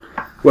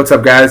What's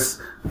up, guys?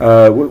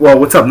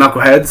 What's up,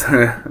 Knuckleheads?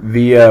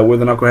 We're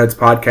the Knuckleheads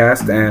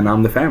podcast, and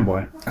I'm the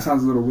fanboy. That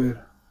sounds a little weird.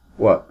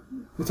 What?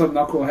 What's up,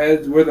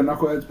 Knuckleheads? We're the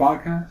Knuckleheads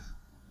podcast.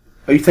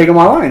 Are you taking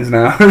my lines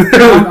now?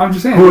 I'm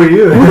just saying. Who are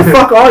you? Who the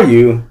fuck are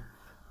you?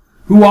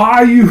 Who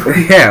are you?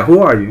 Yeah, who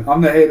are you? I'm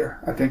the hater,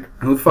 I think.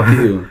 Who the fuck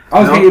are you? I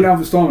was hating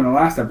Alpha Storm in the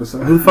last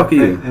episode. Who the fuck are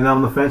you? And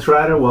I'm the fence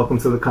rider. Welcome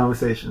to the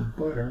conversation.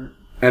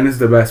 And it's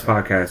the best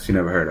podcast you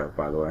never heard of,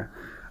 by the way.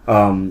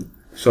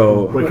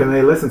 So where can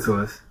they listen to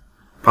us?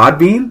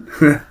 Podbean?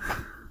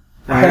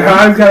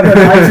 I've got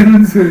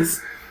iTunes.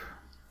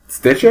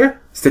 Stitcher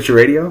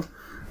Radio?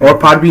 Or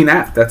Podbean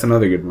app. That's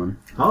another good one.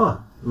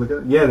 Oh,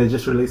 they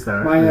just released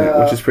that,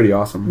 right? Which is pretty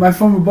awesome. My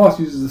former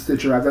boss uses the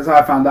Stitcher app. That's how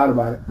I found out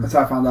about it. That's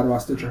how I found out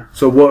about Stitcher.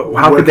 So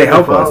how could they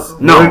help us?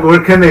 No.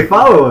 Where can they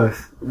follow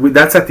us?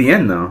 That's at the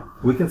end, though.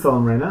 We can tell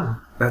them right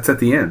now. That's at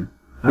the end.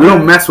 We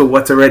don't mess with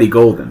what's already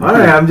golden. All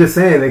right, I'm just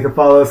saying they can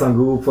follow us on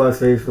Google Plus,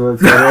 Facebook,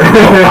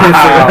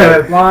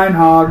 Twitter. Line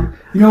hog.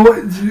 You know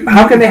what?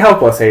 How can they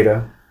help us,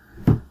 Ada?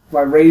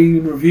 By rating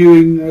and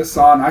reviewing us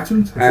on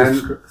iTunes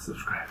and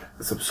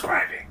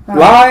subscribing.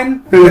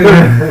 Line.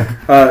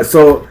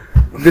 So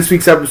this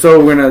week's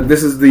episode,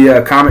 this is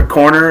the comic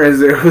corner,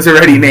 as it was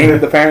already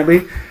named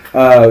apparently.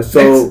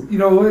 You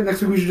know what?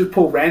 Next week we should just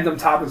pull random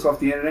topics off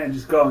the internet and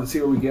just go and see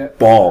what we get.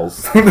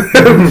 Balls.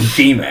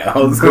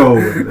 She-mails. Go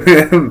with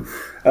it.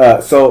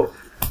 So,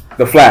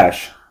 The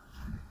Flash.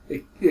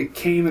 It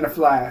came in a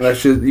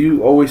flash.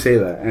 You always say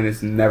that, and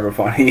it's never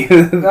funny.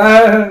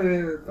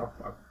 The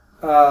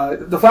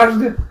Flash is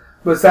good,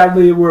 but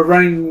sadly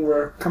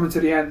we're coming to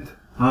the end.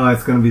 Oh,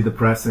 it's gonna be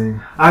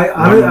depressing.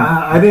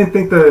 I didn't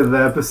think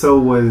the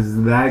episode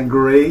was that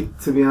great,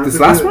 to be honest.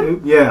 This last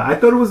one? Yeah, I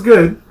thought it was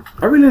good.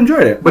 I really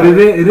enjoyed it, but it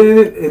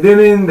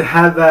didn't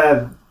have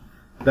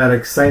that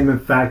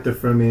excitement factor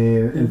for me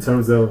in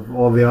terms of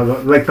all the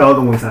other the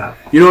other ones have.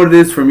 You know what it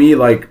is for me,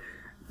 like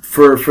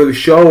for the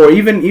show, or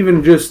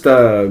even just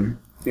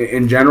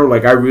in general.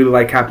 Like I really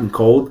like Captain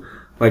Cold.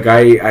 Like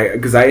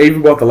because I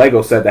even bought the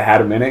Lego set that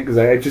had him in it because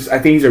I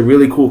think he's a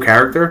really cool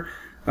character.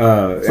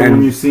 So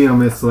when you see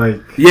him, it's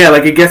like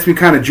it gets me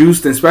kind of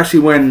juiced, especially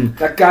when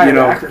that guy, the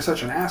actor, is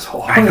such an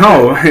asshole. I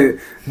know,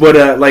 but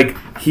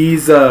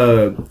he's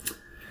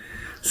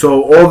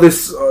So all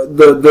this,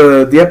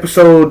 the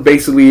episode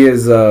basically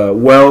is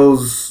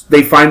Wells.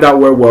 They find out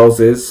where Wells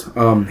is.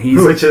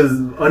 Which is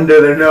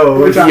under their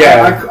nose.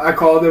 I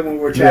called it when we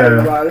were chatting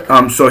about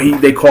it. So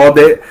they called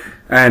it,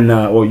 and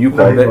you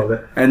called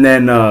it, and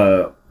then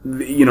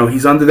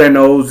he's under their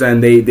nose,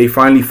 and they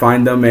finally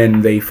find them,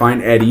 and they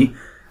find Eddie,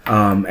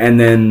 and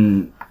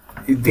then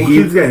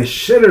he's getting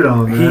shitted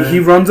on. Man. He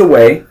runs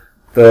away.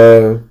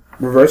 The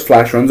Reverse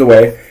Flash runs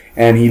away,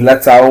 and he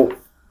lets out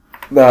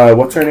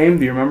what's her name?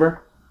 Do you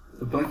remember?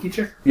 The Blinky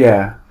chick?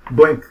 Yeah.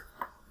 Blink.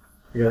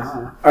 Yes.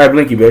 Alright,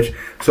 Blinky bitch.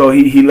 So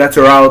he lets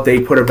her out,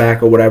 they put her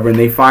back or whatever, and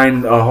they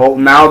find a whole...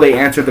 Now they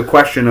answered the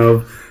question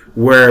of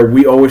where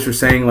we always were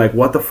saying, like,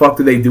 what the fuck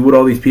do they do with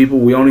all these people?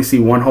 We only see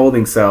one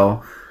holding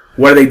cell.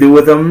 What do they do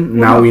with them?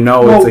 Now we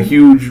know it's a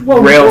huge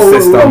rail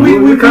system. We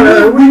knew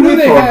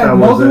they had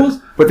multiples.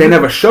 But they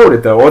never showed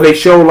it, though. Or they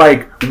show,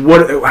 like,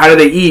 how do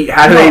they eat?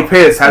 How do they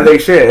piss? How do they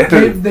shit?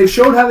 They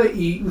showed how they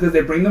eat because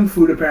they bring them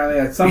food, apparently,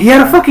 at some He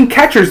had a fucking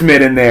catcher's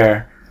mitt in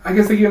there. I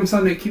guess they give him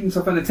something to keep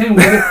himself entertained.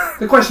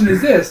 The question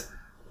is this.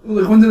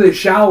 Like, when do they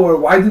shower?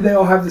 Why did they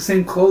all have the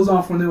same clothes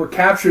on when they were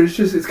captured?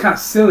 It's kind of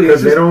silly.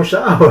 Because they don't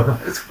shower.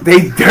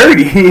 They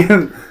dirty. I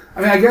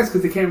mean, I guess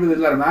because they can't really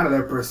let them out of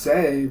there, per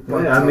se.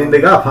 But, yeah, I mean,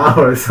 they got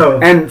power,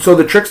 so... And so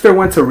the Trickster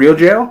went to real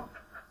jail?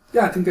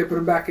 Yeah, I think they put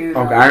him back in.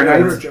 Okay, Iron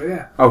Heights?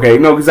 Yeah. Okay,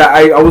 no, because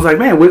I was like,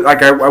 man,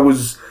 I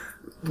was...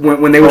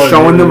 When they were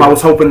showing them, I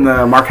was hoping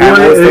the Mark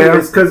Hamill was there.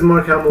 It's because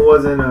Mark Hamill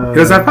wasn't... He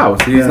doesn't have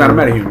powers. He's not a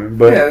metahuman.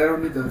 But, yeah, they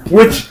don't need to...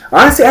 Which,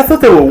 honestly, I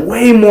thought there were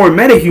way more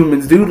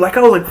metahumans, dude. Like,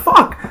 I was like,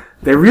 fuck.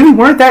 There really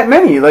weren't that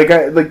many. Like,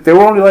 there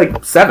were only,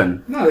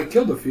 7. No, they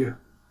killed a few.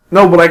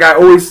 No, but, I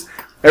always...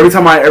 Every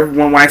time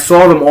when I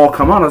saw them all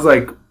come on, I was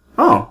like,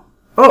 oh,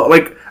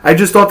 I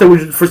just thought there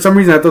was... For some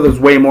reason, I thought there was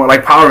way more,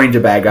 like, Power Ranger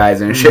bad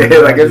guys and shit.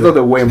 I just thought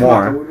there were way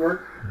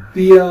more.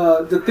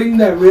 The thing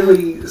that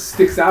really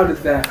sticks out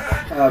is that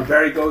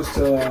Barry goes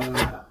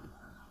to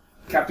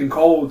Captain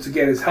Cold to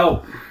get his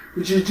help,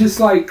 which is just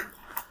like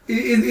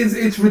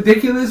it's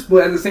ridiculous,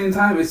 but at the same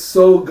time it's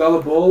so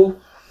gullible.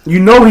 You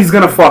know he's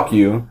gonna fuck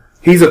you.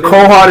 He's a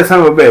cold-hearted son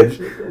of a bitch.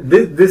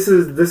 This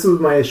was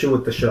my issue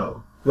with the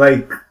show.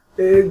 Like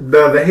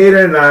the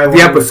hater and I.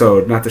 The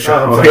episode, not the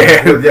show.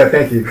 Yeah,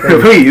 thank you.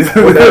 Please.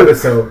 With the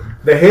episode.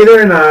 The hater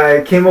and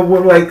I came up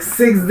with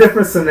 6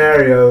 different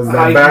scenarios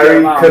that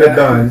Barry could have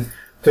done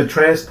to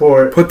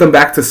transport... Put them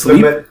back to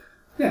sleep?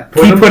 Keep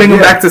putting them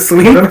back to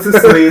sleep? Put them to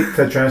sleep,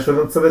 to transfer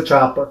them to the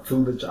chopper,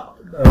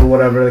 or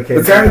whatever the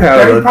case is.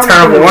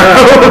 Terrible one.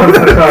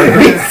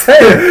 He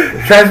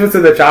said, transfer to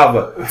the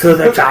chopper. To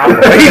the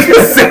chopper. He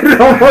just said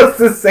it almost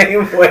the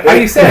same way. How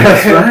do you say it?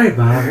 That's right,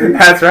 Bobby.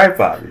 That's right,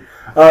 Bobby.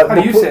 How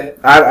do you say it?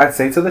 I'd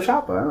say to the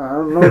chopper. I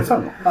don't know what you're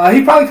talking about.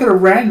 He probably could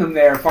have ran them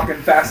there fucking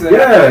faster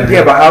than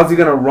Yeah, but how's he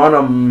going to run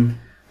them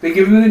They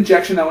give him an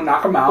injection that will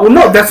knock him out. Well,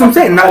 no, that's what I'm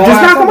saying. Just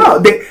knock them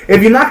out. They,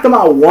 if you knock them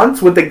out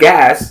once with the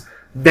gas,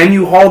 then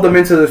you haul them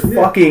into this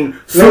fucking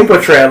super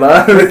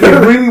trailer. It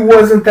really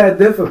wasn't that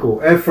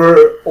difficult. And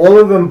for all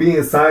of them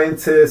being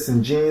scientists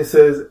and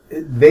geniuses,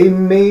 they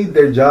made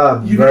their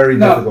job very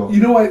difficult.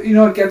 You know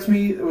what gets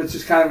me, which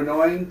is kind of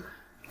annoying?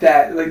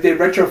 That like they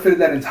retrofitted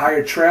that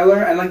entire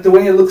trailer, and like the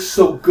way it looks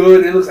so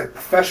good, it looks like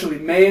professionally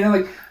made, and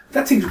like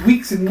that takes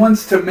weeks and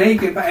months to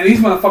make it, and these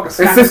motherfuckers.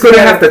 It's just going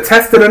to have to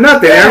test it or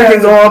nothing. Yeah,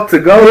 everything's all up to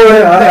go.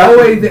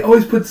 They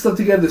always put stuff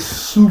together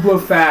super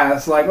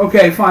fast. Like,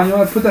 okay, fine, you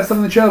want to put that stuff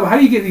in the trailer, but how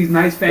do you get these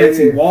nice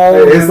fancy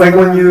walls? It's like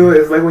when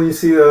you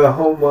see the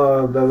home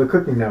the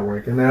Cooking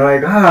Network, and they're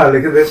like,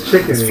 look at this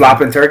chicken. It's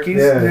flopping turkeys.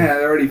 Yeah,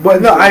 they're already.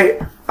 But no,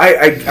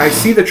 I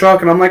see the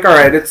truck and I'm like, all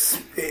right, it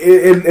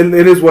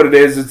is what it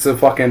is. It's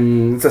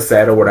a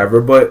set or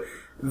whatever. But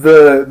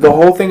the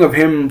whole thing of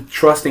him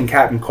trusting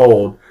Captain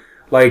Cold,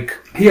 like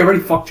he already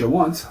fucked you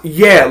once.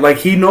 Yeah, like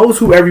he knows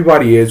who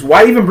everybody is.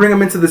 Why even bring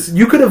him into this?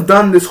 You could have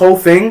done this whole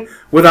thing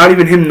without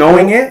even him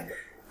knowing it,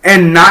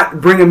 and not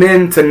bring him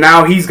in to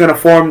now he's gonna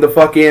form the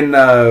fucking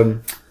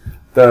the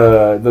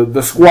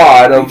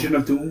squad of Legion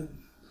of Doom.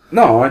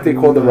 No, aren't they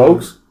called the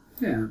Rogues?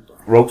 Yeah,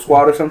 Rogue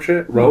Squad or some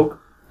shit. Rogue.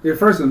 Yeah,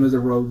 first of them is the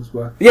Rogues,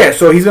 but yeah.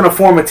 So he's gonna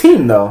form a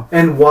team though.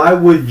 And why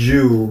would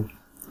you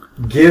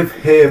give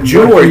him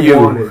Jew what or he you?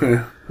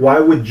 wanted? Why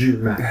would you,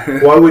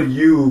 Matt? Why would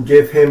you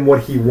give him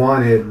what he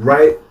wanted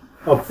right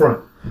up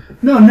front?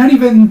 no, not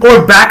even.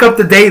 Or back up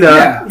the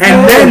data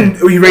and then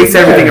erase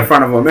everything in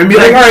front of him and be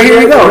like, all right, here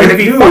we go. And if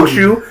he fucks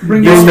you,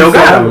 you still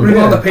got him. Bring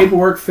all the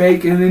paperwork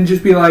fake, and then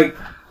just be like,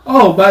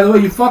 oh, by the way,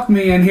 you fucked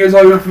me, and here's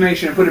all your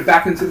information, and put it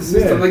back into the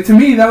system. Yeah. Like, to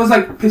me, that was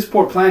like piss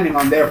poor planning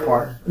on their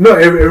part. No,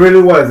 it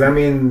really was. I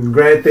mean,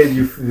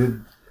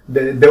 granted,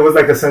 there was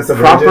like a sense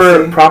of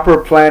urgency. proper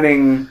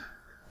planning.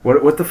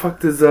 What the fuck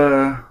does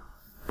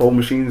Bold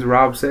Machines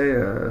Rob say?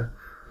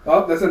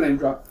 Oh, that's a name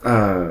drop.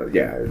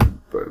 Yeah,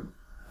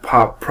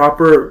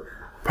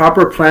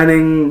 proper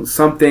planning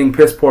something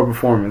piss poor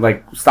performance,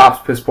 like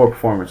stops piss poor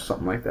performance or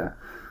something like that.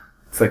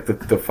 It's like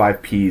the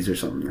 5 P's or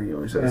something that he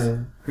always says. Yeah.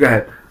 Go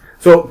ahead.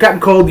 So Captain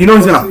Cold, you know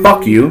he's gonna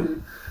fuck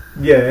you.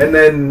 Yeah, and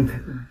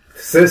then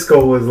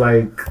Cisco was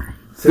like,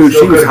 dude,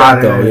 she was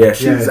hot though. Yeah,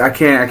 she's. Yeah. I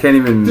can't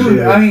even. Dude,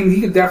 Yeah. I mean,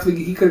 he could have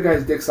got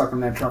his dick sucked on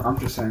that truck. I'm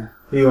just saying.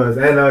 He was,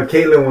 and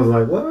Caitlyn was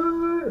like, what?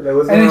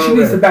 And then she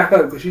needs to back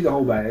up because she's a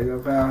whole bag.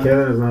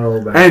 Caitlyn is not a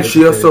whole bag. And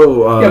she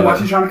also. Yeah, why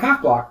she's trying to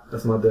cock block?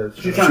 That's my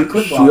bitch. She's trying to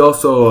clip block. She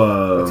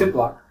also. Tip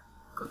block.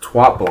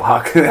 Twat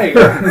block. Hey.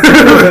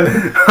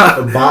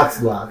 The box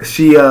block.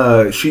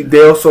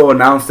 They also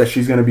announced that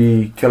she's gonna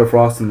be Killer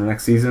Frost in the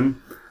next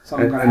season,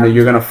 and then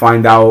you're gonna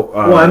find out.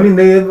 Well, I mean,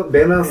 they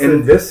announced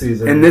it this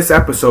season. In this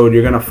episode,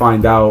 you're gonna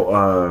find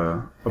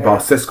out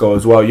about Cisco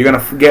as well. You're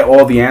gonna get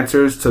all the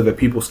answers to the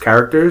people's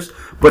characters,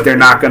 but they're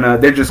not gonna.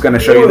 They're just gonna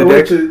show you the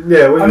dick.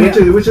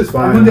 Which is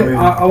fine.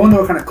 I wonder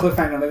what kind of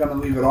cliffhanger they're gonna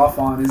leave it off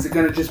on. Is it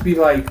gonna just be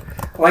like?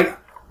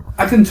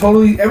 I can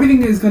totally.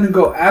 Everything is going to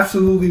go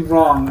absolutely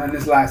wrong in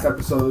this last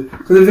episode.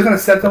 Because if they're going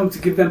to set them to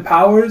give them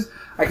powers,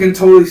 I can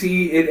totally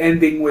see it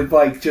ending with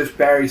like just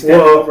Barry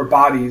standing over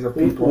bodies of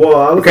people. Well,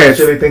 I was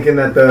actually thinking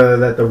that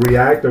the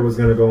reactor was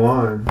going to go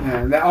on.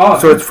 Yeah,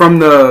 so it's from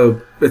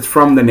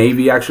the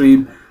Navy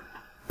actually.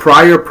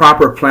 Prior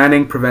proper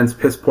planning prevents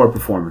piss poor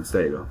performance.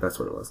 There you go. That's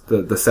what it was.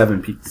 The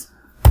 7 P's.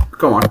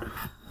 Go on.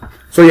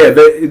 So yeah,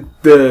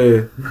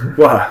 the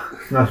what?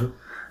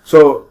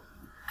 So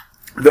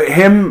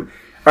him.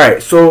 All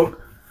right, so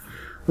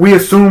we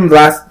assumed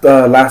last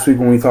week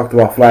when we talked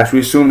about Flash, we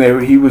assumed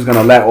that he was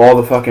gonna let all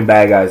the fucking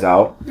bad guys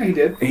out. Yeah, he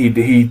did.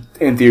 He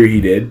in theory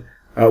he did.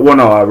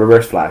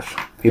 Reverse Flash.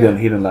 He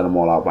didn't let them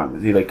all out by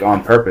him. He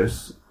on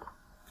purpose.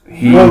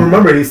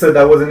 Remember he said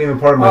that wasn't even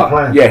part of my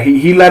plan. Yeah,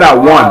 he let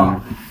out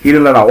one. He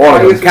didn't let out all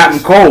of them.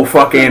 Captain Cole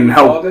fucking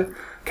helped.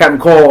 Captain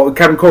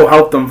Cole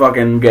helped them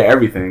fucking get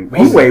everything.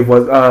 Heatwave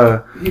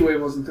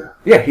wasn't there.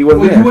 Yeah, he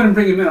wasn't there. You wouldn't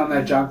bring him in on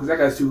that job because that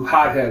guy's too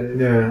hot-headed.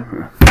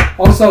 Yeah.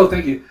 Also,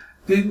 thank you.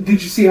 Did you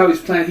see how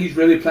he's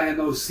really planting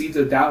those seeds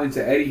of doubt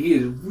into Eddie? He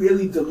is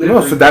really delivering.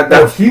 No, so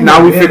that's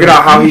now we figured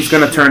out how he's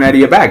going to turn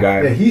Eddie a bad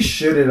guy. Yeah, he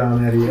shitted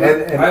on Eddie, and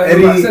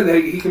Eddie. I said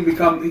that he can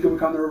become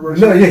the reverse.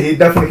 No, yeah, he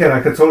definitely can.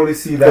 I could totally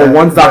see that. Well,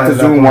 one's Dr.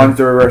 Zoom, one's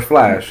the Reverse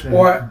Flash. Yeah.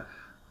 Or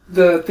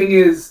the thing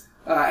is,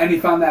 and he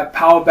found that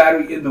power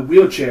battery in the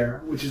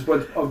wheelchair, which is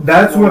what.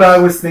 That's what I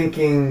was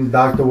thinking.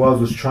 Dr. Wells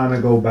was trying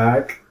to go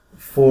back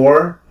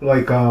for,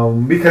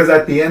 because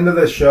at the end of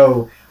the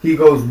show, he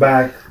goes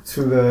back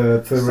to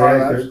the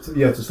reactor,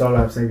 to Star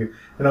Labs, thank you.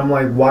 And I'm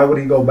like, why would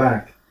he go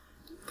back?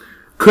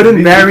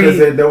 Couldn't Barry?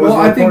 There was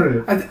no point in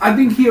it. I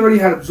think he already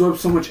had absorbed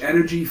so much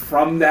energy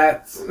from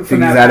that. He's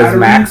at his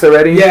max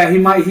already. Yeah, he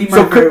might.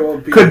 So very well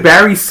be. Could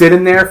Barry sit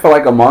in there for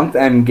like a month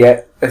and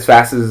get as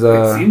fast as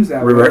it seems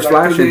that Reverse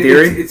Flash in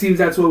theory? It seems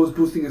that's what was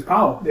boosting his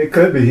power. It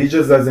could be. He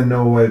just doesn't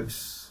know what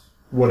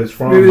it's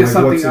from. Maybe there's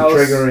something what's else.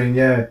 Triggering.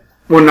 Yeah.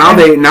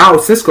 Well, now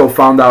Cisco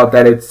found out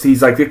that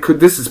he's like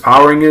this is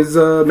powering his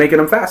making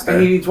him faster.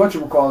 And he needs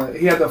whatchamacallit.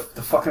 He had the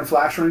fucking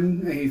flash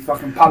ring, and he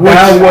fucking popped.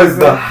 That was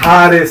the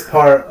hottest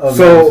part of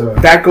the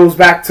episode. That goes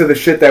back to the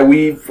shit that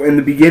we in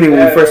the beginning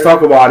when we first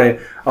talked about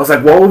it. I was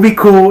like, what would be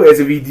cool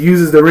is if he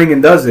uses the ring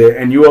and does it,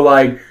 and you were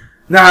like,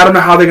 nah, I don't know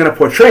how they're gonna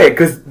portray it,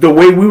 because the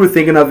way we were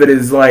thinking of it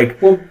is like,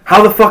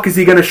 how the fuck is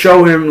he gonna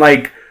show him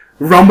like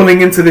rumbling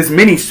into this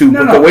mini suit?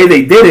 But the way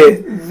they did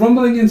it,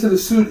 rumbling into the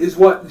suit is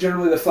what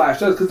generally the Flash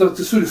does, because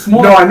the suit is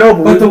small. No, I know,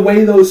 but the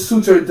way those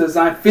suits are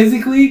designed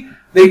physically,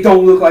 they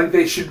don't look like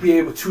they should be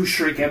able to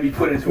shrink and be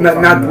put into.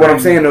 Not what I'm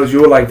saying though is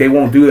you were like they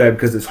won't do that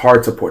because it's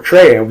hard to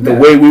portray. And the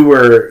way we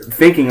were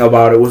thinking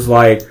about it was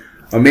like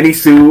a mini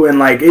suit, and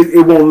like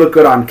it won't look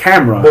good on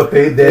camera. But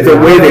they did the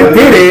way they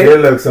did it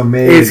looks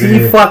amazing. Is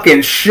he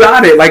fucking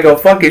shot it like a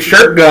fucking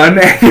shirt gun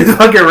and he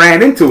fucking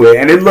ran into it,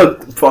 and it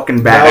looked fucking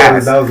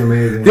badass. That was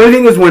amazing. The other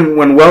thing is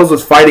when Wells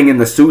was fighting in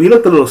the suit, he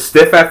looked a little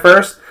stiff at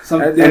first,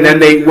 and then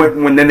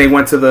they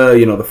went to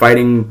the the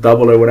fighting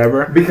double or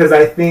whatever. Because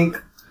I think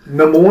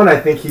number one, I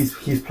think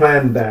he's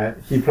planned that.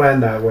 He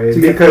planned that way to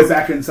get put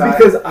back inside.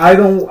 Because I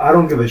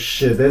don't give a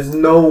shit. There's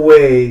no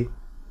way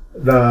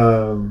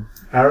the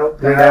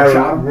Green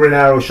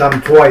Arrow shot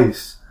him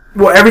twice.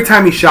 Well, every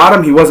time he shot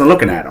him, he wasn't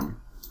looking at him.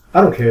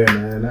 I don't care,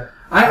 man.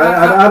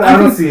 I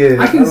don't see it.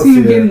 I can see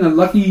him getting a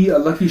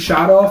lucky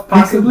shot off,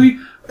 possibly.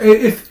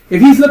 If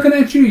he's looking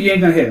at you, you ain't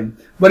gonna hit him.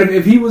 But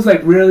if he was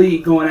like really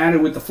going at it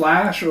with the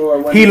Flash,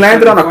 or when he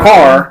landed on a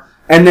car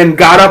and then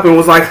got up and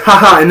was like,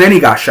 haha, and then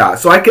he got shot.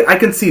 So I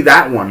can see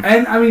that one.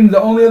 And I mean,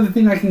 the only other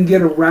thing I can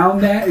get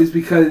around that is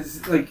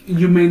because like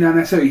you may not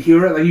necessarily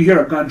hear it. Like you hear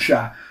a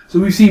gunshot, so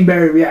we've seen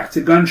Barry react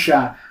to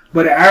gunshot.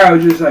 But an arrow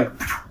is just like,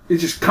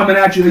 it's just coming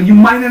at you. Like, you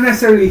might not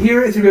necessarily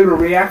hear it to be able to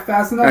react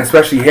fast enough. And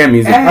especially him.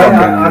 He's to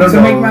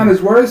make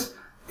matters worse,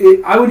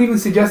 I would even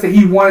suggest that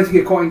he wanted to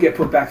get caught and get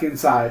put back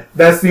inside.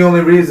 That's the only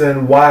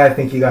reason why I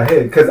think he got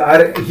hit. Because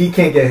he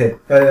can't get hit.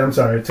 I'm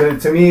sorry.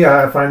 To me,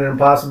 I find it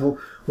impossible.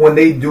 When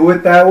they do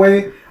it that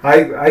way,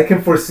 I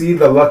can foresee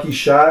the lucky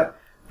shot,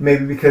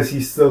 maybe because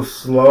he's still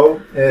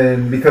slow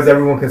and because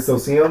everyone can still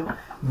see him.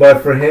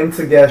 But for him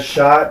to get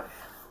shot,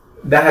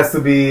 that has to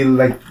be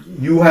like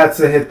you had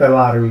to hit the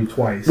lottery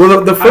twice.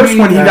 Well, the first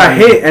one he got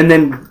hit, and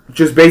then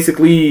just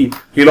basically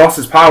he lost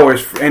his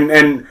powers,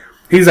 and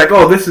he's like,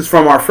 "Oh, this is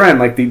from our friend,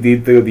 like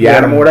the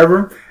Atom or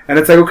whatever." And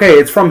it's like, okay,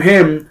 it's from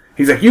him.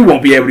 He's like, "You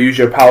won't be able to use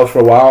your powers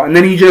for a while," and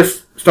then he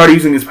just started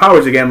using his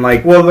powers again,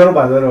 like little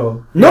by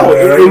little. No,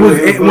 it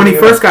was when he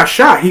first got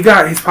shot. He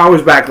got his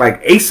powers back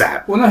like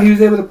ASAP. Well, no, he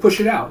was able to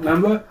push it out.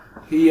 Remember?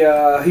 He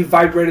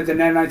vibrated the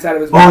nanites out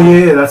of his mouth. Oh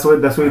yeah, that's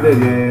what he did.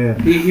 Yeah.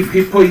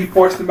 He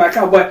forced them back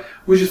out, but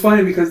which is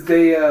funny because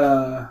they.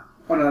 Oh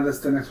no, that's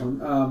the next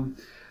one.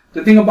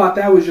 The thing about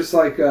that was just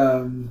like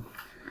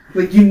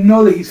that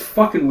he's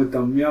fucking with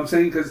them. You know what I'm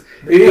saying? Because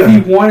if he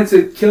wanted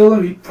to kill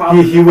them, he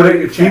probably he would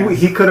have.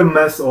 He could have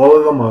messed all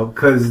of them up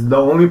because the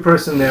only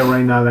person there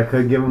right now that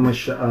could give him a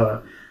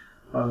shot.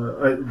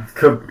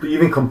 Could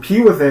even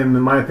compete with him,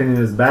 in my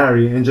opinion, is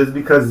Barry, and just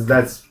because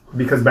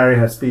Barry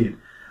has speed.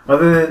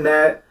 Other than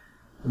that,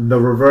 the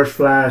Reverse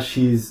Flash,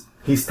 he's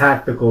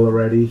tactical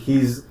already.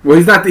 He's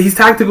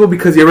tactical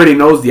because he already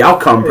knows the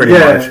outcome pretty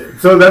much.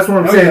 So that's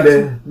what I'm saying.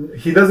 That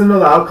he doesn't know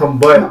the outcome,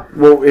 but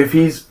if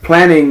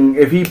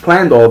he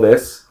planned all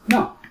this,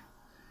 no,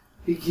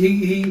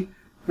 he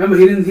remember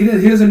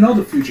he doesn't know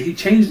the future. He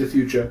changed the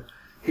future.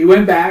 He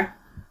went back,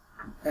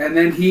 and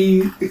then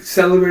he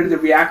accelerated the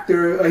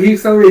reactor. He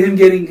accelerated him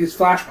getting his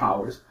Flash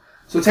powers.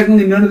 So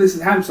technically none of this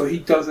has happened, so he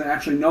doesn't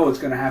actually know what's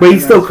going to happen. But he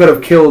still could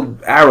have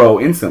killed Arrow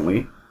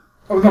instantly.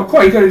 Oh, no, of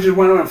course. He could have just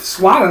went on and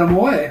swatted him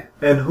away.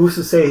 And who's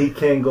to say he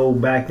can't go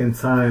back in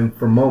time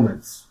for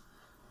moments?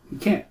 He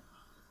can't.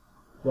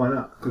 Why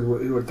not? Because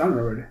he would have done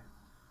it already.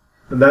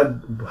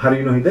 How do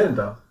you know he didn't,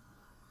 though?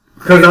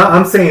 Because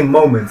I'm saying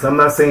moments. I'm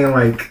not saying,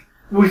 like,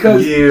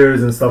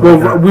 years and stuff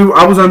like that.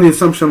 I was on the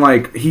assumption,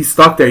 like, he's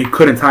stuck there. He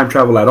couldn't time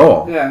travel at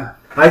all. Yeah.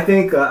 I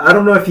think, I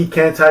don't know if he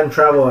can time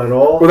travel at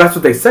all. Well, that's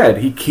what they said.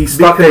 He's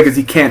stuck there because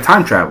he can't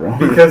time travel.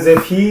 Because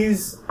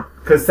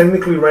because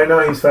technically right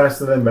now he's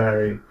faster than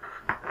Barry.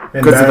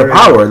 Because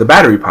of the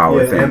battery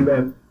power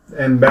thing.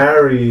 And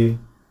Barry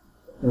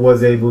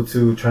was able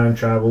to time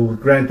travel,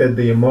 granted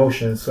the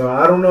emotion. So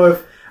I don't know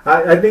if,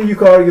 I think you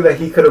could argue that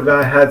he could have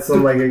had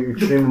some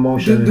extreme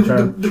emotion.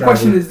 The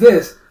question is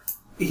this,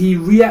 why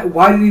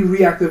did he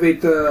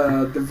reactivate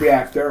the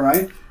reactor,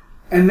 right?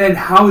 And then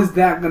how is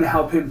that going to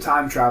help him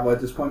time travel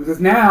at this point? Because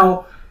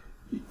now,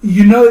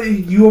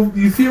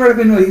 you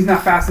theoretically know he's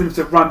not fast enough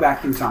to run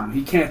back through time.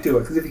 He can't do it.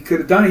 Because if he could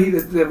have done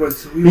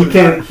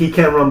it, he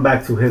can't run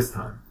back to his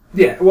time.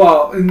 Yeah,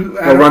 well...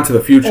 Or run to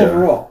the future.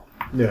 Overall.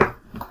 Yeah.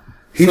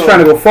 He's trying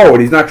to go forward.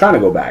 He's not trying to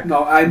go back.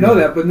 No, I know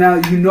that. But now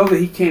you know that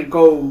he can't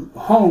go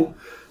home.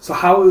 So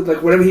how,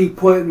 whatever he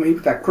put, when he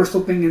put that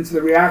crystal thing into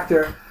the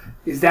reactor...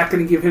 Is that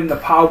going to give him the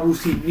power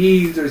boost he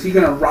needs, or is he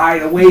going to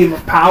ride a wave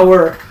of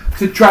power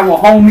to travel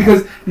home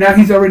because now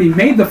he's already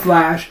made the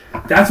Flash.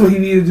 That's what he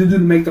needed to do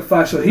to make the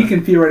Flash, so he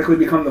can theoretically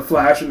become the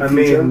Flash in the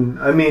future.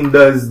 I mean,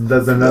 does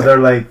another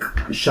like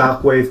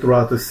shockwave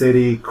throughout the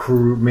city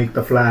crew make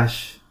the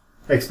Flash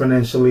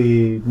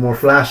exponentially more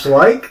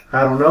Flash-like?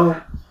 I don't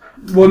know.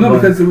 Well, no,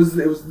 because it was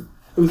a mix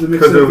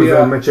because it was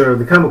a mixture of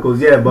the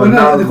chemicals. Yeah, but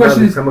now the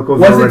question is,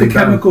 was it the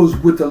chemicals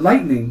with the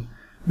lightning?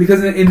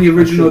 Because in the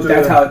original,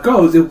 that's how it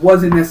goes. It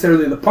wasn't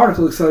necessarily the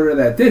particle accelerator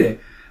that did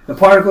it. The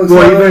particle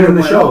accelerator. Well, even in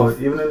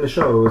the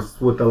show, it was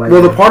with the lightning.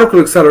 Well, the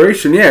particle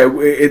acceleration,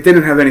 it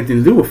didn't have anything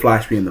to do with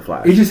Flash being the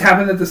Flash. It just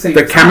happened at the same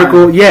time.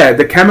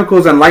 The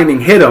chemicals and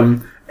lightning hit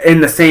him in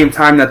the same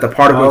time that the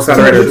particle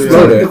accelerator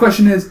exploded. The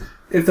question is,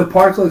 if the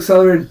particle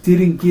accelerator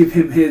didn't give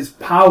him his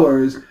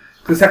powers,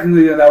 because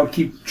technically that would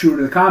keep true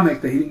to the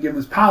comic that he didn't give him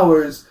his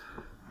powers.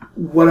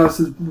 What else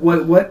is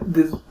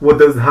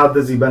how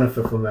does he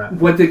benefit from that?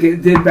 What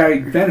did Barry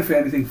benefit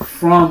anything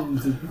from?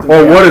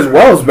 Or what does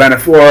Wells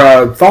benefit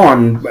or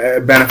Thawne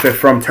benefit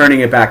from turning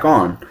it back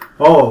on?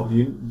 Oh,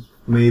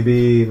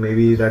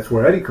 maybe that's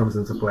where Eddie comes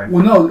into play.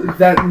 Well,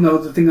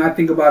 the thing I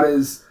think about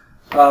is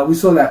we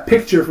saw that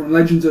picture from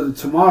Legends of the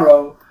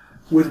Tomorrow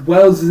with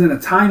Wells is in a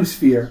time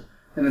sphere,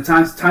 and the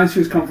time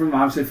spheres come from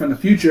obviously from the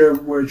future,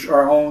 which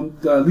our own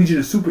the Legion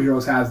of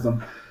Superheroes has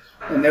them.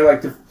 And they're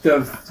like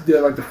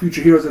the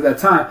future heroes of that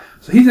time.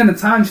 So he's in a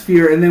time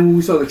sphere, and then when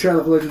we saw the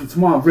trailer for Legends of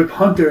Tomorrow, Rip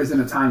Hunter is in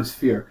a time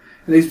sphere.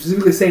 And they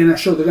specifically say in that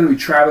show they're going to be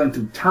traveling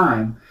through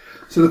time.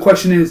 So the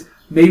question is,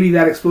 maybe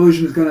that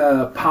explosion is going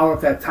to power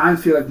up that time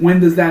sphere. Like when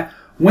does that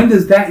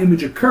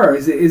image occur?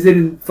 Is it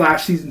in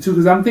Flash season 2?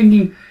 Because I'm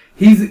thinking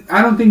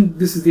I don't think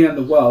this is the end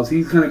of Wells.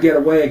 He's going to get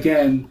away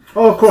again.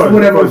 Oh, of course.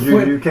 Whatever. Of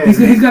course. You can't. He's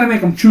going to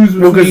make them choose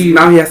between. Because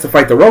now he has to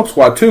fight the Rogue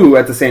Squad too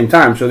at the same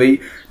time. So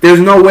there's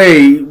no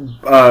way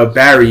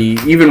Barry,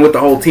 even with the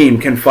whole team,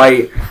 can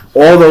fight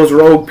all those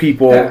rogue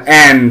people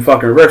and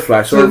fucking Reverse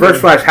Flash. So Reverse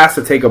Flash has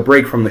to take a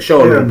break from the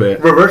show a little bit.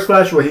 Reverse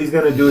Flash, what he's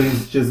going to do,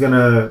 he's just going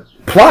to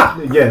plot.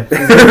 Yeah.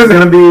 He's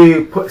going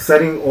to be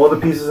setting all the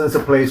pieces into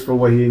place for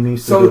what he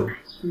needs to do.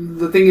 So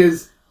the thing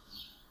is,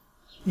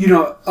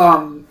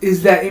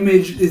 is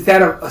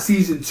that a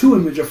season 2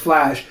 image of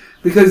Flash?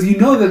 Because you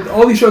know that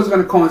all these shows are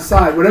going to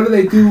coincide. Whatever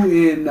they do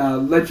in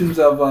Legends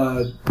of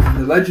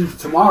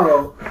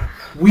Tomorrow,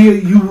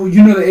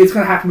 you know that it's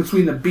going to happen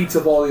between the beats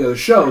of all the other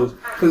shows.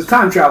 Because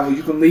time travel,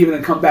 you can leave and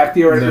then come back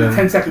theoretically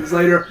 10 seconds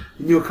later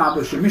and you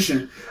accomplish your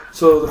mission.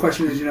 So the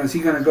question is, is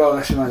he going to go?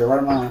 Actually, right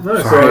am I? No,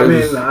 so I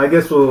mean, I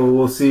guess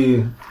we'll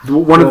see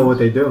what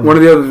they do. One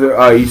of the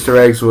other Easter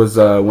eggs was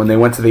when they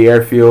went to the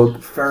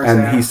airfield,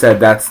 and he said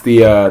that's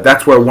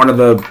where one of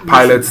the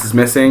pilots is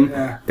missing.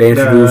 Yeah. They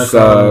introduced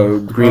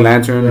Green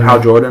Lantern,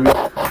 Hal Jordan.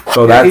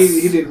 So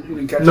he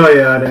didn't catch it. No,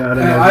 I didn't.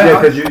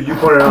 Yeah, because you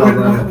pointed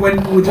out when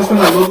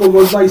the logo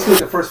goes by, you see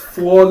the first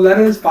 5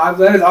 letters. I was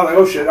like,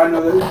 oh shit, I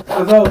know that.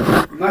 Although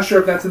I'm not sure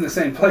if that's in the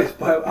same place,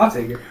 but I'll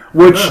take it.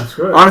 Which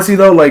honestly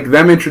though, like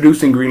them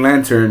introducing Green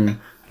Lantern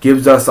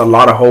gives us a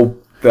lot of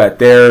hope that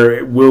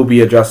there will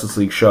be a Justice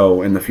League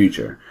show in the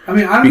future. I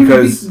mean,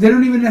 they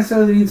don't even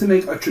necessarily need to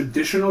make a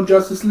traditional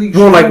Justice League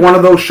show. Well, like one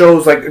of those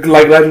shows, like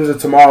Legends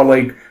of Tomorrow,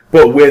 like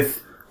but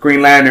with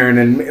Green Lantern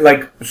and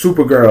like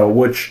Supergirl,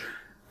 which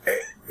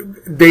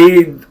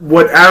Stephen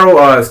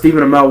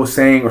Amell was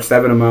saying, or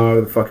Stephen Amell,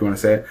 whatever the fuck you want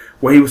to say it,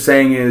 what he was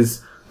saying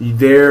is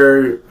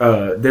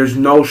there's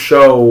no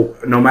show,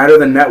 no matter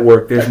the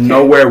network, there's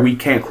nowhere we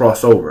can't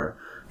cross over.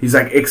 He's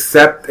like,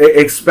 expect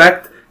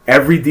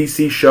every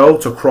DC show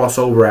to cross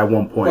over at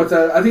one point.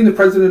 But I think the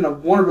president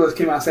of Warner Bros.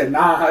 Came out and said,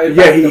 nah.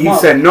 Yeah, he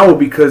said no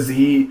because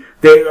in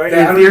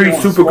theory,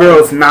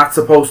 Supergirl is not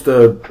supposed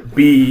to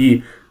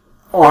be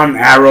on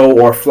Arrow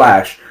or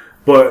Flash.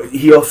 But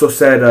he also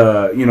said,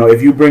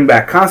 if you bring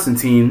back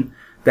Constantine,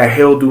 that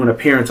he'll do an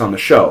appearance on the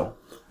show.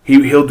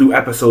 He'll do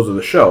episodes of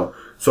the show.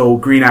 So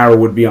Green Arrow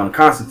would be on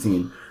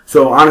Constantine.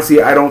 So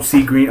honestly, I don't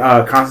see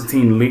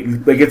Constantine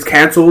like it's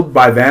canceled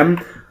by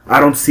them. I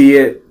don't see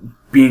it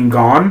being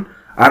gone.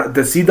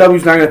 The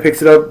CW's not going to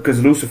pick it up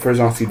because Lucifer's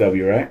on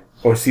CW, right?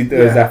 Or is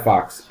that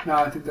Fox? No,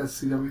 I think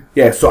that's CW.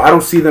 Yeah, so I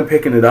don't see them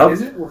picking it up.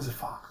 Is it? Or is it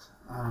Fox?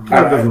 It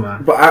doesn't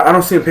matter. But I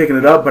don't see them picking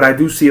it up, but I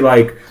do see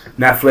like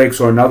Netflix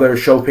or another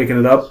show picking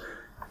it up.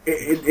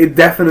 It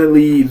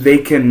definitely, they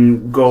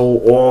can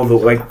go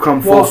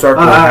come full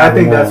circle. I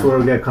think that's where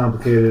it'll get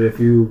complicated if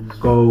you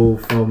go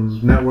from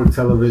network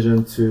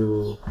television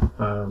to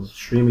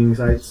streaming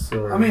sites.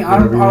 Or I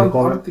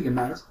don't think it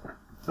matters.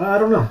 I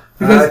don't know.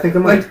 Because I think it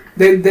might.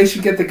 They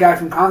should get the guy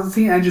from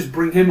Constantine and just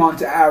bring him on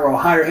to Arrow,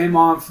 hire him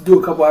on, do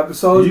a couple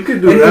episodes. You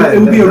could do that. It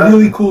would be a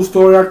really cool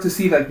story arc to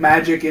see like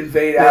Magic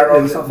invade Arrow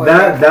and stuff like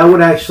that. That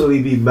would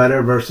actually be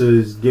better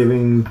versus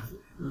giving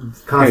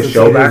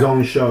Constantine his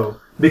own show.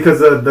 Because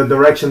the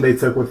direction they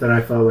took with it,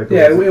 I felt like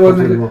it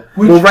wasn't.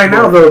 Well, right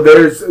now though,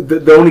 there's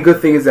the only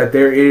good thing is that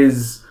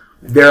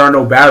there are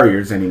no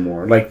barriers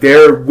anymore. Like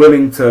they're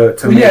willing to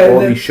make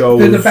all these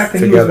shows. The fact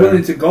that he was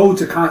willing to go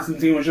to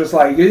Constantine was just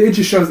like it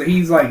just shows that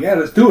he's like, yeah,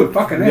 let's do it,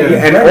 fucking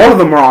yeah. And all of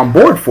them are on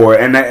board for it.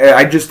 And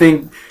I just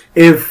think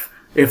if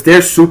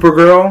there's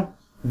Supergirl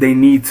they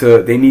need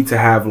to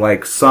have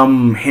like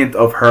some hint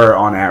of her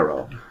on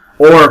Arrow.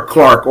 Or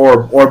Clark,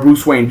 or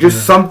Bruce Wayne.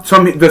 Just some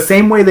the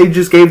same way they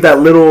just gave that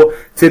little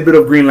tidbit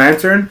of Green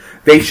Lantern,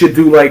 they should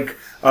do like,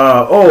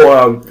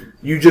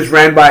 you just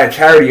ran by a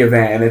charity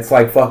event and it's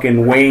like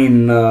fucking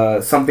Wayne,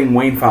 something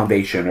Wayne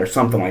Foundation or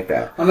something like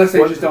that. Unless they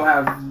just don't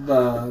have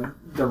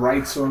the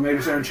rights, or maybe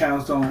certain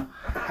channels don't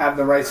have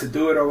the rights to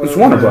do it, or whatever. It's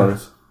Warner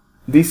Brothers.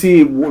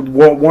 DC,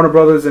 Warner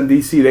Brothers and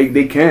DC,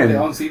 they can. They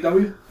own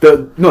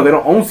CW? No, they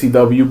don't own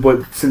CW,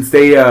 but since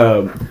they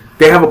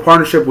have a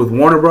partnership with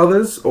Warner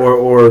Brothers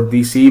or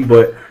DC,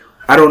 but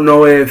I don't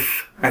know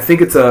I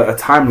think it's a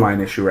timeline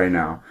issue right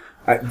now.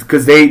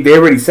 Because they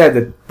already said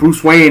that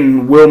Bruce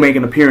Wayne will make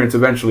an appearance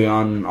eventually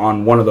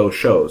on one of those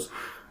shows.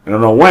 I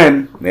don't know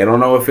when. They don't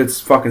know if it's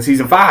fucking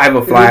season 5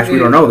 of Flash. We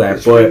don't know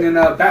that, but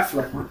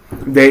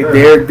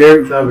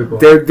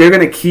they're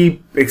gonna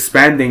keep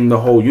expanding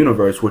the whole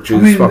universe, which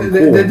is fucking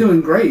cool. They're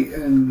doing great,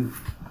 and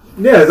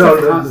yeah,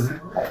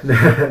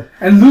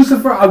 and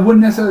Lucifer, I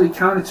wouldn't necessarily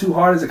count it too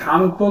hard as a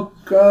comic book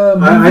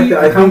movie,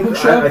 comic book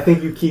show. I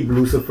think you keep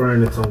Lucifer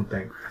in its own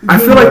thing. I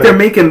feel like they're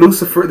making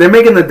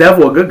the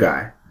devil a good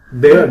guy.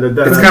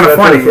 It's kind of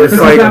funny. It's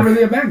like, he's not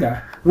really a bad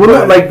guy.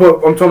 Well, like, but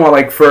I'm talking about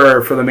like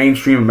for the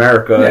mainstream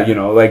America, you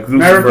know, like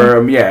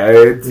Lucifer.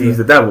 He's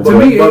the devil. To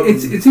me,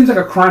 it seems like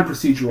a crime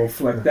procedural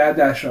flick.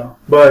 That show.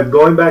 But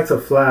going back to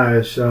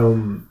Flash,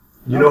 you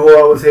know who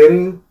I was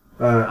hating?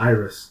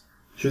 Iris.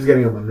 She was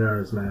getting on my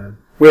nerves, man.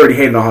 We already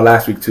hated on her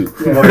last week too.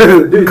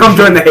 Dude, come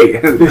join the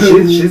hate.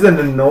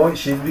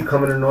 She's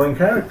becoming an annoying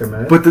character,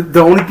 man. But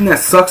the only thing that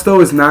sucks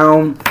though is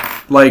now,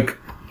 like,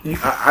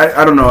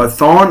 I don't know,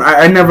 Thawne.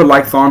 I never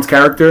liked Thawne's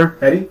character.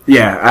 Eddie?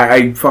 Yeah,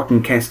 I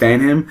fucking can't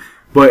stand him.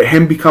 But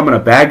him becoming a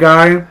bad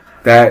guy,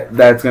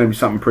 that's gonna be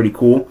something pretty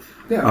cool.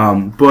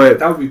 Yeah. But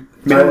that would be.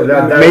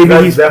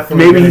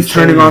 Maybe he's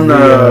turning on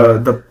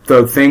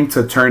the thing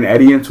to turn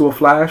Eddie into a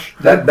Flash.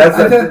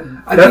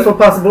 That's a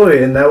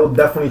possibility, and that will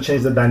definitely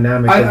change the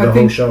dynamic of the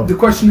whole show. The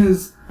question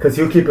is, because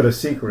he'll keep it a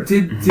secret.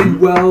 Did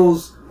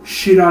Wells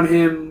shit on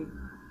him?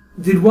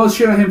 Did Wells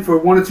shit on him for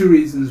one or two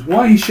reasons?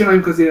 One, he shit on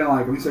him because he didn't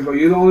like him. He's like, "Oh,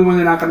 you're the only one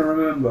they're not going to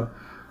remember."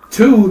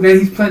 Two, then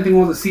he's planting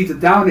all the seeds of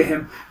doubt to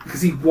him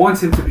because he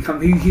wants him to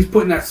become. He's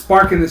putting that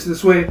spark in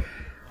this way.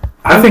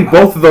 I think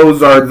both of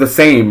those are the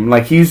same.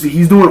 Like he's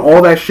doing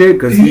all that shit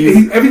because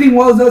he's everything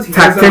Wells does. He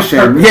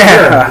tactician, does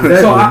exactly.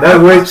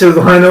 So which is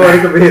why nobody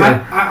can beat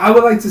him. I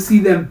would like to see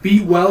them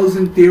beat Wells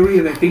in theory,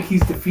 and I think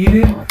he's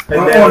defeated,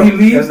 or he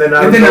leaves, and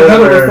then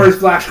another first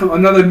Flash,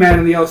 another Man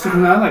in the Yellow Suit.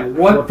 I'm like,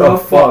 what the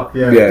fuck?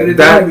 Yeah,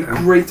 that would be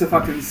great to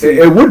fucking see.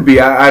 It would be.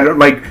 I don't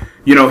like.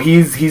 You know,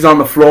 he's on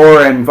the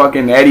floor and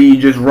fucking Eddie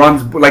just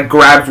runs, like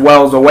grabs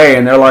Wells away,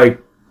 and they're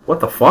like, what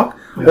the fuck?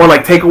 Yeah. Or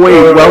like take away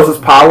Wells'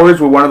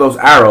 powers with one of those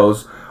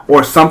arrows.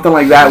 Or something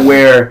like that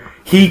where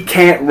he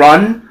can't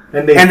run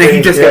and then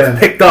he just gets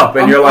picked up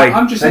and you're like...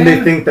 And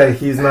they think that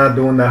he's not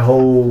doing that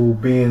whole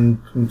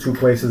being in two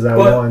places at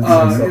once.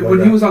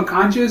 When he was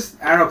unconscious,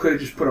 Arrow could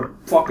have just put a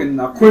fucking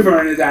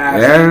quiver in his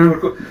ass.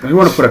 Yeah, you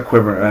want to put a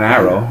quiver in an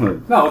arrow.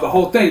 No, the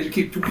whole thing. You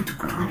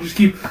just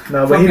keep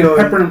peppering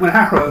him with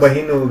arrows. But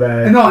he knew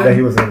that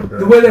he was going to do it.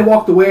 The way they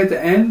walked away at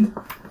the end...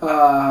 they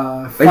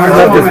just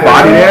left his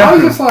body there? I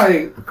was just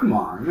like, come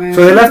on, man.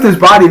 So they left his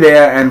body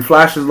there and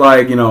Flash is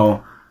like, you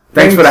know...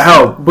 Thanks for the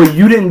help. But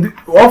you didn't...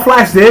 All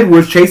Flash did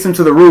was chase him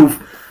to the roof.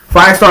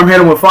 Firestorm hit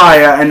him with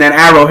fire, and then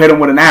Arrow hit him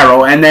with an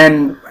arrow, and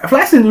then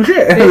Flash didn't do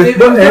shit. It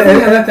was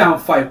definitely a letdown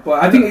fight,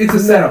 but I think it's a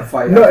setup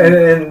fight. No,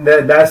 and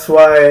that's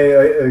why,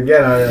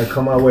 again, I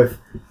come out with...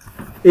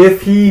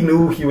 If he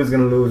knew he was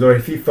going to lose, or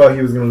if he thought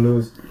he was going to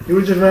lose, he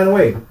would just ran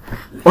away.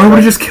 Or he would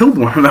have just killed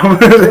one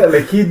of them.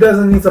 Like, he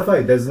doesn't need to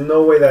fight. There's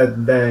no way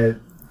that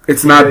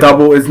It's not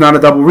double. It's not a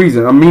double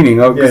reason. A meaning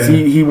of because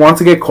he wants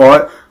to get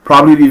caught.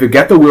 Probably to either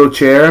get the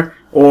wheelchair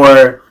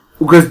or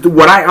because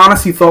what I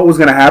honestly thought was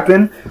going to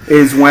happen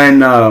is when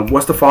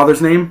what's the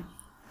father's name?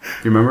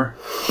 Do you remember?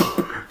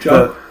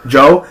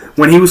 Joe.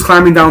 When he was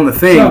climbing down the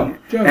thing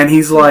and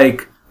he's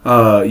like,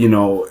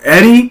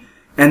 Eddie,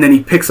 and then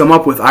he picks him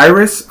up with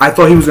Iris. I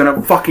thought he was going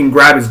to fucking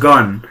grab his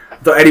gun.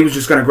 Eddie was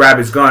just going to grab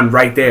his gun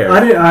right there. I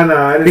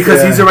didn't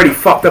because he's already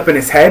fucked up in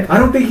his head. I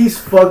don't think he's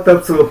fucked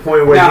up to the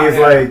point where he's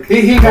like...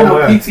 He got no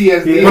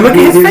PTSD. But look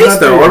at his face,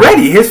 though,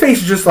 already. His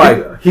face is just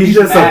like... He's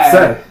just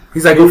upset.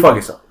 He's like, go fuck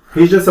yourself.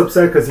 He's just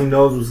upset because he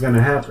knows what's going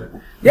to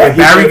happen. Yeah,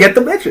 Barry, get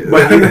the bitches.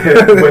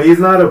 But he's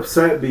not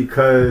upset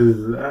because...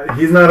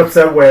 he's not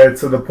upset where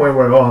to the point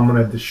where, I'm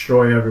going to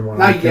destroy everyone.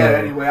 Not yet,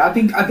 anyway. I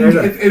think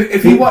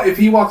if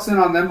he walks in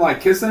on them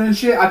like kissing and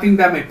shit, I think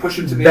that may push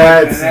him to the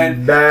end.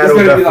 And then it's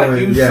going to be like,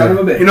 you son of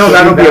a bitch. You know,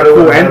 that'll be a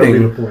cool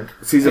ending.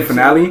 Season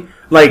finale.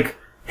 Like,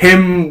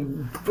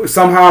 him...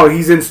 Somehow,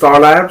 he's in Star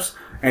Labs,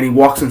 and he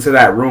walks into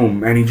that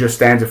room, and he just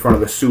stands in front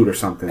of the suit or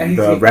something.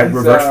 The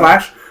Reverse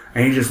Flash.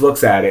 And he just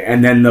looks at it,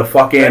 and then the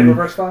fucking...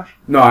 Reverse Flash?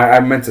 No,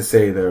 I meant to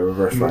say the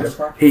Reverse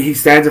Flash. He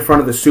stands in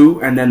front of the suit,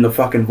 and then the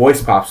fucking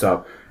voice pops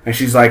up. And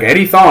she's like,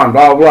 Eddie Thawne,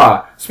 blah,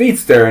 blah,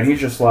 Speedster. And he's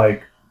just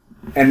like,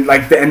 And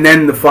and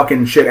then the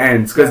fucking shit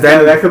ends because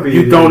then that could be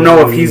you don't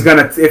know if he's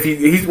gonna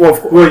he's well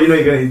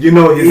you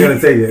know he's gonna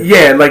take it.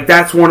 Yeah, like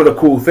that's one of the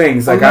cool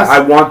things. Like I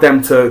want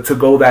them to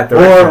go that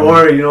direction.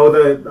 Or you know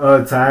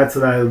to add to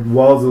that,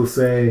 Wells will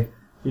say,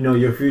 you know,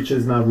 your future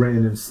is not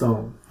written in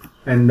stone.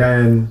 And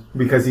then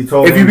because he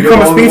told if you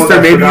become a speedster,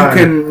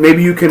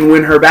 maybe you can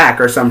win her back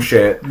or some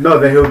shit. No,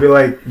 then he'll be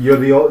like, you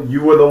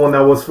were the one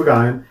that was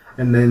forgotten.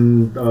 And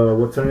then,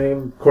 what's her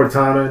name?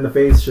 Cortana in the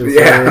face. Make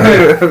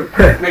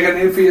a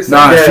name for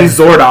yourself. Nah, she's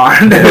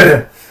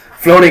Zordon.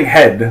 Floating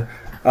head.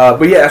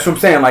 But yeah, that's what I'm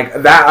saying. Like,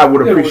 that I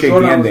would appreciate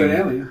the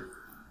ending.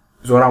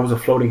 Zordon was a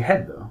floating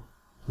head, though.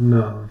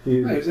 No.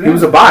 He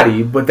was a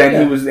body, but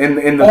then he was in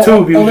the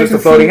tube, he was just a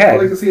floating head.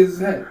 All I can see is his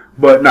head.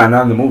 But, no,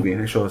 not in the movie.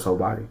 They show his whole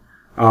body.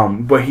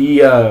 But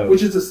he...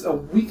 which is a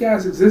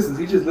weak-ass existence.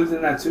 He just lives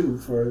in that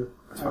tube for...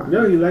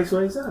 No, he likes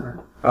what he's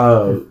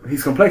on.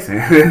 He's complacent.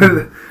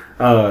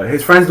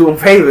 His friends do him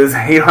favors.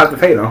 He don't have to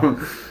pay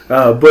them.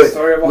 But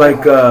like,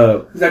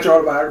 is that your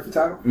autobiography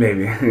title?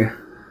 Maybe.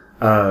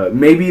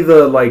 Maybe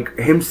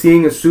him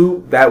seeing a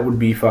suit, that would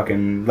be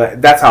fucking.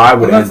 That's how I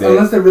would end it.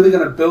 Unless they're really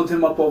gonna build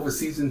him up over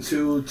season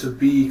 2 to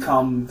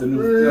become the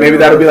new. Maybe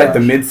that'll be like the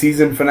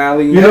mid-season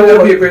finale. You know,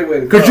 that'd be a great way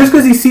to go. Because just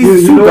because he sees a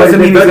suit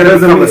doesn't mean he's gonna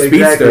become a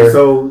speedster. Exactly.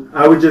 So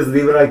I would just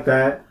leave it like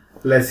that.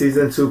 Let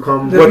season 2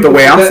 come. What, the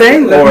way I'm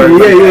saying?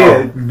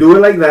 Yeah. Do it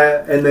like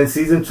that, and then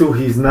season 2,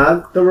 he's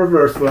not the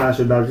Reverse Flash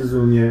or Dr.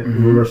 Zoom yet.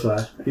 Mm-hmm. Reverse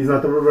Flash. He's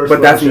not the Reverse Flash.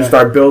 But that's when you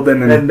start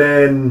building, and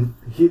then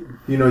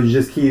you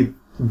just keep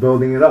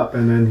building it up,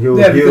 and then he'll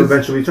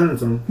eventually turn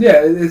into him.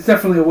 Yeah, it's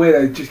definitely a way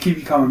to just keep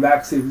you coming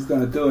back, see if he's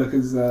gonna do it,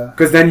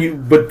 because then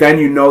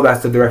you know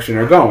that's the direction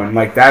they're going.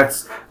 Like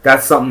that's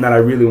something that I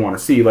really want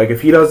to see. Like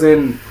if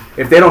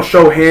they don't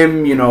show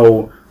him, you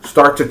know,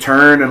 start to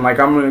turn, and like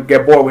I'm gonna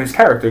get bored with his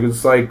character because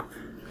it's like.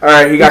 All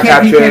right, he got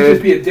captured. He can't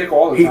just be a dick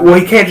all the time. Well,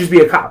 he can't just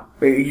be a cop.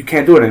 You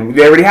can't do it anymore.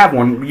 They already have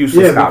one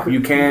useless cop. He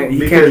can't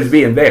just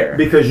be in there.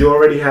 Because you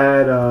already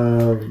had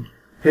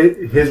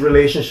his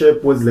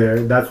relationship was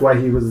there. That's why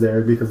he was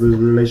there, because of his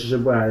relationship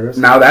with Iris.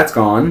 Now that's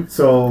gone.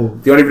 So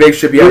the only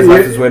relationship he has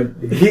left is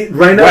with he's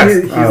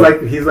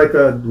like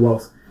a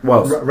Wells.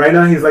 Right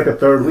now he's like a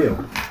third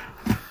wheel.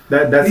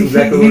 That's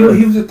exactly what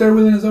he was a third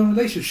wheel in his own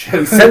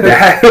relationship. He said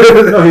that.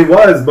 No, he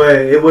was, but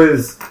it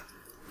was.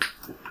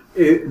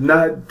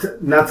 Not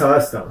to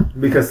us though,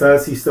 because to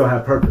us he still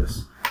had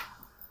purpose.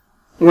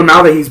 Well,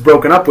 now that he's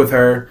broken up with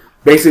her,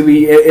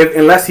 basically,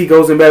 unless he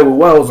goes in bed with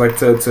Wells, like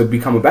to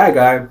become a bad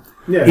guy,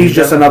 he's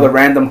just another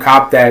random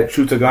cop that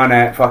shoots a gun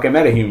at fucking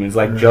metahumans,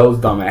 like Joe's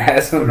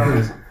dumbass.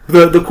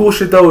 The cool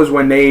shit though is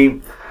when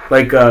they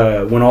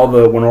when all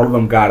of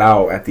them got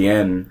out at the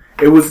end,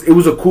 it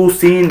was a cool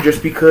scene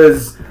just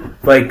because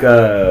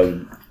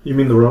you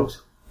mean the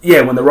Rogues?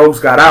 Yeah, when the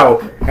Rogues got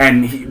out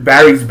and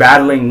Barry's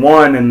battling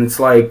one, and it's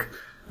like,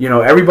 you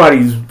know,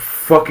 everybody's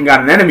fucking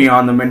got an enemy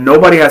on them, and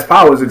nobody has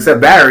powers except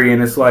Barry,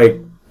 and it's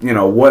like, you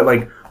know, what,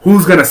 like,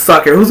 who's gonna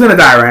suck it? Who's gonna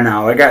die right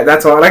now? Like,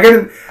 that's all. Like, I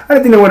didn't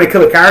think they want to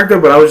kill a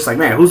character, but I was just like,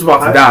 man, who's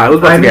about to die? Who's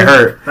about to get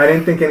hurt? I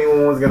didn't think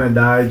anyone was gonna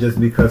die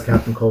just because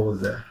Captain Cole was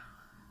there.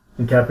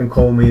 And Captain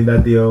Cole made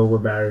that deal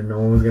with Barry. No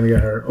one was going to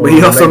get hurt. But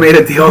he also made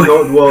a deal.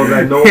 No one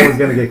was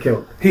going to get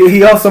killed.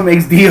 He also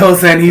makes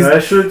deals, and he's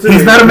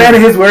not a man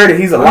of his word, and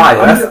he's a liar.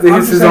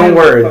 That's his own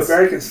words.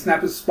 Barry can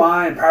snap his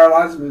spine,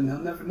 paralyze him, and he'll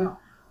never know.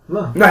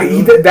 No,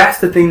 that's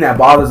the thing that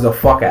bothers the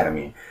fuck out of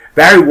me.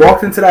 Barry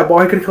walked into that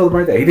bar, he could have killed him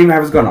right there. He didn't even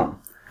have his gun on.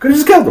 Could have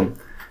just killed him.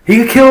 He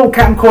could kill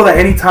Captain Cole at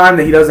any time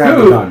that he doesn't have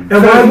the gun.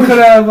 And why we could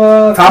have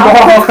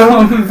Tomahawk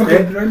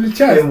right in the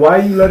chest. And why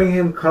are you letting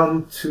him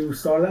come to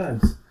Star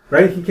Labs?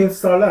 Right? He came to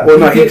Star Labs. Well,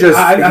 no,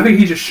 I think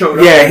he just showed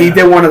up. Yeah, he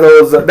did one of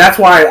those. That's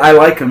why I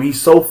like him.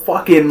 He's so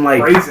fucking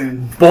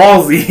brazen,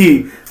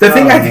 ballsy. The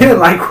thing I didn't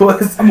like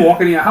was I'm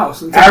walking in your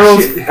house.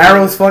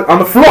 Arrow's on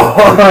the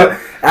floor.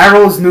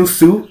 Arrow's new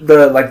suit,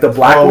 the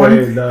black one,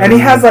 and he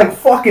has like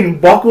fucking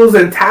buckles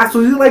and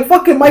tassels. He's like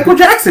fucking Michael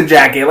Jackson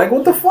jacket. Like,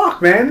 what the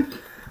fuck, man?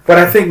 But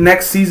I think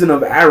next season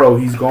of Arrow,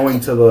 he's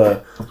going to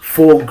the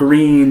full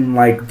green,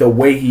 like the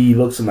way he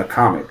looks in the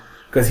comic,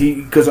 because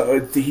he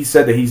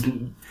said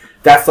that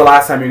that's the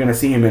last time you're going to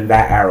see him in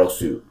that Arrow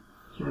suit.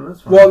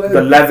 Well,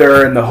 the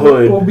leather and the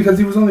hood. Well, because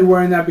he was only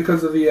wearing that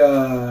because of the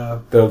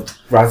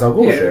Ra's al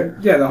Ghul shit.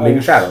 Yeah, the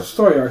whole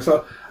story arc.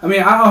 So, I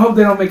mean, I hope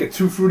they don't make it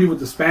too fruity with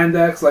the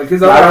spandex. Like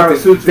his other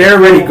suits. They're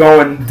already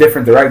going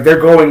different direction.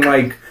 They're going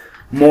like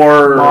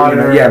more modern.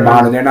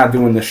 Modern. They're not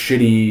doing the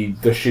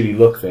shitty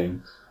look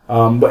thing.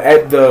 But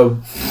at the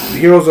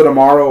Heroes of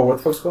Tomorrow, or what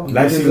the fuck's it called?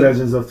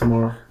 Legends of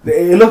Tomorrow.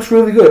 It looks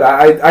really good.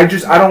 I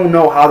don't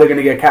know how they're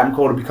gonna get Captain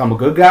Cold to become a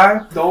good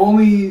guy. How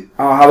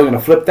they're gonna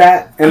flip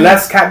that,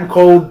 unless Captain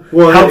Cold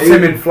helps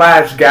him and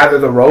Flash gather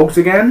the Rogues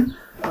again.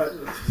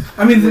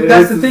 I mean,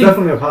 that's the thing.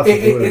 Definitely a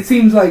possibility. It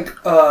seems like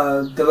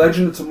the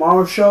Legend of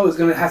Tomorrow show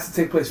has to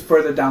take place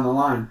further down the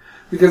line,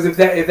 because if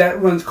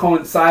that runs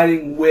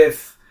coinciding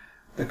with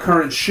the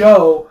current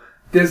show,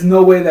 there's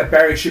no way that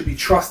Barry should be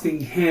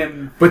trusting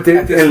him. But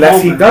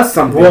unless he does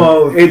something,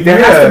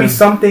 there has to be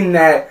something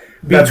that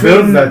that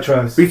builds that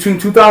trust. Between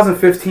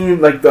 2015,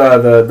 like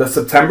the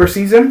September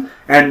season,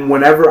 and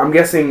whenever, I'm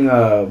guessing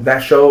that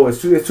show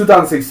is it's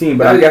 2016,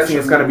 but I'm guessing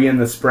it's going to be in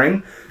the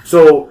spring.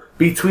 So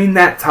between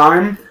that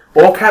time,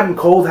 all Captain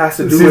Cold has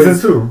to do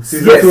is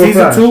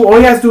season 2. All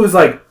he has to do is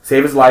like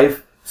save his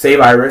life, save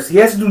Iris. He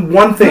has to do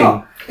one thing.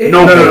 No.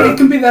 It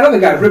can be that other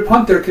guy. Rip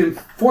Hunter can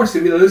force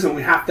him. Listen,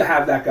 we have to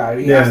have that guy.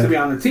 He has to be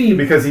on the team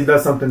because he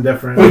does something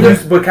different.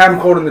 But Captain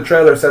Cold in the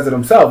trailer says it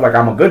himself, like,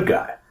 I'm a good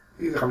guy.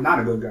 He's like, I'm not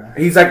a good guy.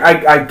 He's like,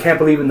 I can't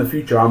believe in the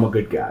future I'm a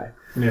good guy.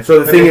 Yeah.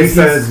 So the thing is, he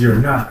says you're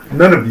not.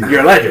 None of you.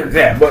 You're legends.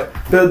 Yeah, but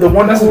the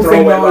one cool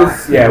thing though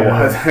is, it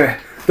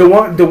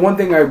was the one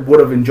thing I would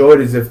have enjoyed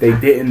is if they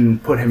didn't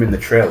put him in the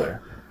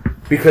trailer,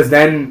 because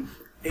then.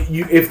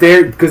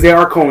 Because they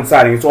are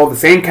coinciding. It's all the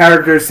same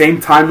characters, same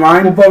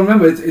timeline. Well, but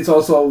remember, it's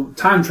also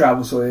time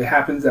travel, so it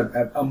happens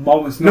at a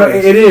moment's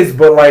notice. No, it is,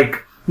 but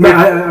like... No,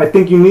 I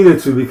think you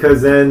needed to,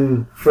 because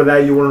then for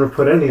that you wouldn't have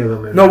put any of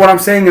them in. No, what I'm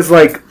saying is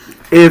like,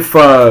 if,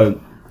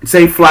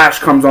 say Flash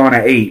comes on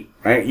at 8,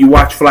 right? You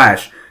watch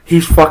Flash.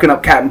 He's fucking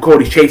up Captain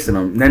Cold, he's chasing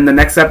him. And then the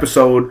next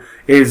episode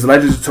is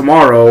Legends of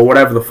Tomorrow, or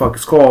whatever the fuck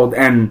it's called,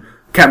 and...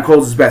 Captain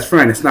Cold's his best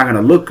friend. It's not going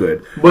to look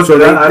good. But so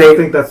I don't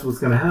think that's what's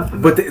going to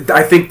happen. But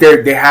I think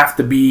they have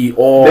to be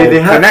all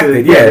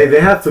connected. They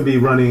have to be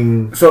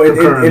running. So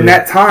in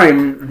that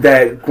time,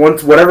 that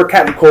once whatever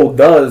Captain Cold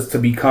does to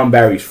become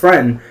Barry's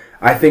friend,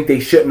 I think they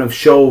shouldn't have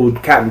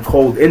showed Captain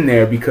Cold in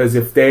there, because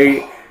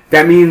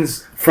that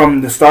means from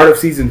the start of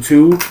season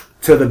 2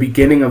 to the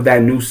beginning of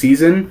that new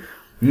season.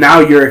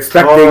 Now you're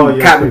expecting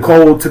Captain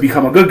Cold to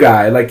become a good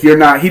guy. Like, you're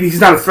not. He's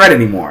not a threat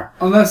anymore.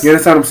 Unless, you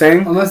understand what I'm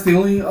saying? Unless the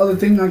only other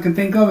thing I can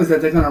think of is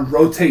that they're going to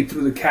rotate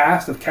through the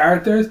cast of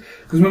characters.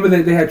 Because remember,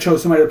 they had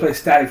chose somebody to play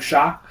Static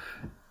Shock.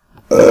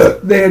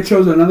 They had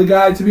chosen another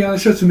guy to be on the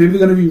show. So maybe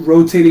they're going to be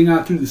rotating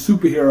out through the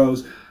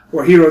superheroes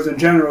or heroes in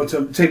general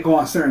to go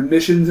on certain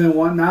missions and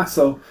whatnot.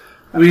 So,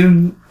 I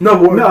mean,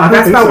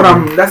 that's not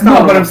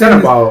what I'm saying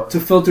about to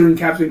filter in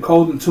Captain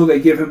Cold until they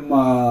give him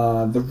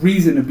the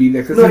reason to be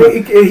there. Cause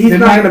he's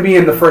not going to be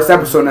in the first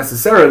episode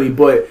necessarily.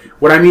 But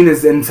what I mean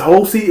is, in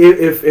whole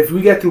if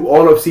we get through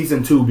all of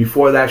season 2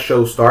 before that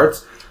show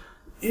starts,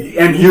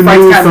 and he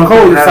fights Captain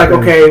Cold, it's like,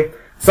 okay,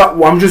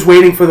 so I'm just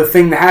waiting for the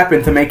thing to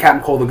happen to make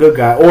Captain Cold a good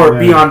guy or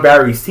be on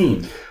Barry's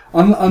team.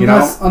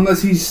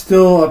 Unless he's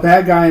still a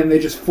bad guy and they're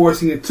just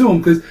forcing it to him,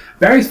 because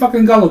Barry's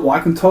fucking gullible.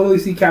 I can totally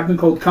see Captain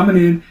Cold coming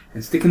in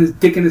and sticking his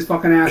dick in his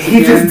fucking ass.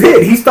 He just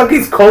did. He stuck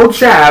his cold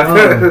shaft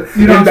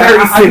in Barry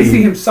City. I can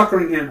see him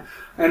suckering him.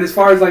 And as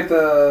far as like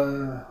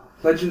the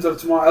Legends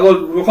of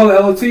Tomorrow, we'll call it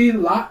LOT,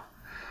 lot.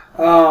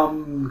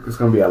 It's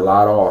gonna be a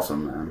lot of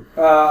awesome,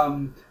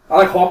 man. I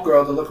like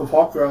Hawkgirl, the look of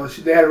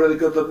Hawkgirl. They had a really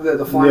good look at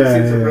the flying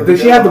scenes. Really did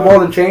she have the ball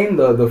and chain,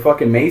 the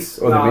fucking mace,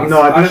 or the mace?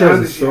 No, I think she has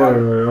a sword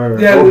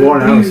or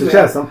born out. She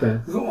has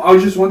something. I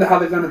was just wondering how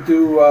they're gonna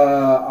do.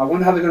 I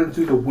wonder how they're gonna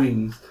do the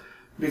wings,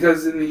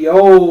 because in the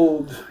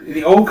old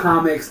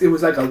comics, it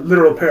was like a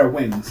literal pair of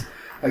wings.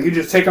 Like, you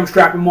just take them,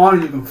 strap them on,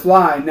 and you can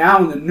fly. Now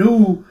in the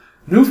new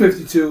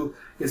 52.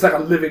 It's like a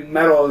living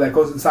metal that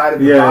goes inside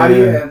of your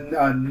body, and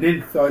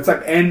Nympho. It's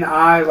like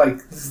N-I, like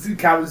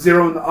count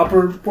 0 in the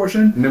upper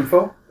portion.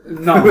 Nympho?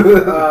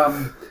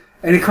 No.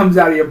 And it comes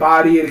out of your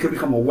body, and it can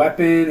become a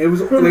weapon. They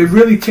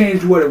really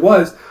changed what it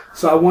was,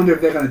 so I wonder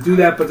if they're going to do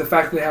that. But the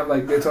fact that they have,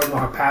 like, they're talking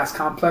about her past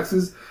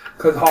complexes,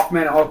 because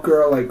Hawkman and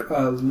Hawkgirl, like,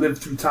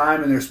 lived through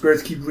time, and their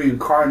spirits keep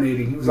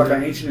reincarnating. He was like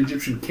an ancient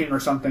Egyptian king or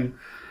something.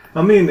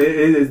 I mean,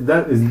 it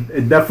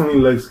definitely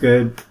looks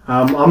good.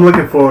 I'm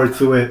looking forward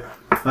to it.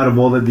 Out of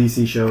all the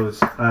DC shows,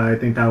 I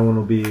think that one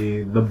will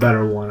be the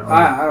better one.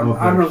 I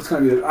don't know if it's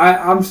going to be.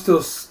 I'm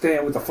still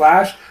staying with the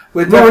Flash.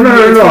 But no.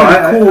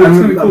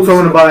 I'm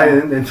talking about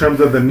it in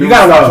terms of the new. You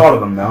gotta watch all of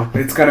them, though.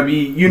 It's gonna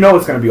be,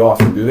 it's gonna be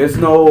awesome, dude. There's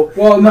no.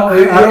 Well, no,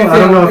 I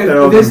don't know if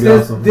they're all gonna be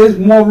awesome. There's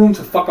more room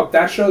to fuck up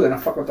that show than to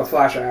fuck up the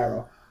Flash or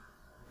Arrow,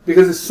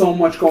 because there's so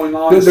much going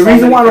on. The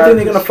reason why I don't think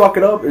they're gonna fuck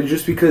it up is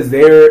just because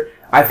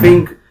I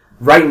think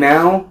right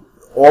now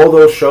all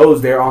those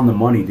shows, they're on the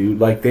money, dude.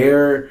 Like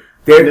they're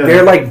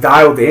like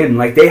dialed in.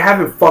 Like they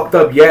haven't fucked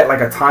up yet,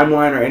 like a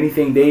timeline or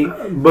anything.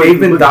 They've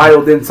been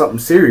dialed in something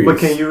serious. But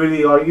can you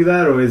really argue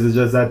that, or is it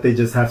just that they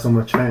just have so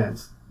much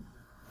fans?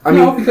 I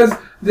mean, because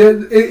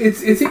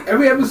it's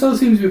every episode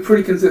seems to be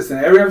pretty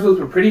consistent. Every episode's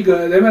been pretty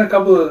good. There've been a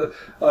couple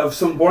of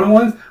some boring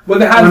ones, but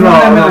there hasn't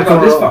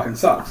been this fucking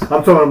sucks.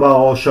 I'm talking about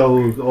all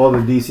shows, all the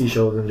DC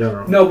shows in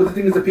general. No, but the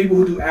thing is, the people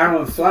who do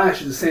Arrow and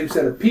Flash is the same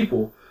set of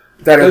people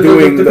that are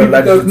doing the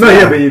Legends.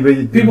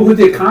 But people who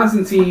did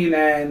Constantine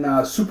and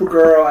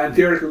Supergirl and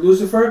theoretically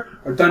Lucifer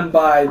are done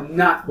by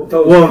not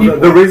those people.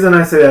 The reason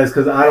I say that is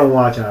because I don't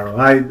watch Arrow.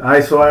 I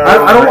saw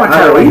Arrow. I don't watch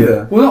Arrow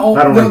either. Well,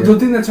 the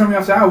thing that turned me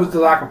off to Arrow was the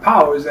lack of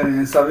powers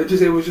and stuff.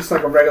 It was just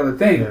like a regular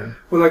thing. Yeah.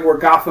 Where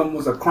Gotham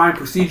was a crime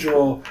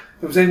procedural.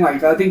 I'm saying,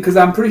 like, I think, because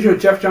I'm pretty sure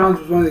Jeff Johns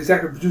was one of the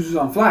executive producers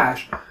on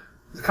Flash.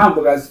 the comic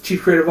book guys,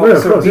 chief creative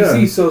officer of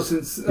DC. Yeah. So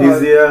since he's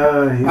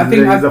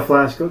the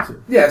Flash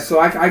go-to. Yeah, so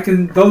I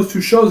can. Those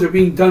two shows are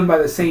being done by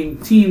the same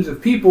teams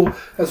of people.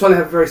 That's why they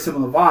have very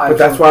similar vibes. But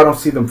that's why I don't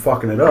see them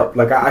fucking it up.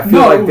 Like I feel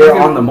like they're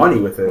on the money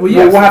with it. Well,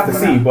 we'll have to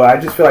see, but I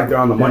just feel like they're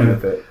on the money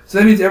with it. So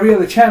that means every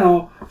other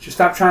channel should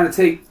stop trying to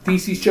take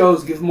DC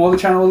shows, give them all the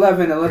channel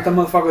 11, and let them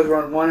motherfuckers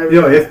run one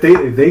every day.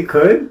 If they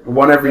could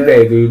one every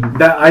day,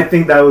 dude. I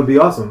think that would be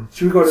awesome.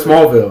 Should we go to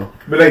Smallville?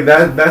 But like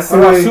that's the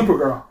way.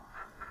 Supergirl.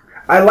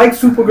 I like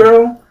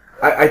Supergirl.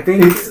 I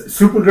think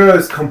Supergirl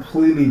is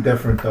completely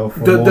different though.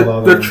 From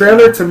the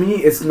trailer to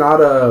me, it's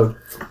not a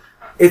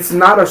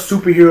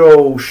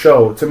superhero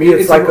show. To me,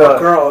 it's like a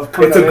girl.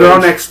 It's a girl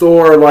next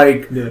door,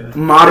 modernized.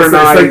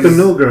 It's like the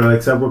new girl,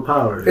 except with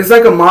powers. It's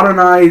like a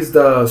modernized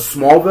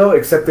Smallville,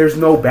 except there's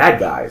no bad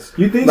guys.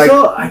 You think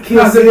so? I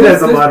can't see it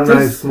as a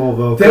modernized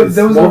Smallville.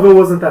 Smallville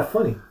wasn't that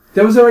funny.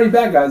 There was already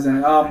bad guys in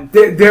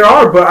it. There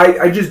are, but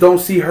I just don't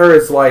see her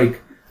as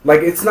like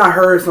it's not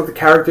her. It's not the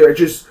character. It's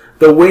just.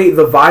 The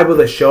vibe of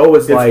the show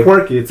is it's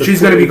quirky. She's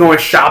going to be going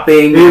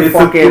shopping and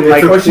fucking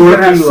she's going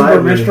to have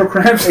super menstrual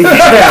cramps.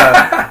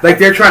 Yeah. Like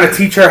they're trying to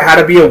teach her how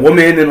to be a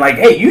woman and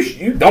hey,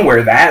 you don't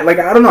wear that. Like,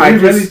 I don't know. Are you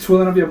really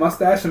twirling up your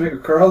mustache and make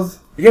it curls?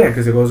 Yeah,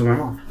 because it goes in my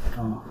mouth.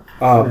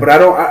 But I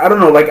don't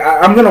know. Like,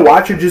 I'm going to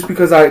watch it just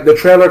because the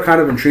trailer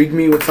kind of intrigued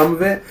me with some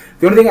of it.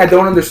 The only thing I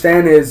don't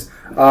understand is,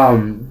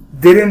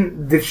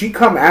 did she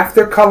come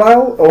after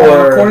Kal-El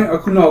or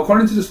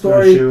according to the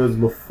story, she was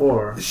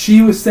before.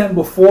 She was sent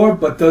before,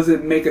 but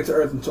doesn't make it to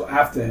Earth until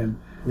after him.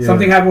 Yeah.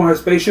 Something happened with her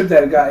spaceship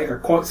that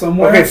got caught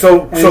somewhere. Okay,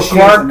 so Clark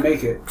doesn't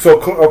make it. So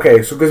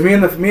because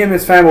me and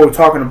Miss Family were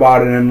talking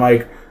about it, and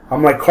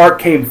I'm like Clark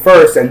came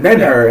first and then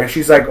her, and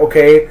she's like,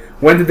 okay,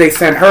 when did they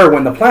send her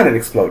when the planet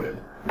exploded?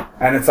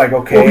 And it's like,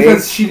 okay,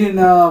 because she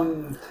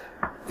didn't.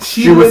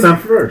 She was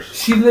sent first.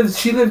 She lived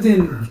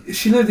in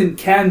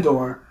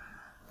Kandor.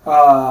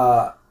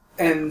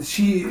 And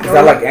she... Is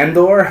that like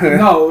Endor?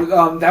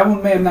 No, that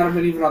one may not have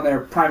been even on their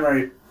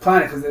primary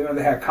planet because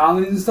they had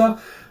colonies and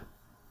stuff.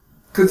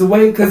 Because the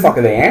way... The fuck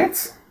are they,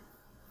 ants?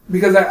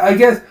 Because I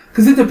guess...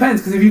 Because it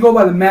depends. Because if you go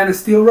by the Man of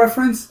Steel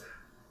reference...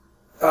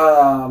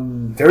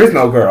 there is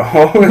no girl.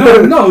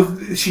 no,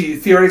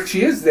 theoretically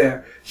she is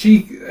there.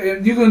 You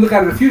can look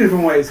at it a few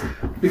different ways.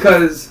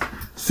 Because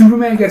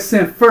Superman gets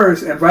sent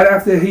first, and right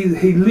after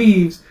he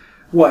leaves...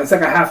 It's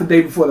like a half a day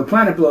before the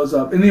planet blows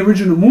up. In the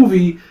original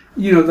movie,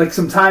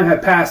 some time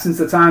had passed since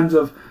the times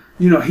of,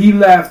 he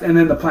left and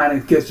then the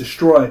planet gets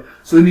destroyed.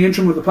 So in the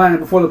interim of the planet,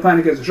 before the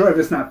planet gets destroyed, if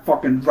it's not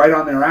fucking right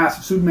on their ass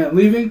of Superman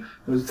leaving,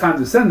 there was time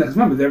to send them. Because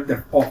remember,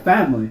 they're all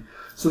family.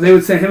 So they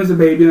would send him as a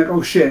baby, like,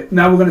 oh shit,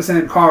 now we're going to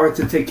send Kara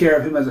to take care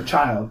of him as a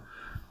child.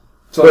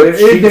 So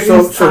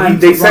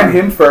they send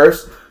him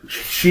first.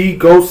 She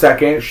goes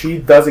second. She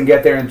doesn't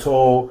get there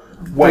until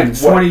when?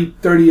 20,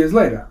 30 years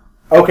later.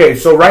 Okay,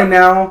 so right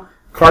now...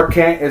 Clark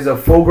Kent is a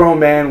full-grown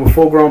man with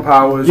full-grown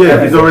powers.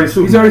 Yeah, he's already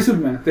Superman. He's already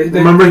Superman.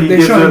 Remember, he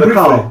gives her the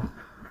call.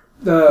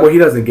 Well, he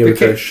doesn't give it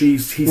to her. He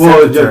sends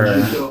it to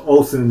her.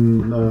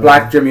 Olsen.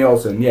 Black Jimmy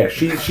Olsen. Yeah,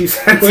 she sends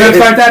it. We're going to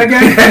start that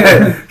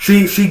again?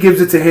 She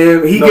gives it to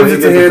him. He gives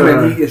it to him,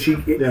 and he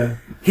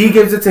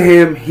gives it to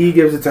him. He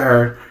gives it to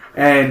her.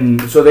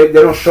 And so they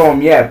don't show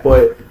him yet,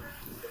 but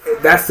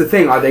that's the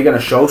thing. Are they going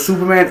to show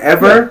Superman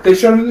ever? Yeah, they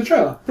showed him in the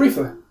trailer,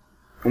 briefly.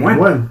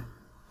 When?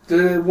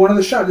 One of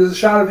the shots, there's a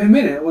shot of him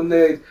in it when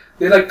they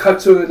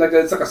cut to it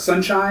it's like a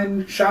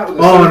sunshine shot with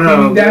the sun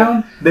beaming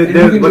down.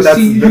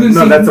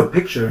 That's a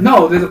picture.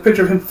 No, there's a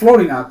picture of him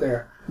floating out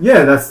there.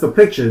 Yeah, that's the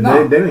picture.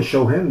 No. They didn't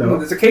show him though. No,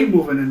 there's a cape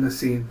moving in the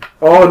scene.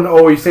 Oh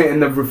no! You're saying in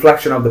the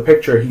reflection of the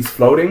picture, he's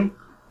floating?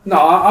 No,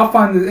 I'll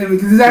find the image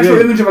because there's actual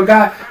image of a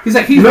guy. He's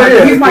like he's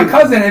my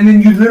cousin, and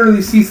then you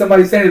literally see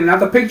somebody standing.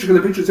 Not the picture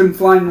because the picture's him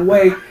flying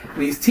away,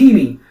 and he's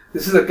teeny.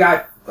 This is a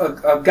guy.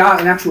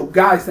 An actual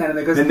guy standing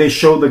there. And they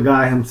show the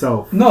guy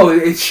himself. No,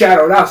 it's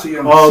shadowed out, so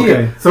you don't see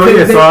it. So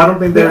I don't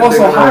think they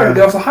also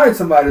hired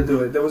somebody to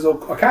do it. There was a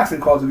casting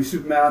call to be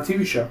Superman on a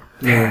TV show.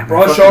 Yeah,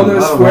 broad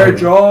shoulders, square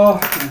jaw.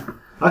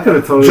 I could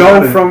have told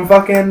Joe from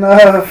fucking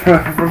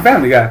from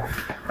Family Guy.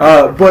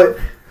 But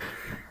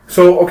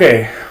so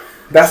okay.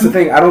 That's the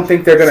thing. I don't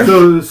think they're gonna.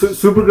 So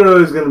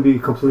Supergirl is gonna be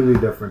completely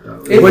different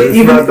though.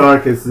 It's not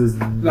dark. It's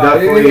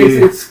definitely.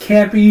 It's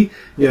campy.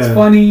 It's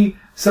funny.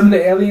 Some of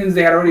the aliens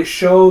they had already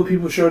showed.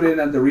 People showed it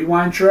in the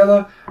Rewind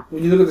trailer.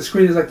 When you look at the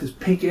screen, there's like this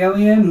pink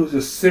alien who's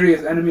a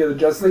serious enemy of the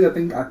Justice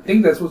League. I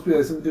think that's supposed to be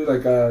like something to do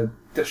like a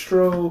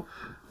Destro,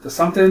 the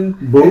something.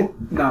 Boo?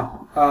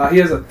 No, he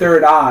has a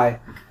third eye,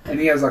 and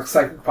he has like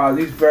psychic powers.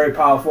 He's very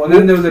powerful. And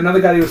then there was another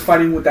guy that he was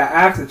fighting with that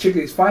axe. The chick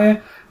that he's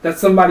fighting. That's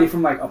somebody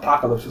from like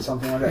Apocalypse or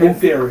something like that. In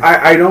theory,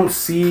 I don't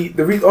see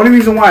the only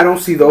reason why I don't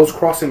see those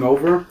crossing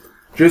over.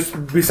 Just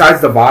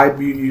besides the vibe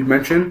you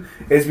mentioned,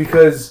 is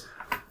because.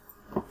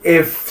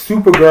 If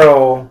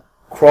Supergirl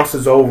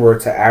crosses over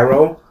to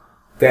Arrow,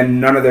 then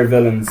none of their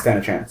villains stand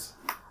a chance.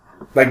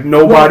 Like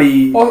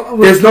nobody,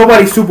 there's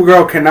nobody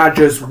Supergirl cannot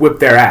just whip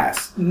their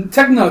ass.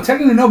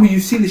 Technically no, but you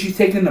see that she's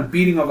taking a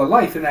beating of a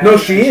life in that. No,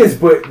 she is,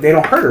 but they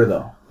don't hurt her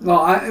though.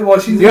 No,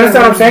 she's. You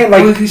understand what I'm saying?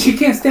 Like she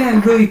can't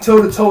stand really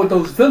toe to toe with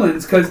those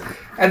villains because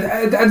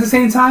at the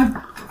same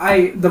time,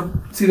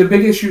 the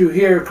big issue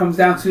here comes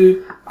down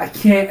to I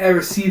can't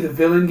ever see the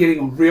villain getting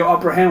a real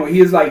upper hand where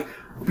he is like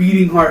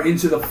beating her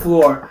into the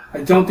floor.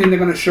 I don't think they're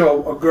gonna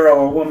show a girl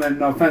or a woman,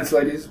 no offense,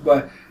 ladies,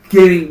 but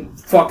getting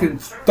fucking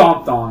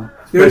stomped on.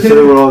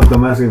 Especially with all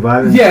domestic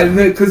violence. Yeah,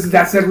 because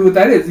that's exactly what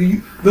that is.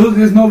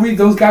 There's no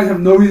those guys have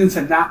no reason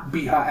to not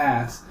beat her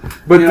ass.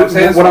 But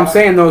what I'm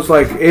saying though is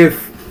like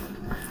if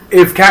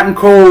Captain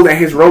Cold and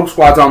his Rogue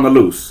Squad's on the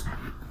loose,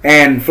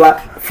 and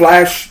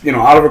Flash,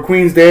 Oliver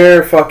Queen's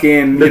there,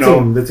 fucking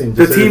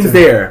the team's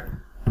there.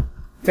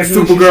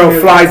 Supergirl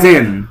flies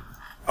in.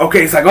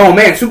 Okay, it's like, oh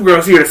man,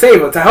 Supergirl's here to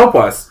save us, to help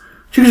us.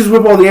 She can just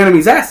whip all the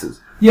enemy's asses.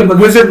 Yeah, but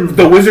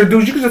the wizard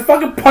dude, you can just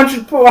fucking punch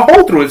a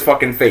hole through his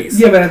fucking face.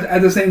 Yeah, but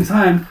at the same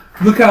time,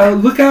 look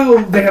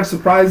how they have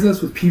surprised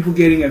us with people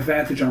getting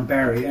advantage on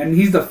Barry, and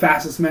he's the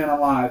fastest man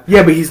alive.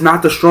 Yeah, but he's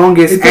not the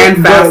strongest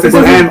and fastest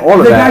and all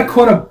of that. The guy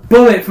caught a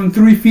bullet from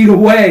 3 feet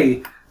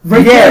away.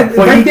 Right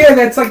there,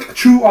 that's like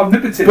true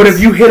omnipotence. But if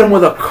you hit him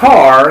with a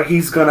car,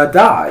 he's gonna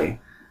die.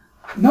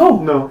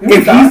 No.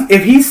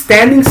 If he's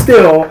standing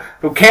still,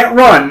 who can't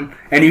run,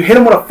 and you hit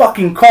him with a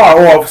fucking car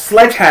or a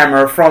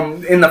sledgehammer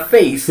from in the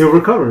face, he'll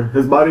recover.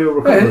 His body will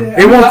recover.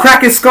 It won't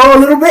crack his skull a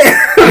little bit.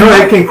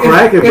 No, it can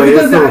crack it, but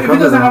if it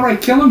doesn't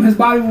outright kill him, his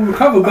body will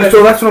recover. But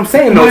so that's what I'm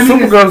saying. though.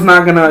 Supergirl's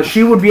not gonna.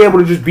 She would be able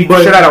to just beat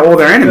the shit out of all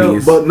their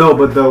enemies. But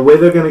the way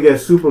they're gonna get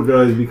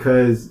Supergirl is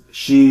because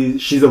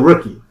she's a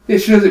rookie. Yeah,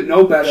 she doesn't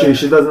know better.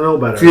 She doesn't know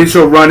better.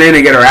 She'll run in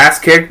and get her ass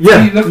kicked.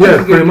 Yeah,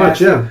 pretty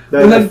much. Yeah,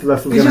 that's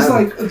what's it's just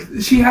happen.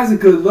 Like she has a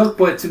good look,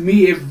 but to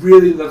me, it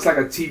really looks like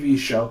a TV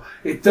show.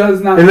 It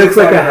does not. It looks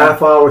like a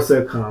half-hour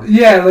sitcom.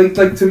 Yeah, like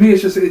to me,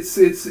 it's just it's.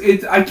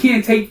 I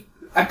couldn't take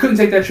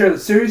that trailer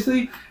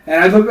seriously,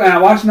 and I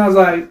watched it and I was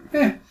like,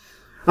 eh.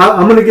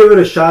 I'm gonna give it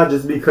a shot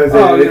just because.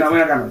 We don't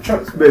got no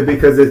choice.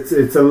 Because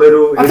it's a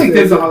little. I think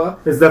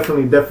it's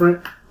definitely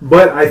different,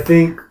 but I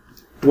think.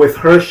 With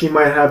her, she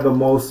might have the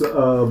most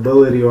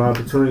ability or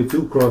opportunity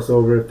to cross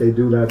over if they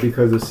do that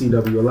because of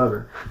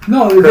CW11.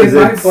 No, they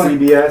might, it's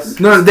CBS.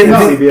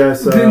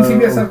 CBS. Didn't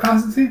CBS have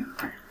Constantine?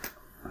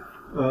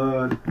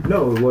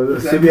 No.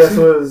 CBS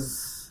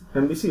was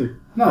NBC.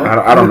 No,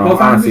 I don't know.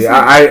 Honestly,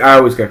 I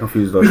always get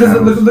confused those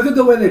because look at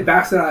the way they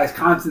bastardized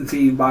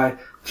Constantine by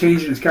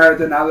changing his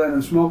character, now letting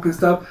him smoke and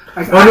stuff.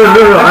 I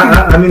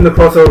mean the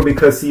crossover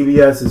because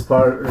CBS is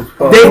part.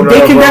 They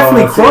can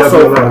definitely cross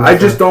over. I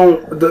just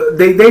don't.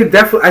 They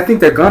definitely. I think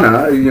they're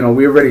gonna.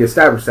 We already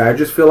established that. I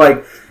just feel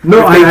like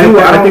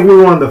I think we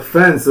were on the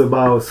fence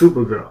about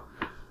Supergirl.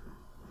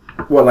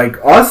 What, like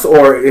us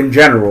or in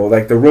general,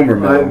 like the rumor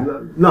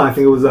mill? No, I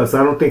think it was us.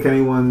 I don't think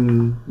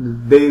anyone.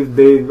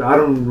 I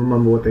don't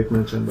remember what they've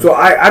mentioned. But. So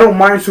I don't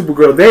mind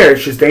Supergirl there.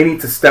 It's just they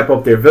need to step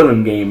up their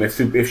villain game if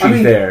she's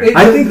there.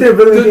 I think their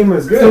villain game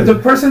is good. The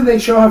person they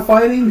show her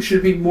fighting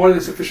should be more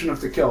than sufficient enough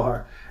to kill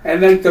her.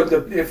 And then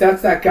if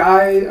that's that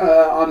guy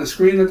on the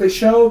screen that they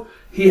show,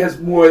 he has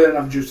more than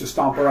enough juice to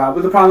stomp her out.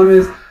 But the problem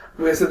is,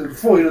 like I said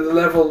before, the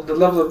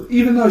level of,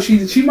 even though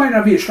she might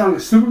not be as strong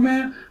as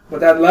Superman. But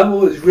that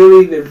level is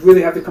they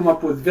really have to come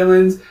up with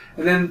villains,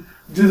 and then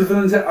do the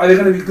villains, are they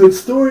going to be good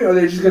story, or are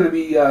they just going to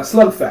be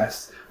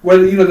slugfest?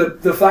 Whether,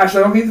 the Flash,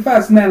 like, okay, he's the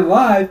fastest man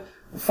alive,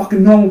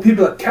 fucking normal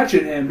people are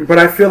catching him. But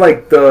I feel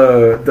like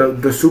the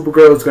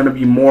Supergirl is going to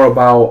be more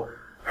about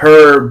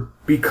her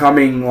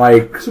becoming,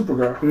 like...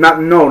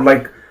 Supergirl.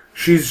 Like,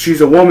 she's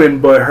a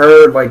woman, but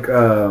her, like,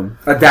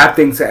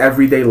 adapting to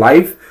everyday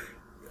life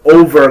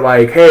over,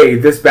 like, hey,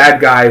 this bad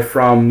guy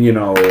from,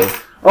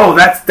 oh,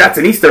 that's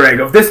an Easter egg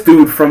of this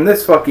dude from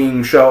this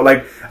fucking show.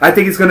 Like, I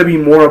think it's going to be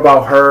more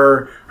about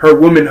her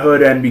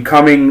womanhood and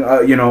becoming,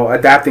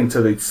 adapting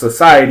to the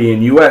society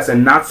in U.S.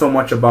 and not so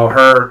much about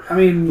her,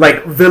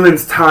 like,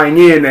 villains tying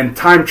in and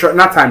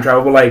not time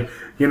travel, but like,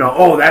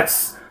 oh,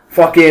 that's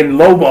fucking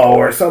Lobo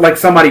or so, like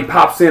somebody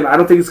pops in. I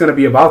don't think it's going to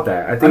be about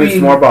that. I think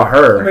it's more about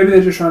her. Maybe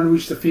they're just trying to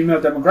reach the female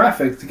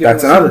demographic to get.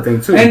 That's another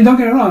thing too. And don't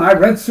get me wrong, I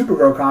read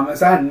Supergirl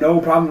comics. I had no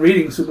problem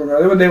reading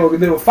Supergirl.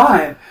 They were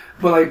fine.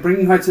 But like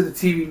bringing her to the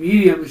TV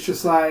medium is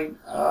just like.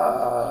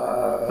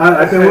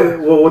 I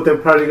think what they're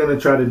probably going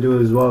to try to do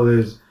as well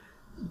is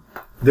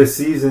this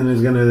season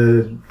is going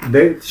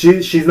to.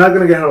 She's not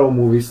going to get her own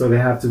movie, so they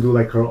have to do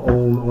like her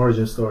own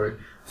origin story.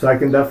 So I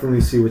can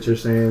definitely see what you're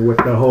saying with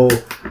the whole.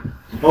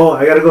 Oh,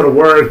 I gotta go to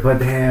work, but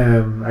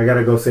damn, I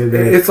gotta go save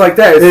this. It's like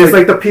that. It's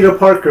like the Peter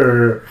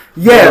Parker.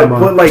 Yeah,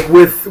 but like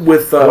with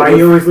why are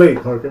you always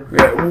late, Parker?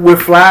 Yeah,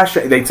 with Flash,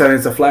 they tell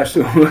it's a Flash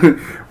too.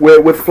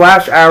 with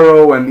Flash,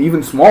 Arrow, and even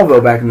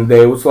Smallville back in the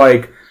day, it was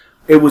like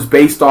it was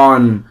based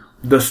on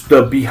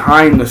the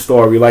behind the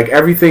story, like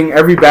everything,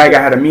 every bag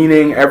I had a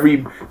meaning.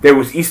 There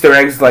was Easter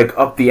eggs like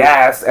up the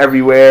ass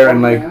everywhere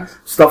and like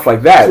stuff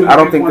like that. So I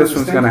don't think this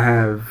one's gonna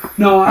have.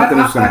 No, I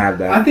think it's gonna have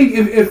that. I think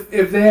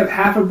if they have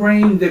half a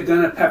brain, they're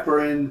gonna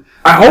pepper in.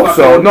 I hope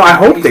so. No, I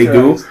hope they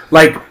do. Eggs.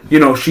 Like, you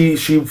know, she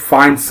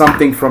finds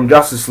something from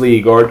Justice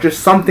League or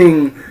just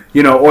something.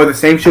 You know, or the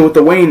same shit with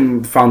the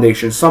Wayne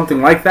Foundation, something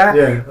like that.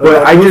 Yeah,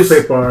 but I just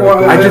feel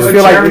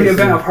like charity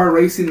event of her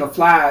racing the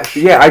Flash.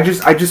 Yeah, I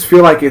just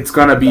feel like it's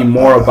gonna be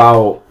more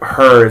about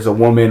her as a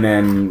woman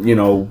and, you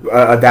know,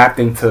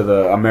 adapting to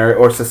the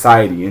or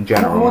society in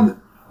general.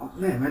 Oh,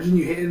 man, imagine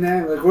you hitting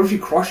that. Like, what if she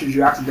crushes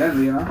you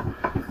accidentally? You know.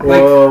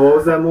 Well, what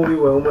was that movie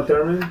with Uma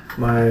Thurman?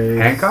 My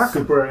Hancock?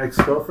 Super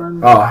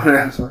ex-girlfriend. Oh,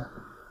 yeah.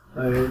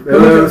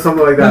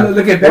 Something like that.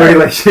 Look at Barry.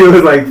 Like she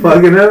was like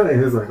fucking him, and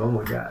he was like, "Oh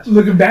my gosh."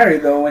 Look at Barry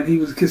though, when he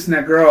was kissing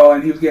that girl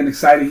and he was getting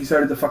excited, he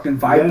started to fucking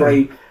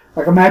vibrate. Yeah.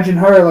 Like imagine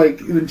her like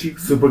when she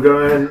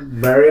Supergirl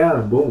and Barry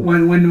Allen, boom.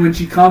 When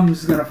she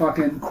comes, is gonna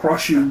fucking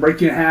crush you and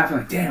break you in half. And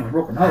like, damn, I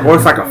broke another. Or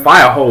it's like a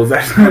fire hose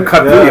that's gonna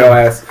cut through your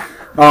ass.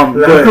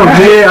 But I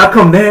come here, I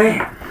come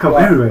there, come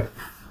everywhere.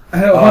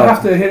 He'll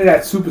have to hit it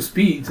at super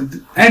speed.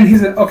 And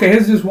he's okay.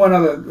 Here's just one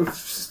other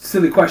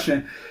silly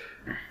question.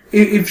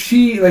 If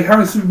she, like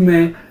her and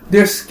Superman,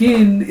 their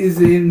skin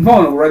is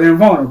invulnerable, right? They're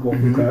invulnerable.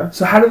 Mm-hmm. Okay.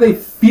 So how do they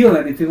feel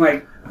anything?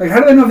 Like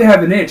how do they know if they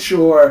have an itch?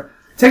 Or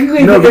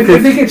technically,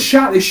 if they get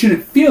shot, they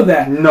shouldn't feel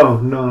that.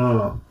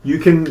 No. They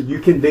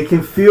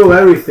can feel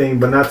everything,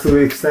 but not to the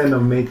extent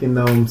of making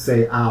them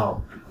say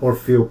 "ow" or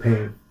feel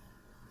pain.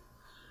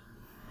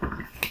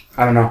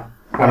 I don't know.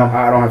 I don't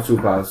have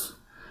superpowers.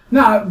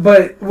 No,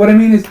 but what I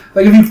mean is,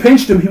 like, if you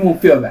pinched him, he won't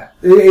feel that.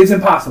 It's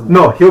impossible.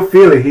 No, he'll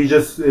feel it. He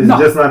just is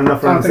just not enough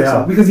for him to say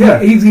so. Because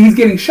he's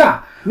getting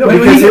shot. No, when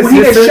because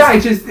he gets shot,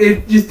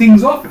 it just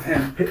dings off of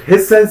him.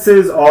 His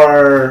senses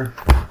are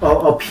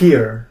up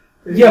here.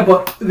 Yeah,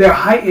 but they're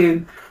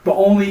heightened, but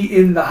only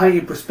in the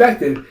heightened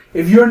perspective.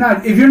 If you're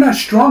not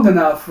strong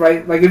enough,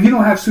 right? Like if you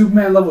don't have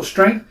Superman level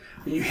strength,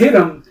 and you hit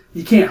him,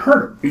 you can't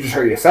hurt him. You just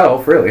hurt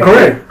yourself, really.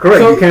 Correct.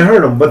 So, you can't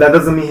hurt him, but that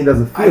doesn't mean he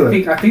doesn't feel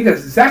it. I think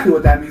that's exactly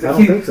what that means. I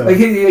don't think so.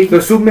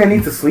 Does Superman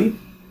need to sleep?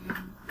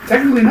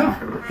 Technically, no.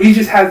 He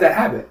just has that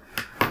habit.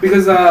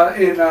 Because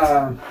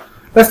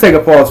let's take a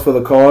pause for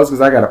the cause,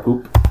 because I gotta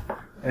poop.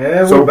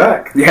 And we're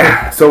back.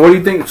 Yeah. So what do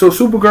you think? So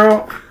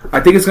Supergirl,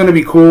 I think it's gonna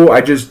be cool. I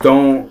just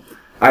don't.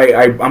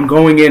 I'm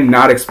going in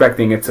not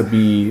expecting it to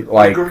be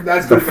like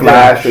the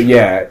Flash.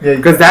 Yeah.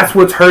 Because that's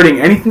what's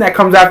hurting. Anything that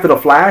comes after the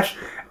Flash,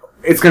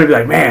 it's going to be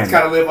like, man. It's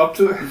got to live up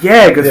to it.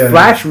 Yeah, because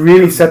Flash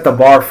really set the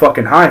bar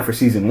fucking high for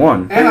season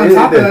 1. And on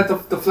top of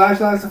that, the Flash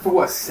lasted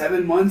for,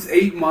 7 months,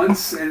 8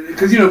 months? And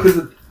because,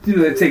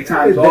 they take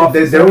time off.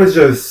 There was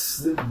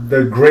just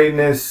the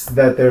greatness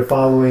that they're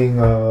following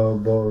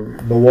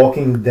the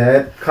Walking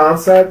Dead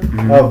concept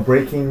of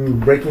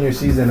breaking your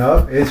season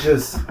up.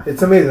 It's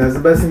amazing. That's the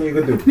best thing you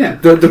could do. Yeah.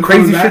 The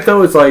crazy shit,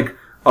 though, is like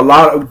a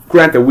lot of,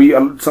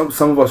 granted,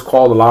 some of us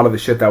called a lot of the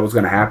shit that was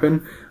going to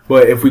happen.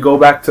 But if we go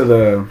back to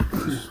the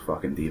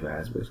fucking diva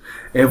ass bitch,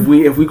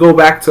 if we go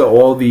back to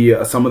all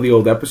the some of the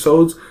old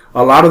episodes,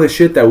 a lot of the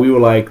shit that we were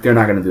like, they're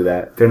not gonna do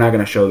that, they're not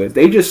gonna show this.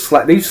 They just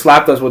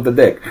slapped us with the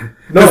dick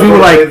because we were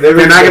like, they're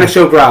not gonna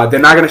show Grodd, they're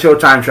not gonna show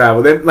time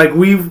travel. They're, like I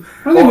don't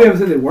think we ever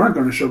said they weren't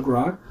gonna show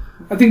Grodd.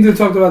 I think they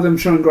talked about them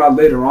showing Grodd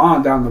later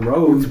on down the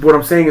road. What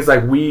I'm saying is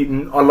like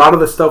a lot of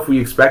the stuff we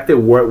expected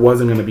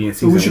wasn't gonna be in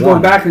season 1. So we should go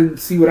back and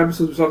see what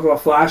episodes we talked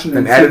about Flash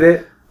and edit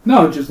it.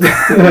 No, just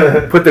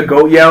put the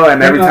goat yell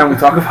and every time we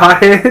talk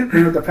about it.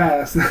 Bring up the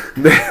past.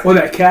 Or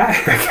that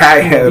cat. The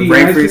cat, yeah, the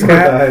brain freeze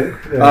cat.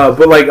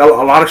 But like a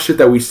lot of shit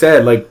that we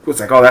said, like it's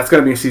like, oh, that's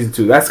gonna be in season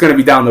 2. That's gonna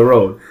be down the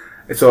road.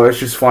 So it's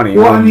just funny.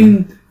 Well, I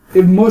mean,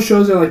 if most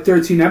shows are like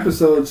 13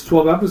 episodes,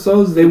 12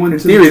 episodes, they went in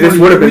theory, this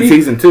would have been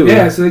season 2.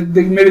 Yeah, so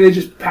maybe they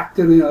just packed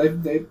it.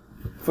 They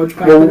fudge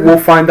packed it. We'll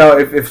find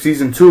out if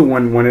season 2,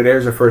 when it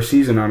airs the first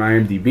season on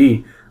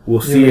IMDb. We'll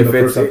see if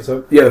it's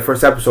the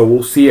first episode.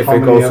 We'll see if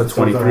it goes to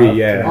 23.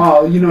 Yeah.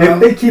 Oh, if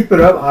they keep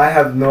it up, I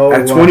have no.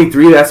 At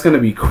 23, that's gonna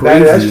be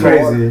crazy. That's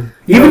crazy.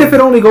 Even if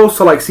it only goes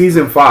to like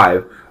season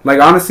 5,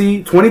 like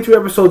honestly, 23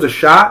 episodes a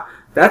shot.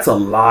 That's a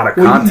lot of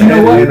content. You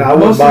know what? And I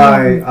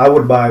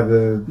would buy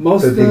the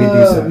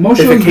DVD set.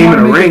 Most if it came in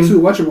a ring,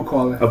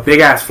 whatchamacallit, a big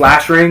ass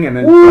flash ring, and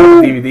then the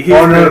DVD.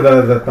 Oh no,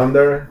 the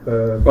thunder.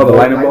 The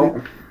lightning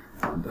bolt.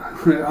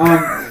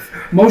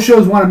 Most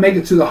shows want to make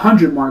it to the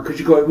 100 mark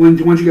because once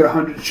you get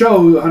 100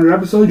 shows, 100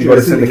 episodes, you go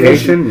to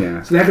syndication.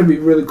 Yeah, so that could be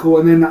really cool.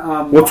 And then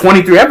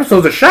 23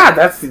 episodes a shot.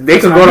 They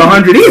could go to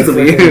 100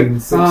 easily.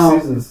 6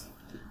 seasons.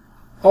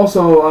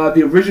 Also,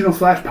 the original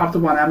Flash popped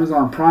up on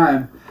Amazon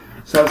Prime.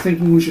 So I was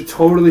thinking we should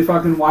totally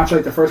fucking watch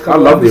like the first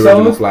couple of episodes. I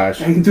love the original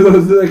Flash. And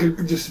do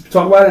just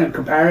talk about it and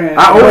compare it.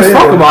 I always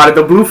talk about it.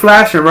 The blue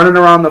Flash and running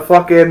around the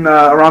fucking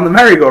around the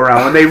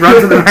merry-go-round. When they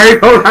run to the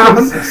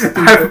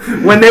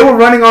merry-go-round, when they were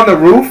running on the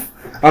roof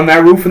on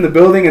that roof in the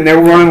building, and they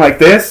were running like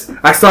this,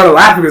 I started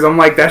laughing because I'm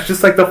like, that's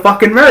just like the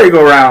fucking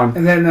merry-go-round.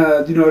 And then,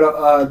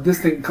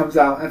 this thing comes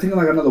out, I think in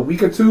like another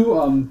week or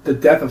two, The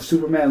Death of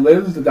Superman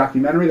Lives, the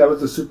documentary. That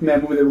was the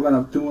Superman movie they were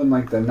going to do in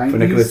like the 90s. For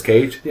Nicolas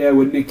Cage? Yeah,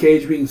 with Nick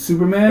Cage being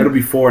Superman. It'll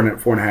be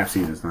 4.5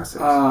 seasons, not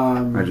 6.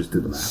 I just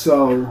did the math.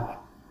 So...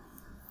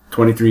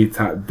 23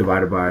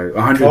 divided by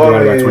 100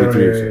 divided by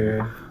 23.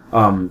 Yeah.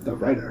 The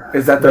writer.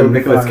 Is that the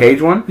Nicolas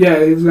Cage one?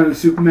 Yeah, he was going to be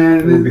Superman.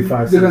 It will be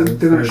 5 they're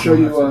seasons. going to show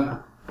you.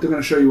 They're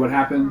going to show you what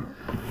happened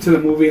to the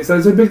movie. So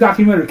it's a big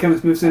documentary. Kevin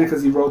Smith's in it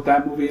because he wrote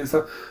that movie and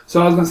stuff.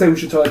 So I was going to say we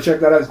should totally check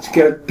that out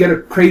to get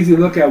a crazy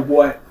look at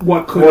what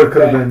could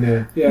have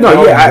been. Yeah.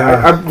 No,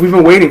 we've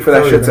been waiting for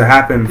that shit to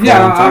happen for a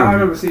long time. I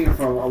remember seeing it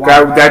for a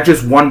while. That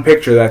just one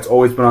picture that's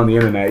always been on the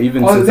internet,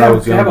 even since I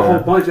was younger. They have a whole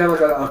bunch. They have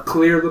like a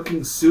clear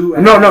looking suit.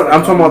 No,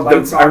 I'm talking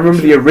about I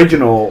remember the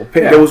original.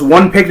 There was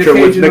one picture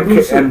with Nick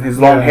and his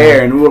long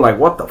hair, and we were like,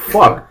 what the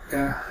fuck?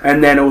 Yeah.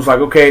 And then it was like,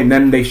 okay, and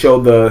then they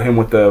showed him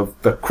with the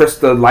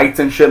crystal lights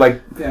and shit.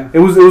 Like, yeah. It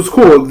was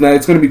cool.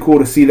 It's gonna be cool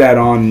to see that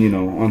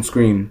on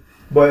screen.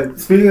 But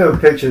speaking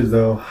of pictures,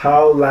 though,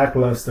 how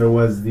lackluster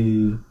was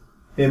the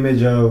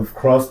image of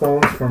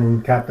Crossbones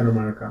from Captain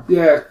America?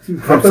 Yeah,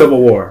 from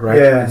Civil War,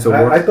 right? Yeah,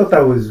 I thought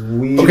that was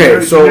weird.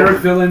 Okay, so generic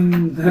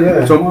villain.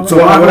 Yeah. So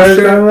what is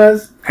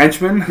that?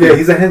 Henchman? Yeah,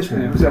 he's a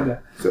henchman. Yeah, who said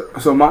that?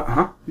 So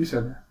my You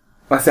said that.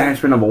 That's the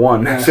henchman number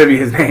 1. Yeah. That should be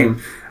his name.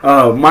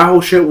 My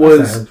whole shit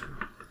was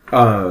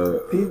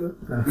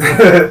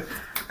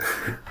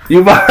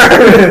you one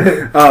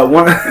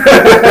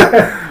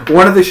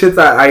of the shits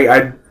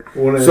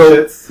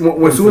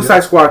when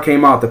Suicide Squad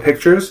came out, the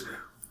pictures,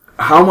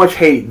 how much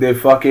hate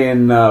did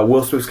fucking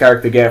Will Smith's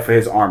character get for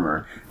his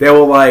armor? They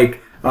were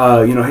like,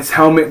 his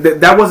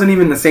helmet, that wasn't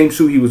even the same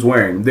suit he was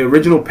wearing. The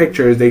original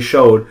pictures they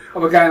showed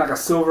of a guy in like a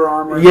silver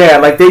armor. Yeah,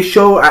 like they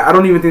showed. I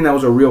don't even think that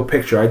was a real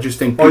picture. I just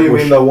think. Oh, you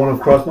mean the one of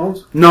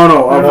Crossbones?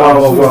 No,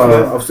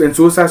 of in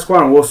Suicide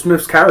Squad and Will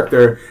Smith's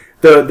character.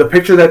 The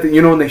picture that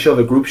when they show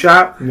the group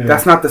shot,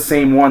 that's not the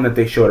same one that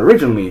they showed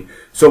originally.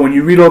 So when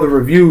you read all the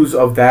reviews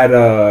of that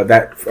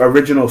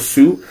original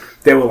suit,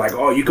 they were like,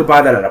 "Oh, you could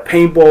buy that at a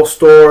paintball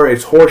store.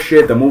 It's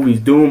horseshit. The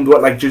movie's doomed."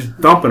 Like just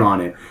dumping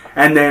on it.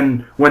 And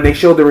then when they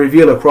showed the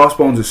reveal of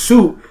Crossbones'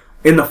 suit,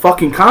 in the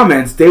fucking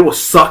comments, they were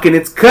sucking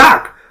its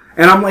cock.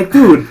 And I'm like,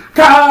 dude,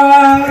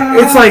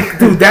 it's like,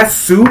 dude, that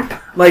suit.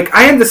 Like,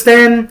 I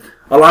understand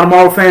a lot of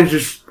Marvel fans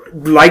just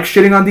like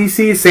shitting on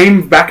DC,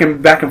 same back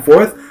and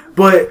forth.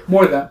 But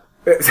more than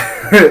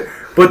that.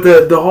 But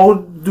the whole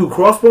dude,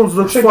 Crossbones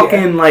looks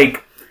fucking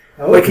like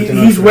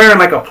he's wearing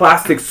like a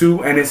plastic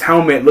suit and his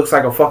helmet looks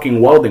like a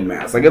fucking welding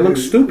mask. Like it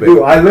looks stupid.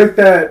 Dude, I looked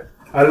at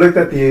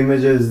the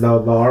images, the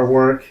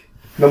artwork.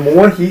 Number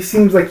one, he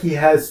seems like he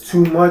has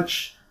too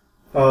much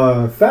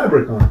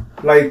fabric on.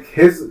 Like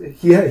his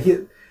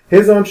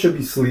arm should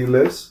be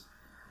sleeveless.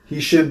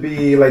 He should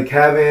be like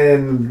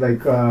having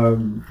like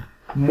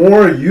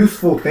more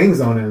useful things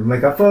on him.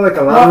 Like I felt like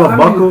a lot of the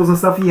buckles and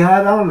stuff he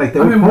had on, like they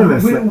were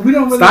pointless. We don't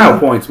really style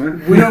points,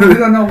 man. We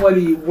don't know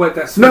what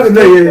that's. No,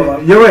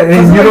 you're right,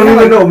 and you don't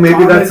even know.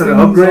 Maybe that's an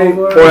upgrade,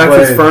 or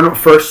that's his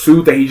first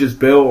suit that he just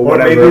built, or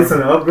whatever. Maybe it's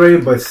an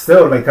upgrade, but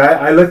still, like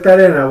I looked at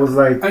it and I was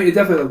like, I mean, it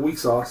definitely like weak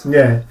sauce.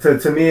 Yeah,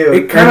 to me,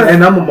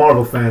 and I'm a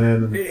Marvel fan,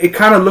 and it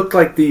kind of looked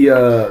like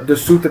the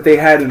suit that they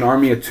had in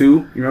Army of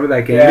Two. You remember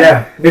that game?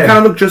 Yeah. It kind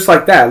of looked just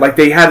like that. Like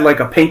they had like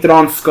a painted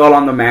on skull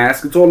on the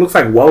mask. It all looks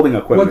like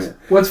welding equipment.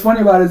 What's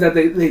funny about it is that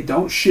they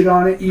don't shit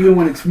on it even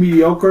when it's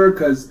mediocre,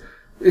 because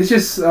it's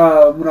just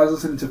when I was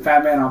listening to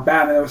Fat Man on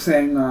Batman, they were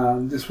saying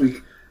this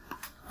week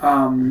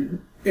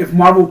if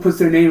Marvel puts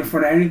their name in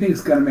front of anything,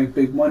 it's gonna make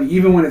big money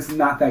even when it's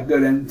not that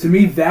good. And to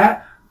me,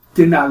 that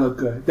did not look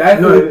good. That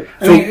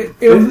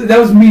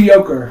was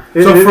mediocre.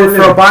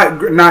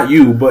 Not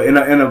you,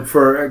 but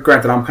for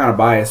granted, I'm kind of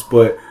biased,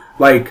 but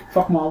like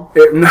fuck Marvel.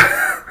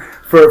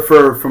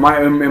 For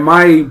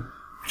my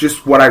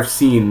just what I've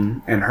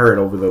seen and heard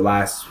over the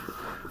last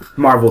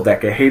Marvel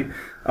decade,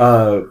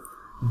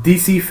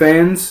 DC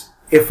fans,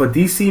 if a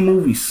DC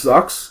movie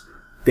sucks,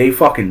 they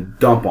fucking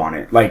dump on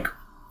it. Like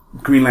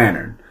Green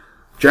Lantern.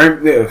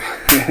 The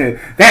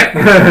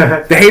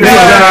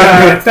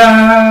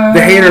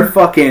hater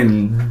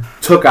fucking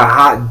took a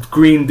hot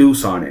green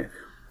deuce on it.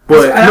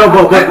 But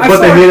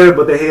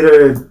the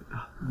hater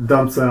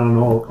dumps it on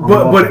all.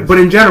 But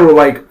in general,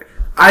 like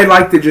I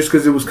liked it just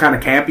because it was kind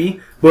of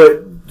campy.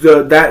 But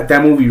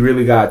that movie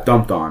really got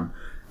dumped on,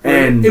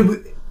 and it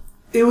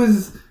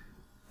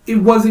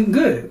wasn't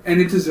good, and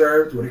it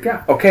deserved what it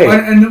got. Okay.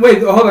 And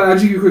wait, hold on. I'll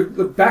give you a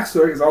quick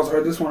backstory, because I also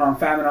heard this one on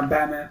Fat Man on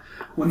Batman.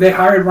 When they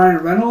hired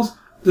Ryan Reynolds,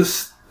 the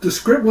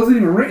script wasn't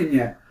even written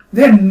yet.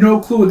 They had no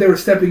clue what they were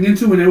stepping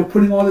into when they were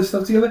putting all this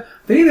stuff together.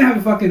 They didn't have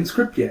a fucking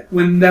script yet.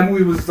 When that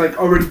movie was like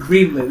already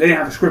greenlit, they didn't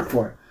have a script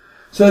for it.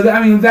 So it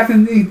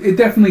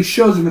definitely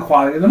shows in the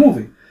quality of the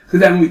movie,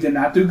 because that movie did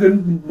not do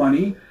good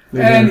money,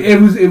 and it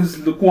was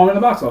lukewarm in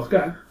the box office. Go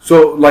ahead.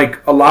 So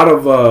like a lot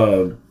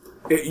of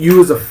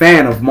you as a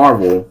fan of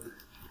Marvel,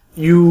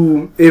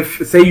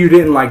 if say you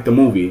didn't like the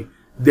movie,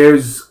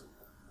 there's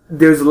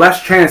there's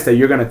less chance that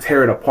you're gonna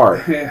tear it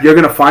apart. Yeah. You're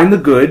gonna find the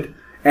good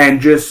and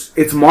just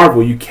it's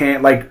Marvel. You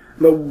can't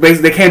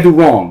basically they can't do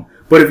wrong.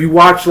 But if you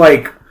watch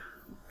like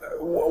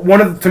one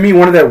of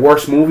their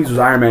worst movies was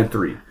Iron Man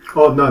 3.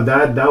 Oh no,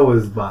 that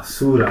was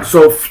basura.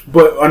 So,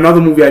 but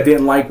another movie I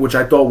didn't like, which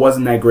I thought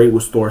wasn't that great,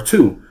 was Thor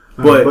 2.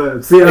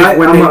 But see,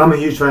 I'm a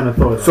huge fan of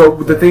Thor. So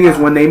the thing is,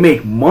 when they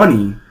make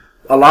money,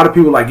 a lot of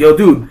people are like, yo,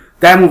 dude,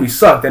 that movie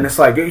sucked. And it's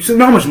like, you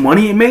know how much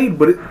money it made?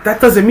 But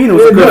that doesn't mean it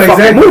was a good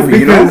fucking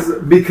movie,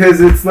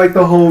 because it's like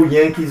the whole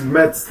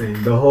Yankees-Mets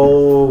thing. The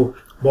whole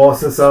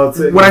Boston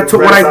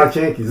Celtics,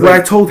 Yankees. What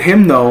I told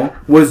him, though,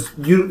 was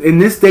you in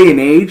this day and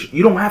age,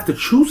 you don't have to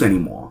choose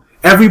anymore.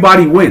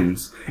 Everybody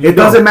wins. It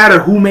doesn't matter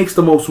who makes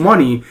the most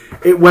money.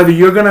 Whether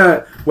you're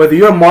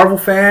a Marvel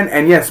fan,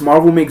 and yes,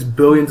 Marvel makes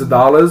billions of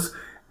dollars,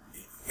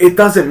 it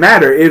doesn't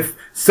matter. If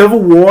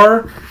Civil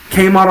War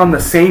came out on the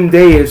same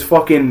day as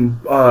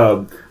fucking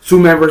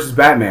Superman versus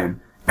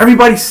Batman,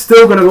 everybody's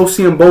still gonna go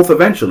see them both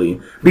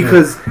eventually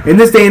because in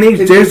this day and age,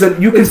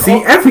 you can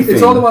see everything.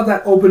 It's all about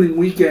that opening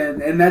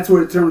weekend, and that's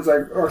where it turns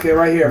like okay,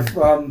 right here.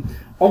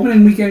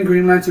 Opening weekend,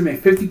 Green Lantern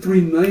made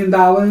 $53 million,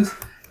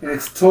 and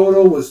its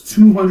total was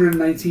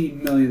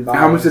 $219 million.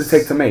 How much did it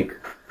take to make?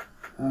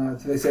 Did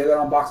they say that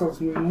on Box Office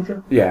Movie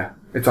Mojo? Yeah,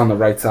 it's on the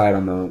right side.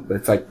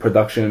 It's like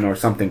production or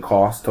something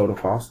total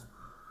cost.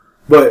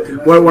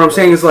 But what I'm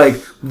saying is like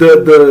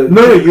you're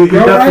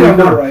definitely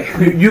not right.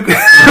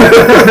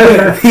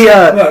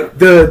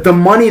 The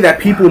money that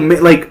people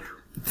make like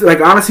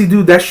honestly,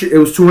 dude, that shit, it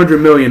was $200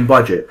 million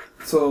budget.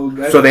 So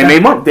they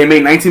made money. They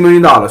made $19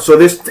 million. So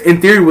this, in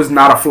theory, was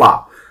not a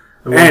flop.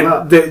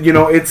 And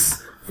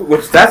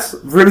that's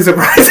really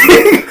surprising.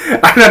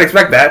 I did not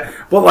expect that.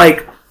 But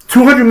like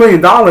 $200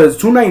 million,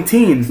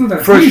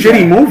 $219 for a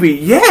shitty movie.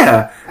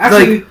 Yeah,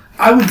 actually.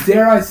 I would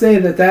dare I say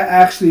that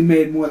actually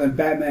made more than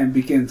Batman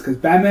Begins, because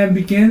Batman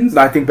Begins...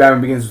 I think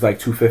Batman Begins was like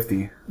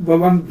 $250. But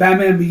when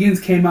Batman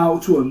Begins came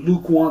out to a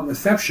lukewarm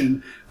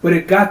reception, but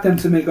it got them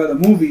to make other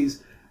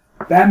movies.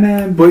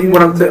 Batman Begins... But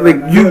what I'm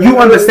saying, like, you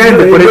understand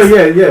it, but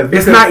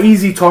it's not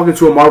easy talking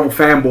to a Marvel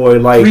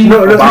fanboy like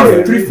about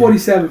it.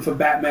 $347 for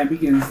Batman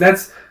Begins.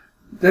 That's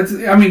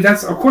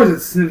of course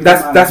it's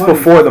that's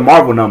before the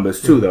Marvel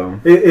numbers too, though.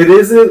 It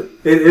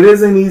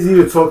isn't easy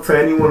to talk to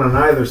anyone on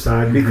either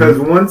side because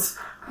once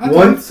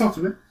talk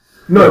to me.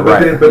 No, but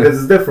this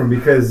is different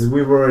because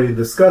we've already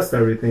discussed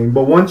everything.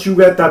 But once you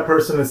get that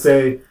person to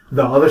say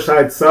the other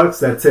side sucks,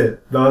 that's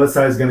it. The other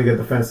side is going to get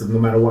defensive no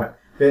matter what.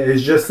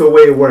 It's just the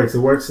way it works. It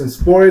works in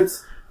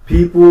sports.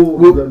 People,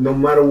 no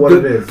matter what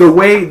it is. The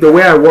way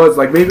I was,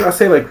 like maybe I'll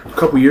say like a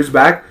couple years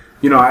back,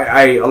 you know,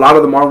 I a lot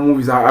of the Marvel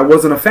movies I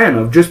wasn't a fan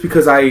of just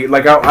because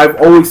I've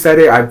always said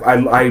it.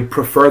 I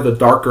prefer the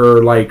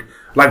darker like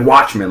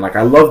Watchmen. Like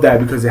I love that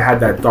because it had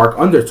that dark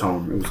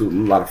undertone. It was a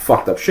lot of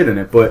fucked up shit in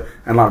it, and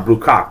a lot of blue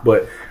cock.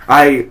 But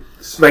I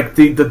like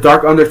the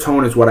dark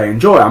undertone is what I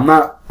enjoy. I'm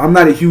not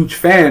a huge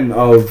fan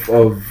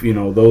of you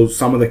know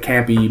some of the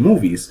campy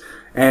movies.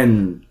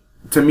 And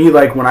to me,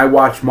 like when I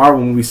watch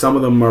Marvel movies, some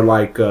of them are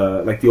like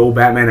the old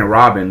Batman and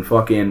Robin,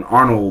 fucking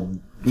Arnold,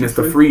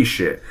 Mr. Freeze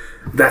shit.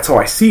 That's how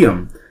I see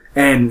them.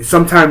 And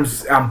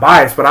sometimes I'm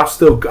biased, but I'll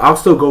still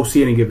go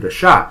see it and give it a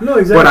shot. No,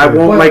 exactly.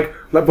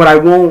 But I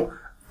won't.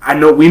 I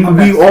know we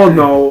all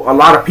know a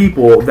lot of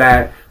people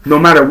that no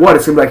matter what,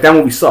 it's gonna be like that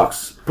movie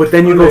sucks. But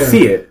then you go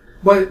see it.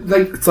 But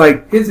like it's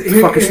like it's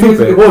fucking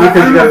stupid. Well,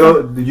 because you gotta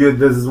go.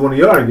 This is one of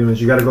your arguments.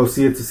 You gotta go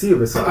see it to see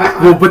if it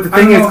sucks. But the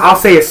thing is, I'll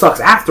say it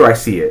sucks after I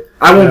see it.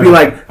 I won't be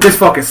like this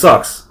fucking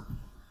sucks.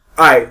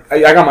 I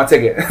got my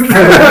ticket.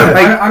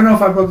 I don't know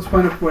if I brought this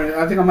point up.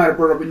 I think I might have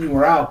brought it up when you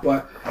were out,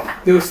 but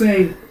they were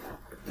saying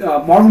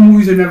Marvel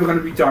movies are never going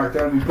to be dark.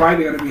 They're going to be bright.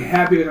 They're going to be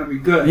happy. They're going to be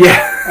good.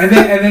 Yeah. And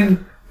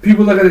then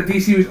people look at the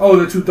DC movies. Oh,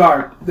 they're too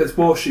dark. That's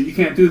bullshit. You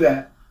can't do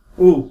that.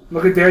 Ooh,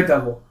 look at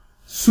Daredevil.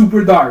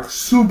 Super dark,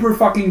 super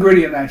fucking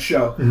gritty in that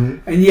show,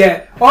 and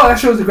yet, that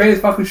show's the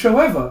greatest fucking show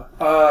ever.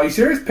 Are you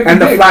serious? The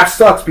Flash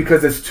sucks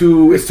because it's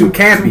too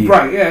campy. Too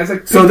bright, yeah. It's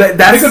like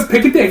that's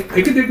pick a dick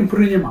and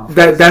put it in your mouth.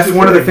 That's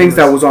one of the things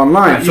that was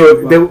online.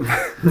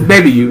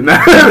 Maybe you.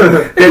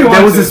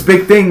 There was this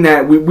big thing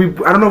that we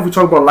I don't know if we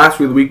talked about last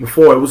week or the week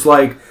before. It was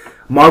like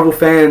Marvel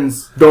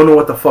fans don't know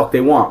what the fuck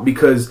they want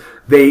because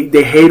they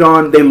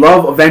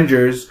love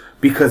Avengers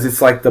because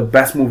it's like the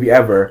best movie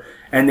ever.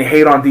 And they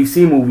hate on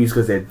DC movies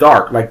because they're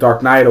dark, like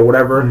Dark Knight or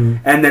whatever.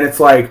 And then it's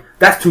like,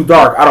 that's too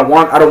dark. I don't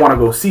want to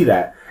go see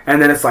that.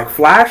 And then it's like,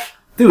 Flash?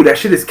 Dude, that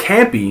shit is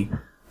campy.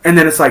 And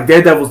then it's like,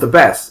 Daredevil's the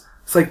best.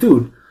 It's like,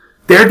 dude,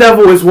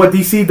 Daredevil is what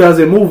DC does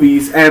in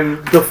movies, and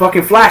the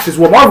fucking Flash is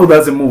what Marvel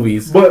does in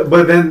movies. But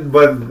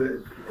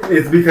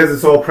it's because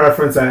it's all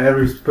preference at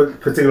every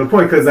particular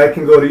point. Because I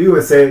can go to you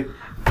and say,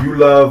 you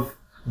love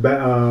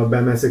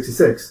Batman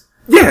 66.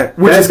 Yeah,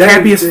 which is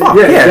campy as fuck.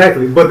 Yeah,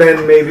 exactly. But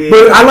then maybe...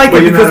 But I like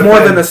it because more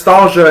the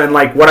nostalgia and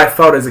like what I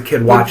felt as a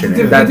kid watching it.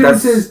 The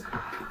difference is,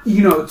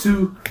 you know,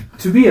 to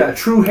be a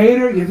true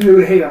hater, you have to be able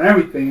to hate on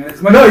everything. And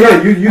as much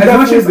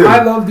as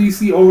I love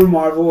DC over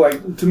Marvel,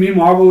 like to me,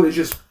 Marvel is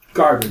just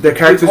garbage. The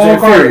characters are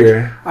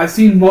inferior. Garbage. I've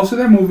seen most of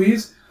their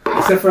movies.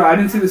 Except for I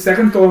didn't see the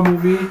second Thor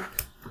movie.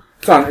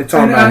 It's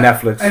on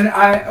Netflix. And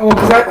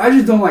I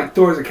just don't like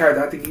Thor as a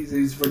character. I think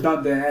he's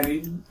redundant,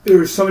 and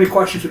there's so many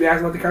questions to be asked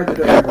about the character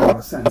that doesn't make a lot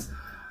of sense.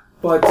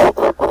 But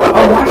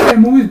I'll watch their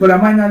movies, but I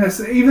might not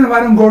necessarily. Even if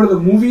I don't go to the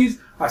movies,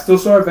 I still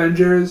saw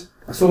Avengers.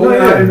 I saw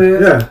Iron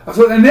Man. Yeah.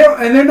 And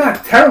they're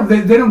not terrible.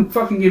 They don't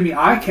fucking give me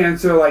eye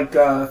cancer like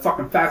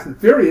fucking Fast and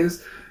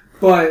Furious.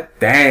 But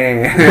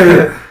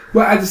damn.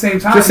 But at the same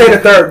time, just say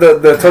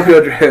the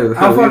Tokyo Drift.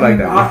 I'm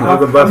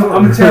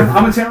gonna tear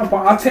them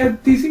apart. I'll tear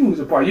DC movies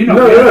apart. You know.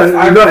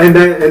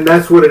 And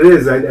that's what it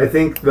is. I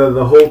think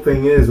the whole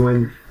thing is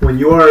when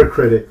you are a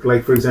critic,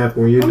 like for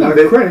example, when you're not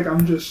a critic,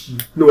 I'm just.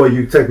 Well,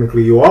 you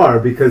technically you are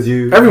because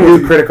you.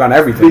 Everyone's a critic on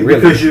everything,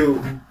 really. Because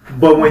you,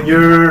 but when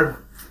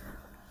you're.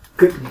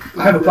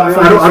 I have a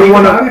platform.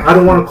 I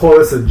don't want to call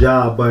this a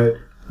job, but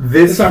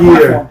this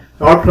here,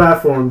 our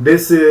platform,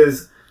 this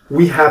is.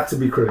 We have to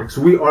be critics.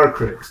 We are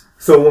critics.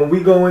 So when we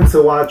go in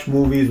to watch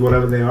movies,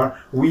 whatever they are,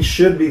 we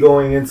should be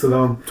going into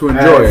them to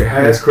enjoy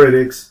as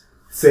critics,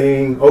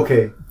 saying,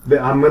 okay,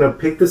 I'm going to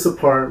pick this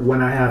apart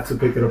when I have to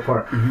pick it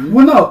apart. Mm-hmm.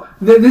 Well, no.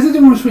 There's a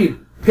difference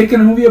between picking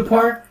a movie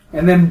apart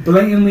and then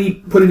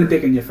blatantly putting a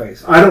dick in your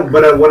face.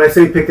 But when I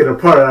say pick it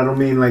apart, I don't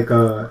mean like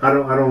I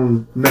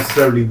don't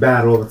necessarily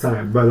bad all the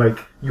time. But like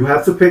you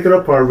have to pick it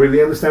apart,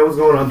 really understand what's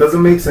going on.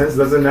 Doesn't make sense.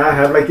 Doesn't not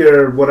have like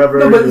your whatever.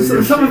 No, but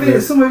some of it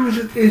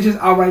is just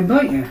outright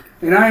blatant.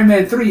 In Iron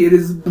Man 3, it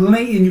is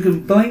blatant. You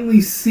can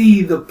blatantly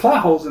see the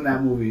plot holes in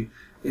that movie.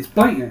 It's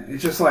blatant.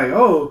 It's just like,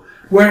 oh,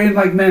 where in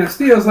like Man of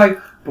Steel, it's like,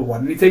 but why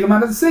didn't he take him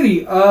out of the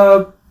city?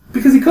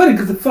 Because he couldn't,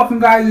 because the fucking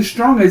guy is as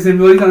strong as him.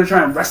 Really going to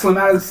try and wrestle him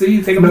out of the city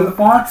and take him to the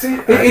farm?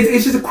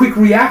 It's just a quick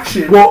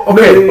reaction. Well,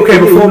 okay.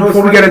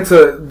 Before we get into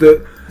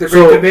the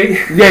debate.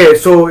 Yeah.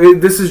 So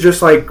this is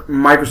just like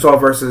Microsoft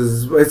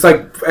versus. It's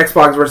like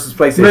Xbox versus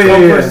PlayStation.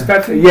 Coke versus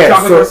Pepsi. Yeah.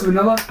 Chocolate versus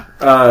vanilla.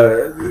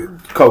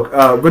 Coke.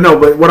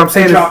 But what I'm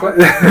saying is chocolate.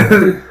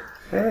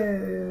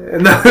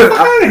 No,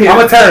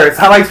 I'm a terrorist.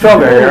 I like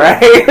strawberry,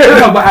 right?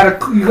 No,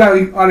 but you got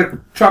out of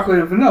chocolate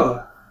and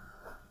vanilla.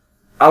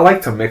 I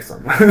like to mix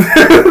them.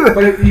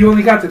 But you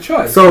only got the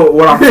choice. So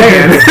what I'm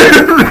saying,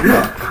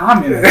 you're a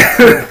communist.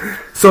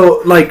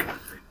 So like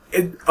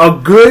a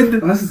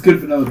good, unless it's good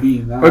vanilla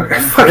bean. A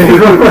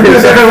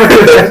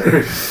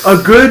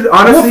good,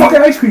 honestly. What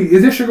fucking ice cream?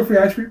 Is there sugar-free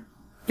ice cream?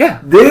 Yeah.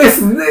 There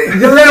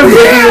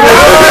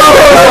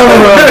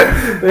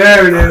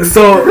it is.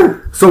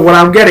 So what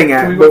I'm getting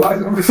at,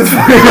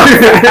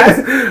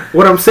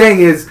 what I'm saying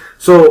is,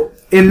 so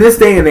in this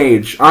day and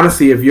age,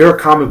 honestly, if you're a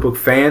comic book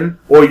fan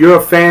or you're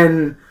a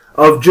fan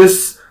of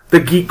just the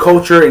geek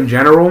culture in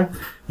general,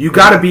 you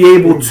got to be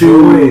able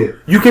to.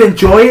 You can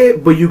enjoy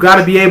it, but you got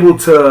to be able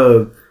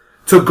to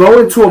go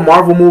into a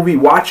Marvel movie,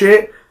 watch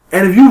it,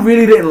 and if you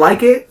really didn't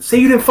like it, say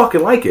you didn't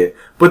fucking like it.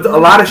 But a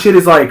lot of shit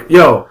is like,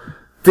 yo,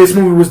 this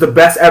movie was the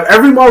best.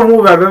 Every Marvel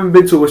movie I've ever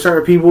been to with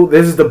certain people,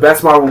 this is the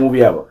best Marvel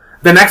movie ever.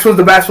 The next one's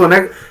the best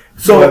one.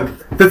 So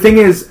the thing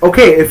is,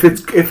 okay, if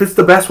it's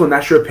the best one,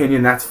 that's your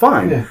opinion. That's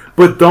fine. Yeah.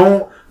 But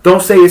don't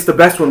say it's the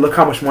best one. Look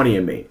how much money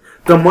it made.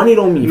 The money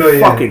don't mean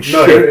fucking shit.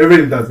 No, it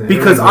really doesn't.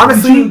 Because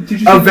honestly,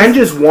 did you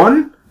Avengers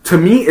 1 to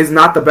me is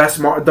not the best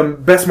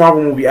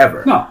Marvel movie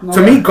ever. No,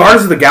 to me,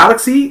 Guardians of the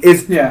Galaxy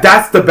is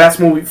that's the best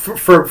movie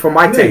for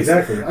my taste.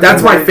 Exactly.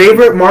 That's my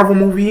favorite Marvel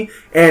movie,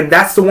 and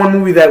that's the one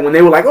movie that when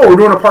they were like, "Oh, we're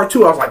doing a part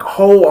 2," I was like,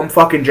 "Oh, I'm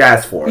fucking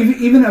jazzed for it."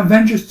 Even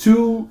Avengers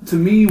 2 to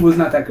me was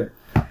not that good.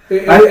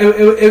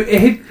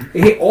 It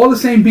hit all the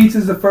same beats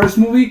as the first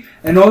movie,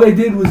 and all they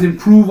did was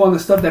improve on the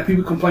stuff that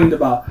people complained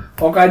about.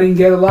 Hawkeye didn't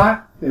get a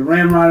lot. They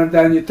ran around it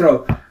down your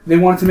throat. They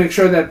wanted to make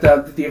sure that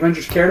the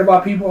Avengers cared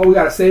about people. Oh, we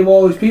got to save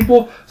all these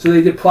people. So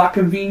they did plot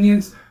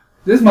convenience.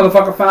 This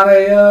motherfucker found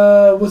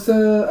a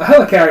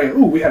helicarrier.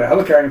 Ooh, we had a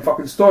helicarrier in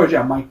fucking storage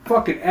out. My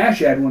fucking ass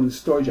had one in the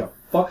storage out.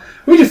 Fuck.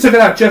 We just took it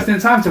out just in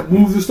time to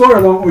move the story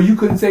along, or you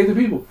couldn't save the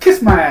people.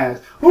 Kiss my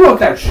ass. Who wrote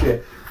that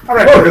shit?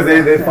 Because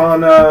they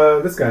found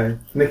this guy,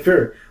 Nick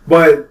Fury.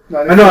 But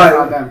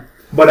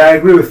but I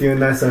agree with you in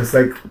that sense.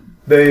 Like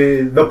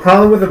the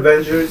problem with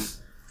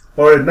Avengers,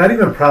 or not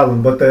even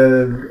problem, but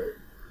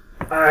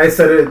I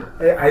said it.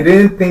 I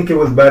didn't think it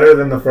was better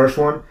than the first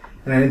one,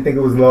 and I didn't think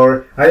it was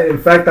lower. In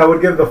fact, I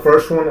would give the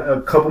first one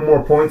a couple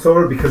more points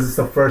over because it's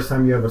the first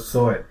time you ever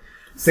saw it.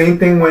 Same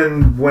thing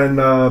when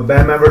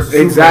Batman vs.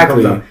 Superman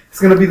comes out. It's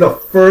gonna be the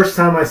first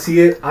time I see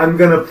it. I'm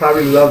gonna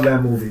probably love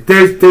that movie.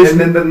 And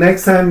then the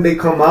next time they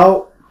come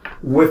out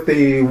with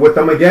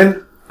them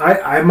again,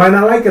 I might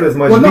not like it as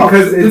much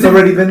because it's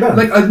already been done.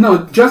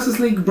 Like Justice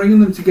League bringing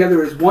them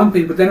together is one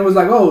thing, but then it was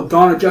like, oh,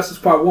 Dawn of Justice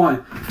Part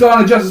 1,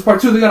 Dawn of Justice Part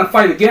 2, they're gonna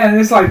fight again,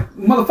 and it's like,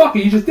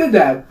 motherfucker, you just did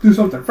that. Do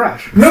something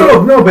fresh.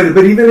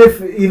 But even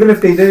if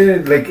they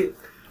did, like,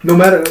 no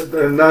matter,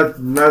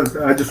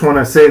 I just want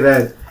to say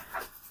that.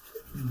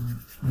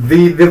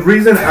 The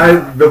reason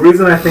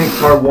I think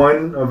Part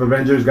 1 of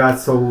Avengers got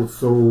so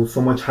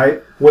much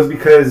hype was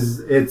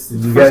because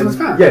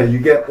you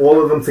get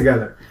all of them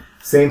together.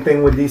 Same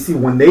thing with DC.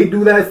 When they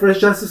do that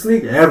first Justice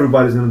League,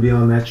 everybody's gonna be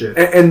on that shit.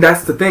 And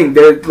that's the thing.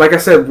 Like I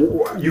said,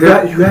 you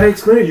gotta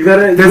experience.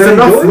 There's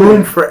enough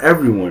room for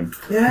everyone.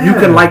 Yeah. You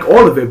can like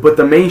all of it, but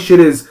the main shit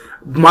is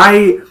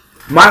my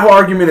whole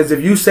argument is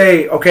if you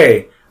say,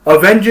 okay,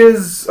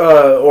 Avengers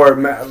or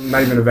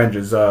not even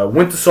Avengers,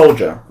 Winter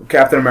Soldier,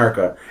 Captain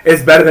America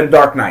is better than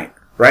Dark Knight,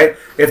 right?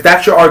 If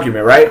that's your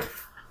argument, right?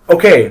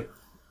 Okay,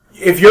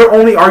 if your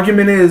only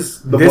argument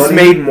is this money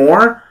made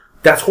more,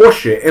 that's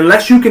horseshit.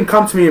 Unless you can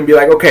come to me and be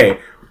like, okay,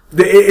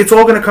 it's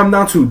all going to come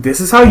down to this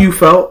is how you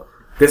felt,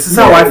 this is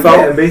how I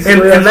felt.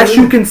 And unless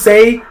you can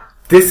say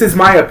this is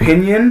my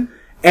opinion,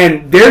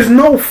 and there's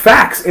no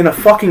facts in a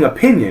fucking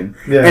opinion.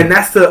 Yeah. And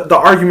that's the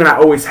argument I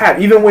always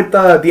have. Even with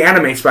the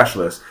anime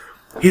specialist.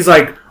 He's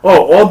like,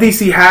 oh, all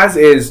DC has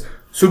is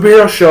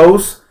superhero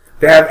shows,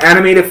 they have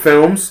animated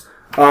films,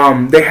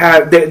 they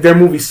have their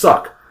movies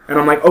suck. And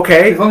I'm like,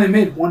 okay. They've only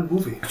made one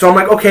movie. So I'm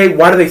like, okay,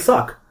 why do they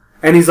suck?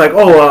 And he's like,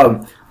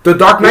 oh, the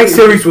Dark Knight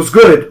series was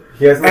good.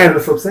 He has nothing to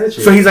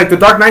substantiate. So he's like, the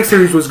Dark Knight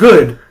series was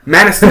good.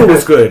 Man of Steel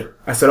was good.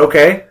 I said,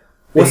 okay.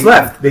 What's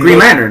left? Green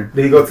Lantern.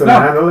 Did he go to the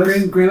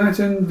analyst? Green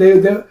Lantern,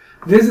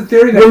 there's a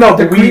theory that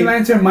the Green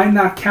Lantern might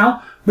not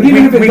count. But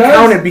even if it does... We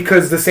count it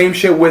because the same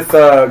shit with...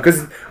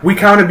 Because we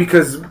count it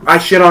because I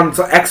shit on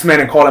X-Men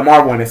and call it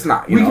Marvel, and it's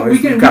not. We can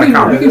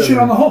shit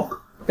on the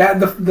Hulk.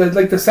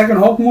 The second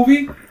Hulk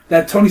movie...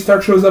 That Tony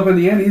Stark shows up in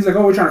the end, and he's like,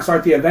 "Oh, we're trying to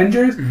start the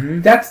Avengers."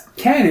 Mm-hmm. That's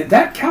canon.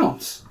 That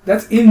counts.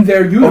 That's in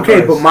their universe.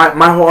 Okay, but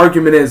my whole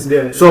argument is,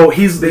 so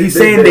he's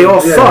saying they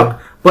all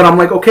suck. But I'm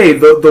like, okay,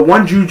 the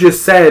ones you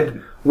just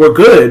said were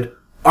good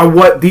are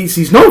what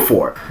DC's known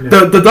for.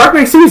 Yeah. The Dark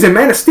Knight series and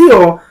Man of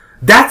Steel,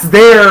 that's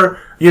their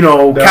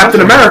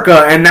Captain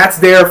America, and that's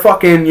their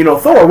fucking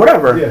Thor,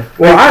 whatever,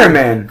 or Iron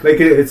Man.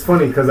 Like it's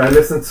funny because I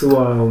listened to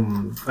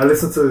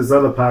this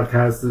other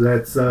podcast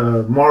that's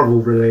Marvel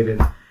related.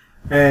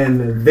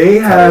 And they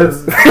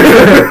have...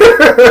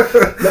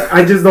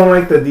 I just don't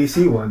like the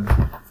DC one.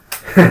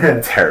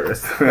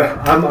 Terrorist.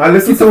 I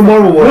listen to the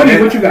Marvel one.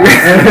 What you got?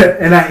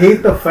 And I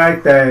hate the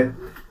fact that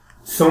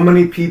so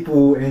many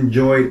people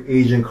enjoyed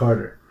Agent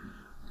Carter.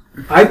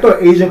 I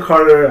thought Agent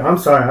Carter... I'm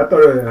sorry. I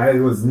thought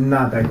it was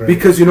not that great.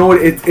 Because you know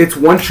what? It's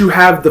once you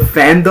have the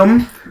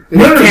fandom...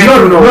 No,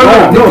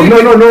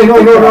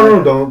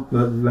 don't.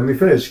 Let me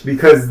finish.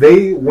 Because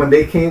when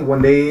they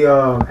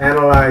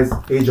analyzed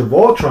Age of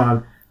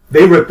Ultron...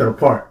 They ripped it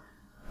apart.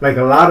 Like,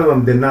 a lot of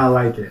them did not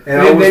like it.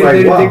 And I was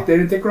like, wow. They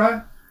didn't think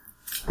right?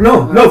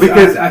 No,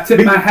 because... I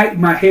tip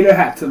my hater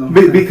hat to them.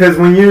 Because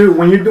when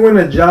you're doing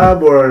a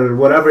job or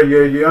whatever,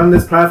 you're on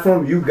this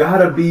platform, you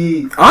gotta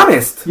be...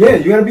 honest. Yeah,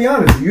 you gotta be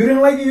honest. You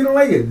didn't like it, you didn't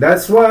like it.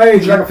 That's why...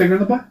 Did you have a finger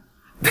in the butt?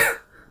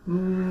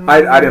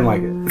 I didn't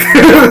like it.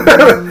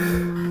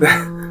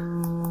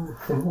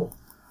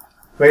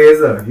 Wait,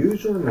 is it a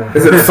huge one?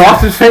 Is it a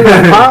sausage thing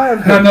on pie?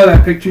 No,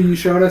 that picture you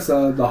showed us,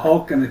 the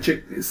Hulk and the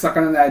chick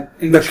sucking on that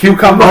English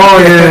cucumber. Oh,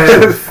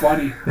 yeah. It's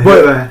funny.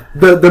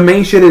 But the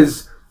main shit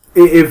is,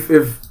 if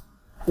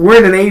we're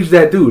in an age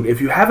that, dude, if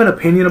you have an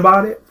opinion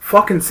about it,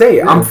 fucking say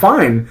it. Yeah. I'm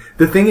fine.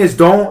 The thing is,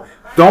 don't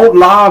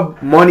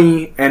lob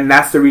money, and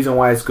that's the reason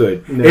why it's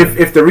good. Yeah.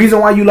 If the reason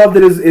why you loved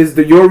it is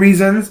your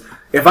reasons,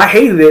 if I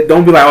hated it,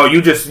 don't be like, oh,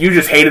 you just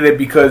hated it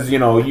because,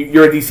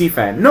 you're a DC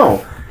fan.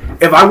 No.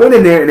 If I went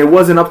in there and it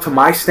wasn't up to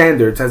my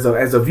standards as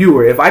a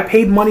viewer, if I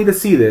paid money to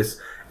see this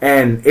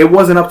and it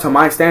wasn't up to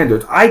my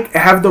standards, I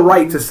have the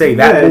right to say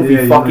that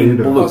movie fucking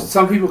blew. Well,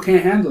 some people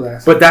can't handle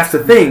that. But that's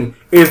the thing.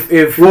 If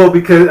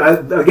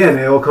because again,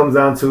 it all comes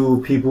down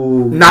to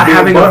people not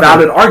having a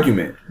valid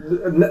argument.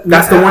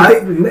 That's the one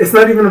thing. It's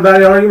not even a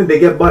valid argument. They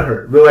get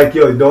butthurt. They're like,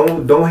 yo,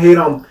 don't hate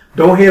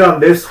on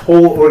this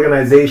whole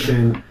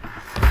organization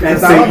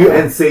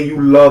and say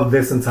you love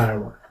this entire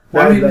one.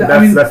 That's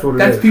what it is.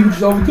 That's people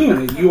just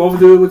overdoing it. You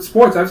overdo it with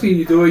sports. I've seen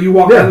you do it. You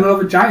walk out in the middle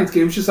of a Giants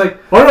game. It's just like,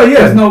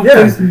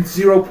 there's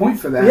 0 point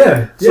for that.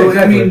 Yeah. So,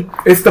 exactly.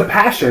 It's the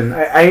passion.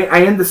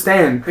 I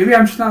understand. Maybe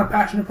I'm just not a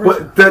passionate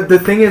person. But the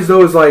thing is,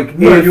 though, is like...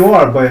 you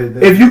are, but...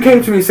 If you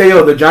came to me and say,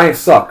 yo, the Giants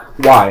suck.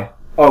 Why?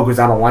 Oh, because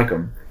I don't like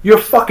them. You're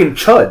a fucking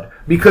chud.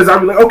 Because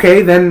I'm like,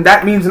 okay, then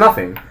that means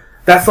nothing.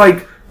 That's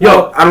like,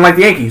 yo, I don't like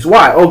the Yankees.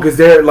 Why? Oh, because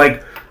they're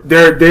like...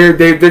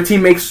 Their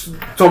team makes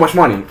so much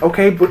money.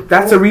 Okay, but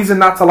that's a reason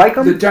not to like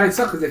them. The Giants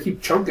suck because they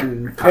keep choking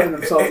and cutting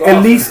themselves off.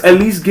 At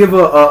least give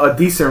a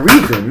decent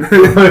reason.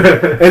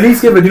 At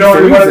least give a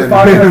decent reason. No,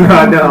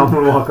 I'm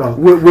gonna walk off.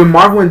 With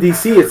Marvel and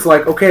DC, it's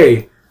like,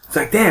 okay, it's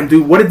like, damn,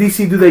 dude, what did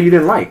DC do that you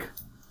didn't like?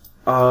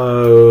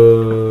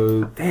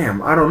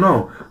 Damn, I don't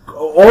know.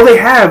 All you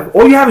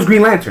have is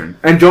Green Lantern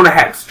and Jonah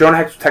Hex. Jonah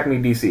Hex was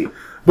technically DC,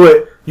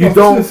 but.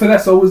 So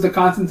that's always the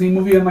Constantine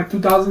movie in like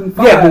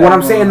 2005. Yeah, but what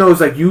I'm saying though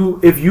is like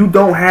if you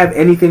don't have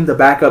anything to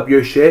back up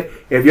your shit,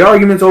 if your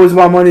argument's always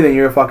about money, then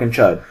you're a fucking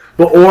chud.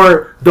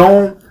 Or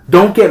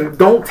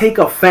don't take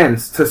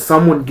offense to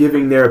someone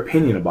giving their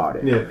opinion about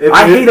it. Yeah,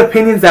 I hate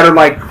opinions that are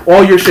like,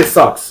 all your shit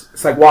sucks.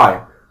 It's like,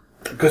 why?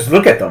 Because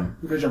look at them.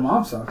 Because your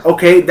mom sucks.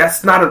 Okay,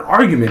 that's not an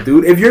argument,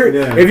 dude. If you're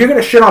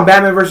gonna shit on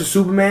Batman versus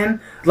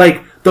Superman,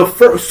 like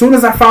as soon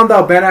as I found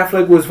out Ben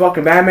Affleck was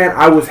fucking Batman,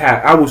 I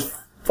was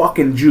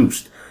fucking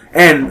juiced,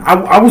 and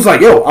I was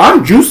like, yo,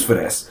 I'm juiced for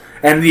this.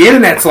 And the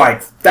internet's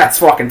like, that's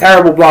fucking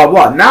terrible, blah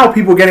blah. Now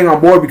people are getting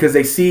on board because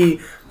they see,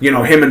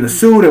 him in the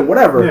suit and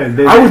whatever.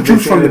 Yeah, I was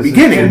juiced from the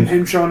beginning.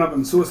 Him showing up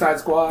in Suicide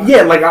Squad.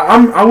 Yeah, like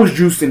I was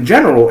juiced in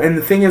general, and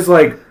the thing is,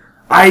 like,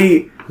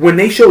 when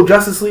they show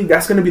Justice League,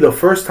 that's going to be the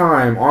first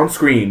time on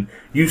screen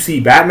you see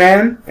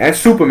Batman and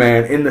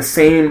Superman in the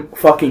same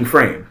fucking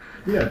frame.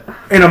 Yeah.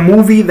 In a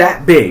movie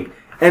that big.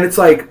 And it's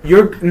like,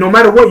 no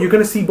matter what, you're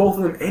going to see both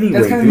of them anyway,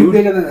 that's going to be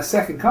bigger than the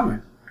second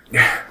coming.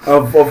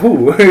 Of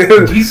who?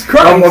 Jesus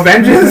Christ. Of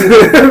Avengers?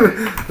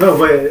 No,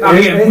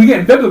 but... we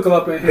getting biblical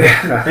up in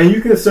here. And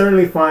you can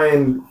certainly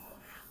find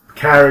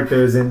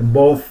characters in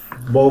both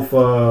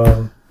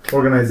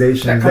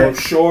organizations that come up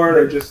short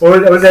or just... Or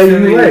that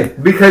you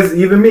like. Because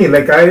even me,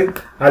 like,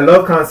 I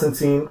love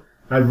Constantine.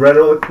 I've read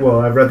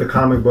the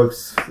comic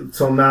books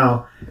till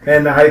now,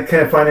 and I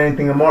can't find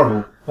anything in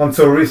Marvel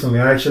until recently.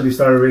 I actually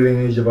started reading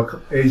Age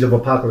of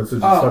Apocalypse, which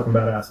is fucking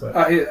badass. But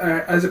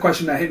as a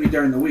question that hit me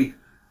during the week.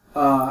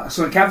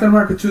 So in Captain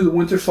America 2, The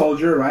Winter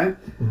Soldier, right?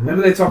 Mm-hmm.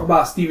 Remember they talk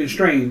about Stephen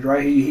Strange,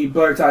 right? He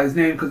blurts out his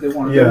name because they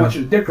want you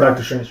to dick ride.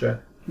 Doctor Strange, right?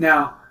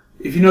 Now,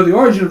 if you know the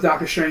origin of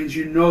Doctor Strange,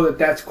 you know that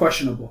that's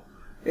questionable.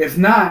 If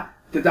not,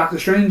 the Doctor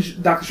Strange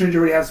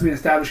already has to be an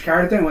established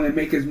character, and when they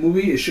make his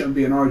movie, it shouldn't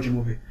be an origin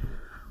movie.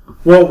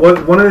 Well,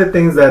 one of the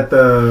things that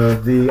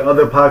the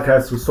other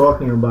podcast was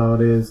talking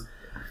about is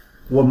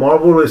what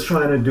Marvel is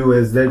trying to do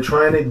is they're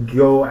trying to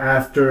go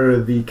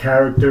after the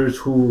characters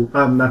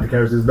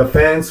the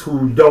fans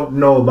who don't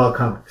know about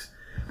comics.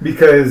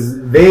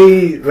 Because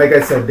they, like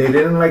I said, they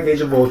didn't like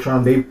Age of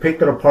Ultron. They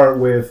picked it apart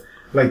with,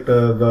 like,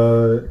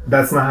 the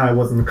that's not how it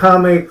was in the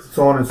comics,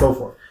 so on and so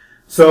forth.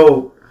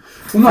 So...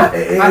 Well, no,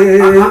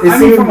 I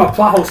mean, from a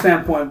plot hole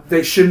standpoint,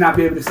 they should not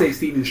be able to say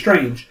Stephen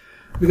Strange.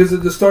 Because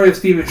the story of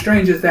Stephen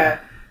Strange is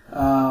that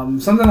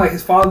something like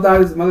his father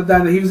died, his mother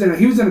died, and he was in a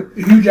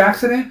huge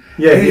accident.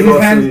 Yeah, his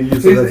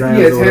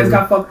hands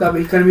got fucked up,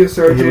 and he couldn't be a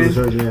surgeon.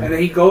 And then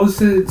he goes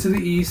to the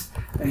East,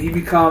 and he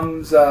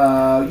becomes,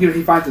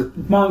 he finds a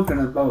monk,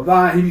 and blah, blah,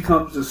 blah, and he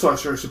becomes the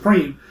Sorcerer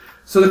Supreme.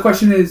 So the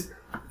question is,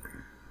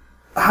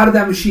 how did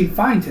that machine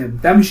find him?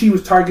 That machine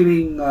was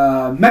targeting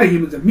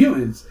metahumans and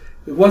mutants.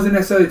 It wasn't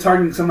necessarily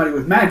targeting somebody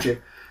with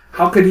magic.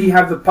 How could he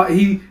have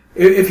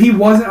if he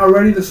wasn't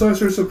already the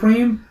Sorcerer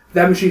Supreme,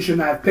 that machine should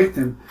not have picked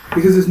him.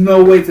 Because there's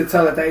no way to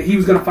tell that he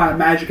was going to find a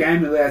magic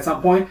amulet at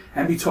some point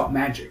and be taught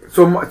magic.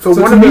 So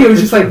to me, it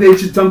was just like they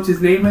just dumped his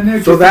name in there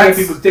just to get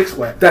people's dicks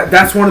wet.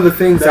 That's one of the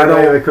things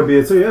that could be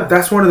it too, yeah.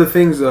 That's one of the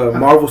things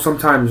Marvel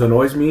sometimes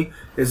annoys me,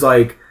 is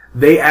like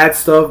they add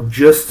stuff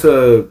just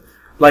to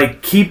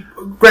like keep...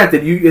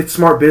 Granted, it's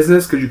smart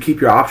business because you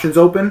keep your options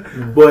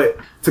open, but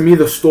to me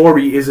the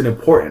story isn't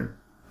important.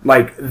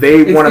 Like,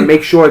 they want to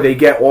make sure they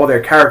get all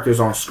their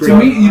characters on screen. To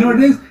me, you know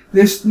what it is?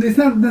 It's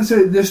not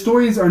necessarily... Their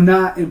stories are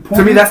not important.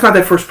 To me, that's not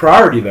their first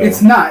priority, though.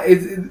 It's not.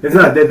 It's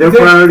not. Their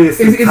priority is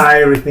to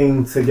tie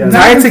everything together.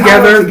 Tie it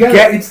together,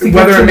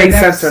 whether it makes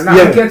sense or not.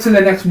 To get to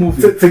the next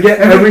movie. To get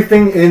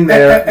everything in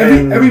there.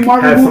 Every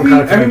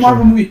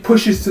Marvel movie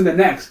pushes to the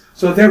next.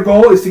 So their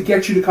goal is to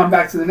get you to come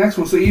back to the next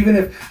one. So even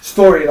if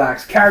story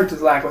lacks,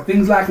 characters lack, or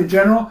things lack in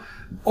general...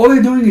 All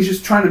they're doing is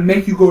just trying to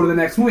make you go to the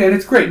next movie. And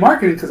it's great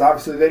marketing because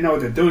obviously they know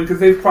what they're doing because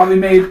they've probably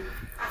made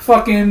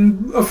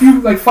fucking a few,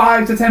 like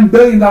 $5 to $10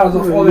 billion off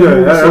all their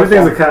movies.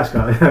 Everything's a cash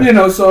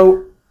cow.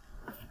 So...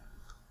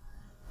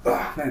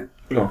 Oh, man.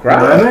 You gonna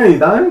cry? Are you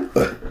dying?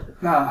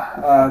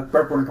 Nah,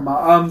 burp wouldn't come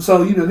out.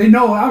 They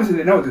know, obviously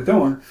they know what they're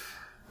doing.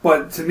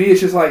 But to me,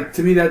 it's just like,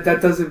 that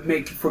doesn't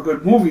make for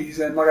good movies.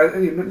 And like,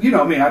 you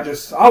know me,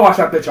 I'll watch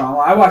that bitch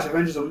online. I watched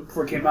Avengers a week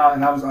before it came out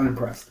and I was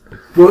unimpressed.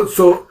 Well,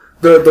 so...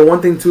 The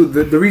one thing too,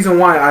 the reason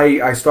why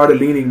I started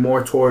leaning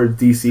more toward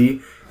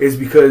DC is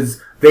because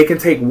they can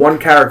take one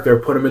character,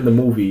 put him in the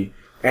movie,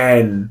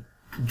 and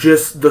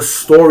just the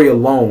story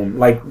alone,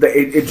 like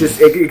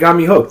it got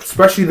me hooked.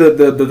 Especially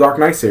the Dark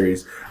Knight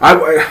series. I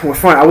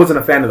wasn't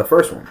a fan of the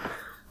first one.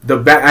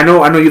 I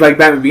know you like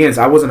Batman Begins.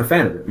 I wasn't a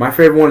fan of it. My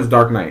favorite one is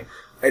Dark Knight.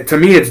 To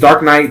me, it's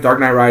Dark Knight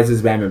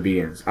Rises, Batman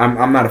Begins.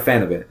 I'm not a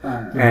fan of it,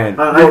 and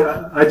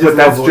but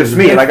that's just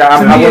me. Like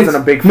I wasn't a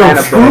big fan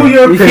of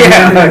your opinion.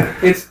 Yeah,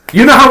 it's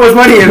you know how much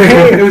money it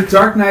made. It was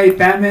Dark Knight,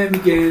 Batman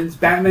Begins,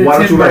 Batman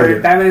Tim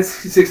Burton, Batman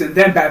 6, and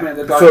then Batman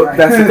the Dark Knight. So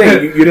that's the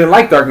thing. You didn't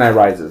like Dark Knight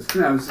Rises.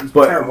 No, it was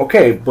but terrible.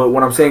 Okay. But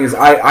what I'm saying is,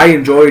 I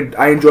enjoyed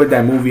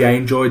that movie. I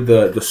enjoyed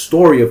the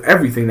story of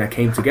everything that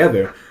came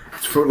together.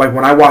 Like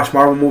when I watch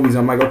Marvel movies,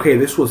 I'm like, okay,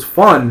 this was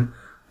fun,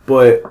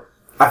 but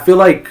I feel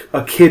like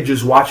a kid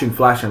just watching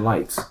flashing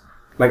lights.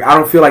 Like, I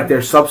don't feel like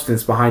there's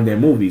substance behind their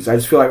movies. I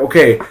just feel like,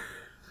 okay,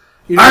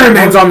 Iron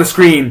Man's on the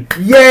screen,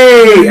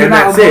 yay, and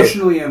that's it.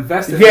 Emotionally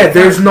invested. Yeah,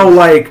 there's no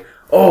like,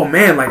 oh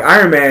man, like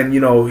Iron Man,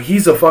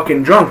 he's a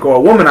fucking drunk or a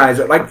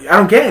womanizer. Like, I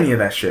don't get any of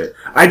that shit.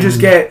 I just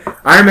get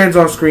Iron Man's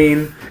on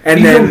screen, and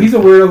he's a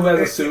weirdo who has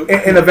a suit.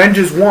 In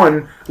Avengers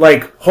 1,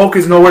 like, Hulk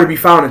is nowhere to be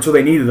found until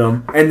they needed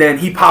him, and then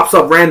he pops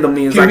up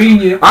randomly and is like,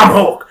 I'm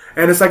Hulk.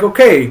 And it's like,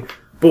 okay,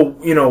 but,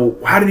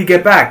 how did he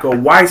get back? Or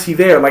why is he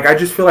there? Like, I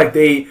just feel like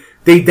they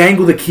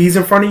dangle the keys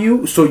in front of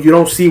you so you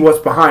don't see what's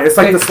behind. It's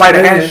like the sleight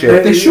of hand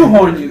shit. They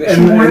shoehorn you.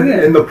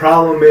 And the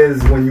problem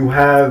is when you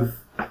have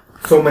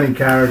so many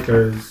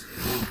characters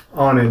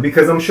on it,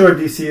 because I'm sure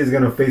DC is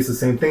going to face the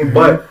same thing,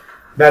 but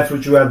that's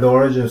what you have the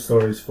origin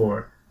stories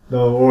for,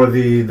 or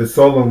the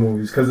solo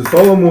movies. Because the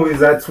solo movies,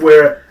 that's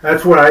where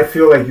I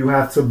feel like you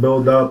have to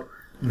build up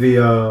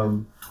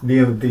the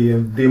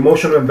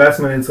emotional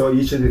investment into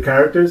each of the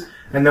characters,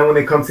 and then when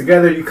they come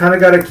together, you kind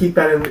of got to keep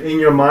that in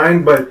your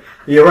mind. But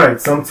you're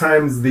right.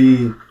 Sometimes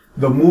the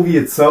movie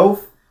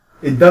itself,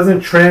 it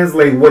doesn't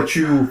translate what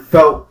you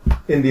felt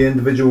in the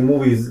individual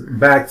movies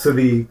back to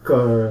the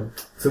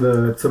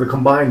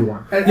combined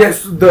one.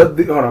 Yes, hold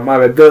on, my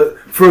bad.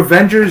 For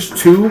Avengers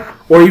 2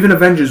 or even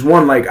Avengers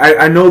 1, like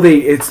I know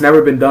it's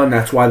never been done.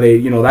 That's why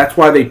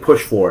they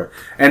push for it,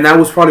 and that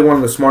was probably one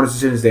of the smartest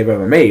decisions they've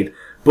ever made.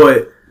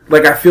 But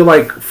like, I feel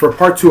like for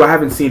part 2, I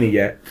haven't seen it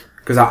yet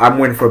because I'm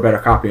waiting for a better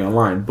copy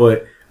online.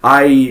 But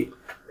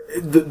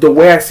the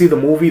way I see the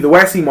movie, the way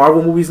I see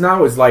Marvel movies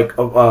now is like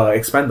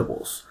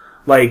Expendables.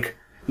 Like,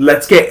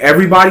 let's get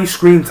everybody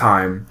screen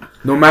time,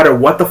 no matter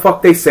what the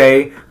fuck they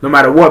say, no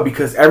matter what,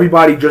 because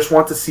everybody just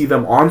wants to see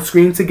them on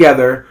screen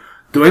together,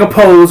 doing a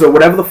pose or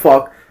whatever the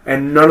fuck,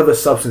 and none of the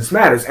substance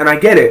matters. And I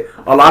get it.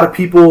 A lot of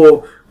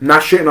people,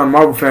 not shitting on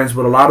Marvel fans,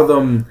 but a lot of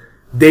them,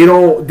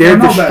 they're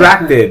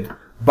distracted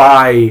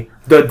by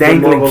the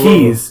dangling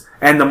keys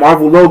and the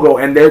Marvel logo,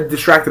 and they're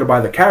distracted by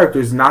the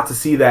characters not to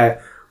see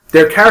that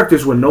they're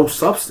characters with no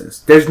substance.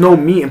 There's no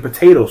meat and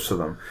potatoes to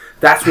them.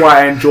 That's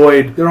why I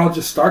enjoyed... They're all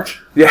just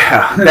starch?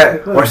 Yeah,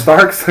 or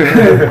Starks.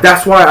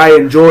 That's why I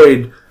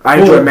enjoyed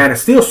Man of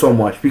Steel so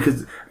much,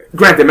 because,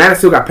 granted, Man of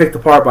Steel got picked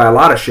apart by a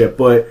lot of shit,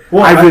 but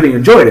I really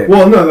enjoyed it.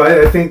 Well, no,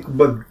 I think,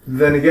 but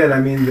then again,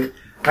 I mean,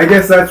 I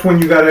guess that's when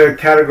you gotta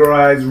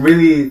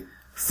really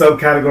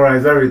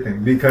subcategorize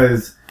everything,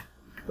 because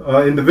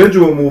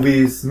individual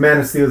movies, Man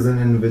of Steel is an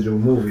individual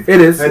movie.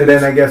 It is. And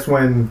then I guess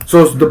when...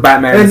 So it's the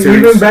Batman and series.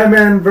 Even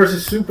Batman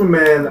versus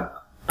Superman,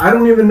 I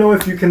don't even know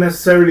if you can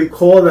necessarily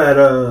call that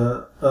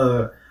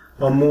a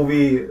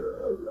movie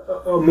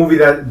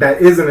that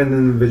isn't an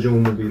individual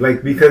movie.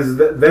 Like, because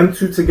them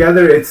two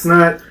together, it's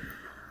not...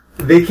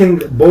 They can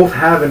both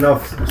have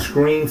enough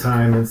screen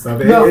time and stuff.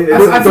 No,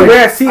 the way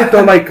I see it,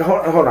 though, like...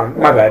 Hold on,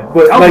 my bad.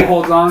 But, like,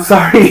 holds on.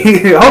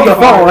 Sorry, hold the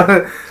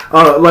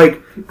phone.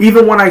 Like,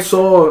 even when I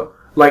saw...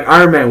 Like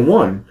Iron Man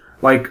 1,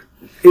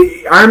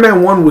 Iron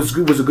Man 1 was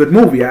a good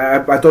movie.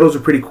 I thought it was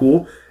pretty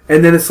cool.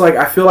 And then it's like,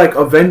 I feel like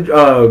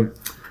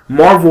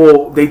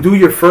Marvel, they do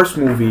your first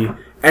movie,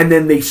 and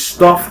then they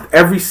stuff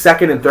every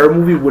second and third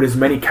movie with as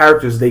many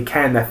characters as they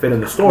can that fit in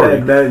the story.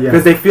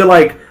 Because they feel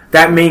like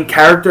that main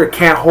character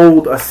can't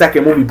hold a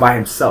second movie by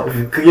himself.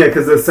 Yeah,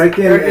 because the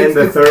second and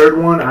the third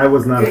one, I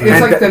was not a fan.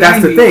 It's like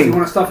that's the thing. You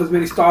want to stuff as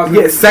many stars.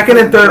 Yeah, second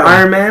and third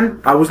Iron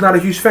Man, I was not a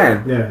huge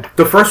fan. Yeah.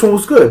 The first one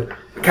was good.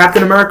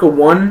 Captain America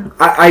 1,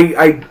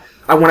 I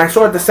when I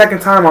saw it the second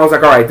time, I was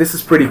like, all right, this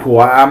is pretty cool.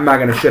 I'm not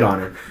gonna shit on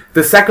it.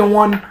 The second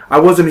one, I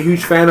wasn't a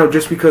huge fan of,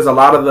 just because a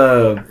lot of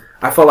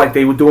I felt like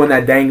they were doing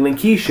that dangling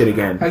key shit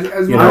again. I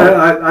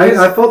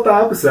felt the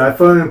opposite. I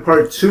felt in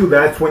part 2,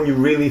 that's when you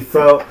really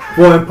felt...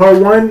 Well, in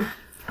part 1,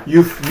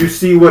 you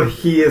see what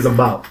he is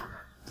about.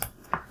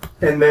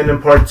 And then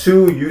in part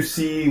 2, you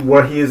see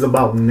what he is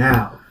about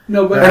now.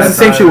 No, but that's the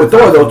same shit with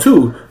Thor, though,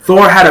 too.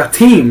 Thor had a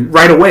team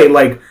right away.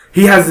 Like,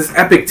 he has this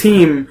epic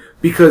team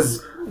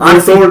because...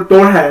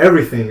 Thor had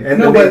everything.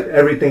 And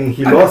everything,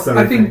 he lost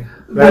everything. I think...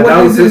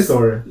 That was his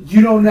story.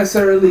 You don't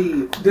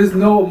necessarily... There's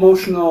no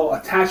emotional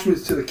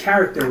attachments to the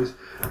characters.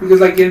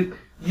 Because, like,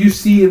 you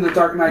see in the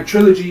Dark Knight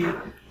trilogy,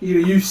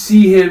 you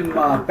see him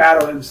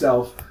battle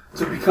himself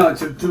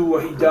to do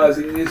what he does.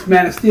 And in this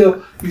Man of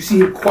Steel, you see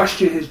him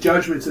question his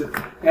judgments.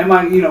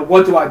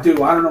 What do I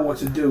do? I don't know what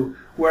to do.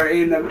 Where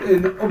in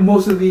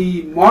most of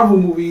the Marvel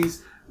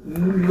movies,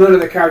 none of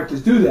the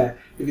characters do that.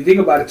 If you think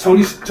about it,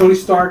 Tony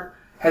Stark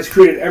has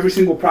created every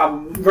single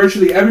problem.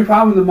 Virtually every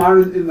problem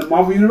in the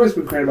Marvel universe has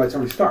been created by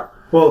Tony Stark.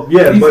 Well,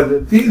 yeah,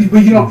 but you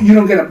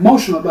don't get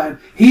emotional about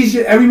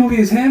him. Every movie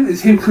is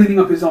him cleaning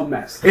up his own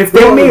mess. If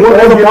they made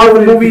all the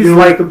Marvel movies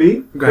like,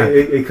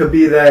 it could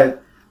be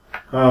that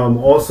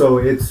also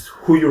it's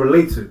who you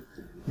relate to,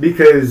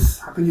 because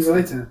how can you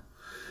relate to him?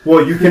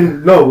 Well, you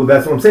can... No,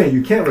 that's what I'm saying.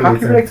 You can't relate to him. How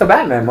can you relate to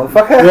Batman,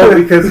 motherfucker? Well,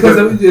 because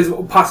there's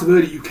a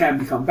possibility you can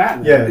become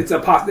Batman. Yeah. It's a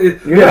possibility.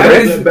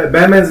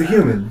 Batman's a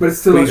human. But it's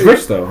still... But he's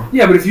rich, though.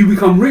 Yeah, but if you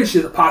become rich,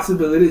 there's a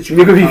possibility that you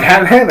could be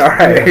Batman?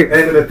 Alright. Yeah.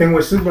 And the thing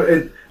with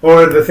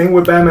the thing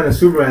with Batman and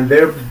Superman,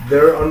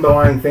 their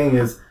underlying thing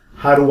is,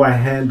 how do I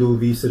handle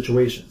these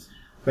situations?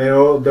 They're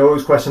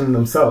always questioning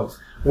themselves.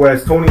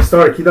 Whereas Tony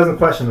Stark, he doesn't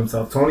question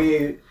himself.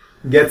 Tony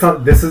gets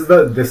on... This is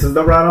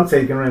the route I'm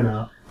taking right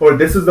now. Or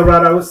this is the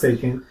route I was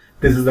taking.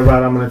 this is the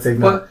route I'm going to take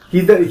now.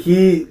 But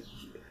he.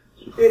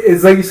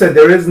 It's like you said,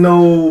 there is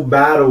no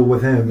battle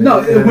with him. No,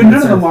 with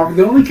none of the Marvel.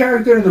 The only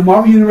character in the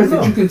Marvel universe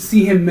that you can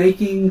see him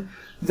making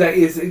that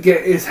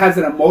has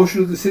an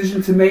emotional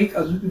decision to make,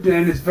 and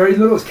it's very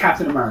little, is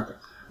Captain America.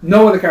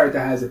 No other character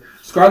has it.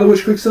 Scarlet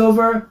Witch,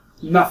 Quicksilver,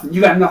 nothing.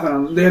 You got nothing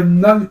on them. They have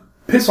nothing.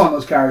 Piss on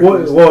those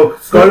characters. Well,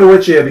 Scarlet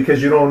Witch, yeah,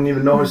 because you don't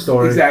even know her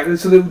story. Exactly.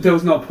 So there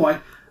was no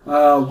point.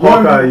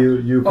 Hawkeye,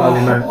 you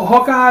probably meant.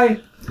 Hawkeye.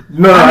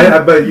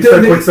 No, but you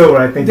said Quicksilver.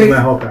 I think you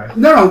meant Hawkeye.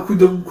 No,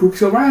 the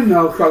Quicksilver and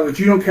Scarlet Witch.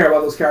 You don't care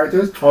about those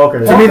characters.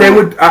 Okay. To me, they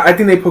would. I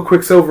think they put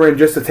Quicksilver in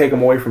just to take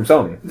him away from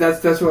Sony.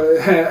 That's what.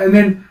 And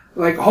then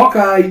like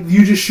Hawkeye,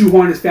 you just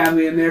shoehorn his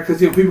family in there because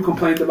people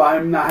complained about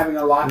him not having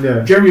a lot.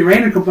 Yeah. Jeremy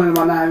Renner complained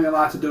about not having a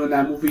lot to do in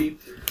that movie.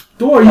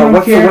 Thor, you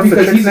don't care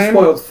because he's a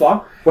spoiled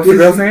fuck. What's the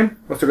girl's name?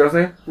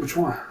 Which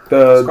one?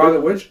 The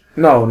Scarlet Witch?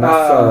 No,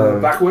 not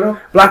Black Widow.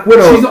 Black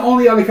Widow. She's the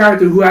only other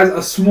character who has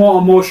a small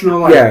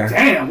emotional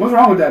damn, what's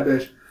wrong with that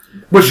bitch?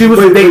 But she was.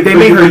 They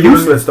made her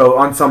useless though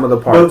on some of the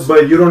parts.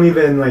 But you don't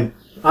even like.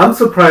 I'm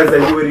surprised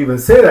that you would even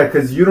say that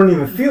because you don't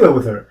even feel it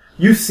with her.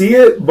 You see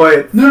it,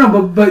 but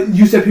but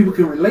you said people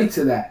can relate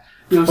to that.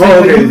 You know what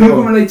I'm saying?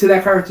 People can relate to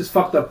that character's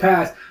fucked up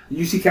past.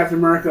 You see Captain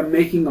America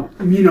making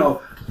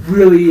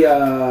really.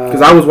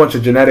 Because I was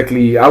watching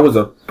genetically. I was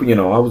a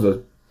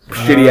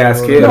shitty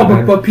ass kid.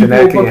 No, but people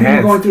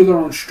going through their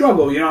own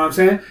struggle. You know what I'm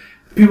saying?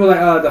 People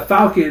like the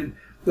Falcon.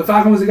 The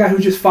Falcon was the guy who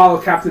just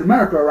followed Captain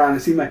America around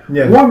and seemed like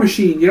War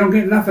Machine. You don't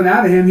get nothing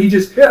out of him. He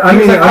just because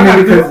these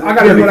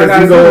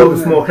are all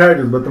the small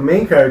characters, but the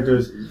main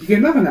characters you get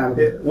nothing out of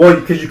them. Well,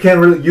 because you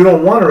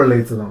don't want to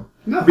relate to them.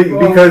 No,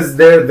 because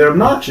they're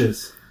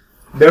obnoxious.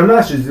 They're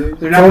obnoxious.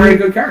 They're not very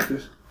good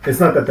characters. It's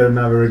not that they're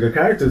not very good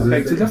characters.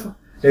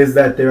 It's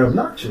that they're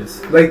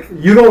obnoxious. Like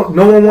no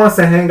one wants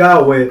to hang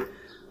out with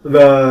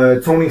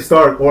the Tony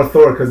Stark or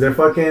Thor because they're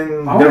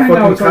fucking. I want to hang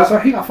out with Tony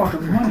Stark. He got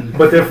fucking money.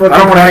 But they're fucking. I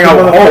don't want to hang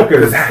out with Hulk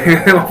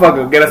because he'll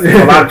fucking get us in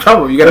a lot of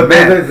trouble. You got a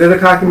man. They're the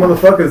cocky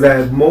motherfuckers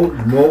that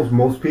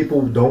most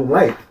people don't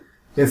like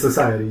in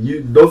society.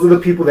 Those are the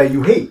people that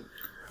you hate.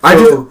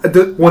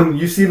 When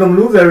you see them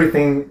lose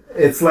everything,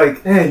 it's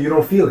like, you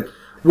don't feel it.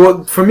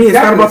 Well, for me, it's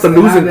not about the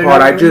losing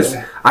part.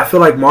 I feel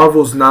like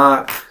Marvel's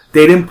not.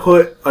 They didn't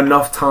put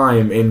enough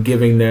time in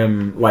giving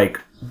them like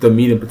the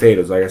meat and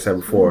potatoes, like I said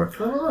before.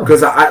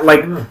 Because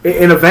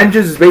in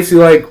Avengers, it's basically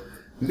like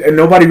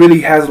nobody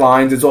really has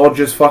lines. It's all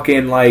just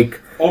fucking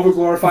like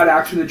overglorified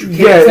action that you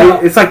can't tell.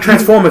 It's like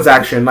Transformers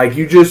action. Like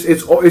you just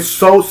it's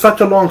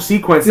such a long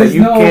sequence that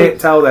you can't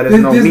tell that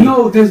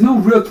there's no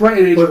real threat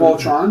in Age of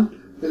Ultron.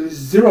 There's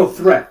zero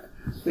threat.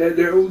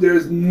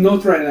 There's no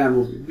threat in that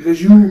movie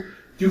because you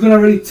can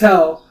already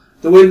tell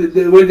the way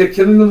they're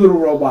killing the little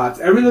robots.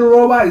 Every little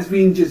robot is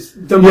being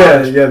just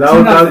demolished. Yeah,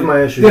 that was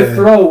my issue. They're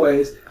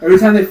throwaways. Every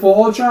time they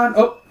fall Ultron,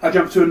 I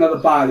jump to another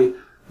body.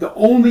 The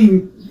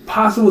only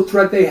possible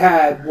threat they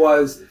had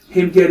was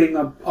him getting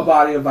a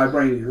body of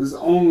vibranium. It was the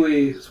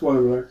only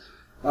spoiler alert.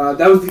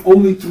 That was the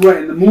only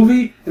threat in the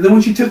movie. And then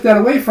when she took that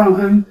away from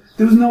him,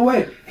 there was no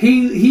way.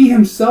 He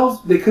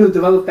himself, they could have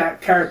developed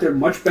that character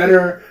much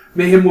better,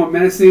 made him more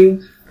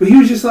menacing. But he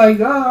was just like,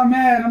 oh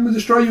man, I'm gonna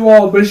destroy you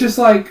all. But it's just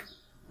like,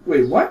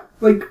 wait, what?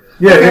 Like,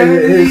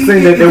 it's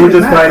saying that they were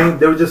just fighting.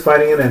 They were just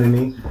fighting an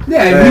enemy.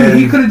 Yeah,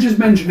 he could have just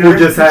been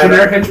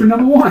generic henchman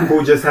number one.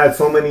 Who just had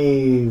so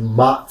many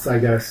bots, I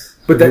guess.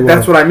 But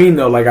that's what I mean,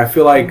 though. Like, I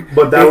feel like.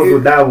 But that was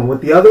with that one. With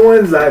the other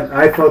ones,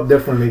 I felt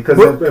differently because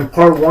in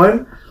part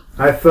one,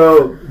 I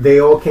felt they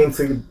all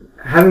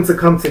having to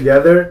come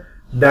together.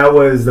 That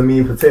was the meat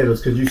and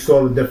potatoes because you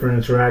saw the different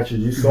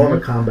interactions. You saw the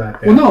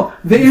combat. There. Well, no,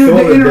 the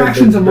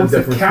interactions amongst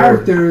the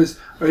characters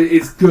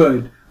is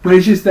good, but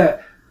it's just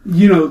that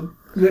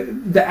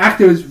the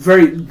actors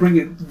bring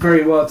it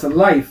very well to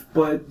life.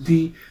 But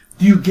do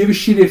you give a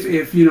shit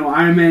if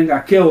Iron Man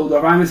got killed or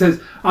if Iron Man says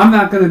I'm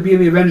not going to be in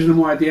the Avengers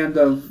anymore at the end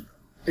of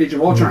Age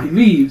of Ultron? He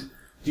leaves.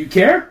 Do you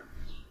care?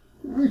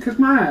 Kiss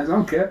my ass. I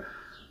don't care.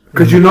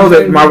 Because you know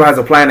that Marvel has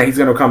a plan that he's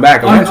going to come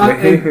back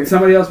eventually. And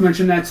somebody else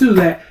mentioned that too.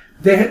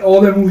 That all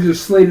their movies are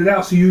slated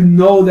out, so you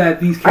know that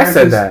these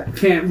characters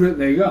can't.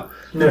 There you go.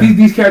 Yeah.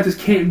 These characters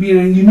can't be in,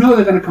 and you know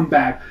they're going to come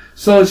back.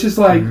 So it's just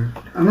like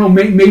I don't know.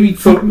 Maybe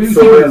keep a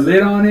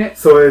lid on it.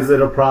 So is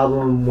it a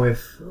problem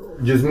with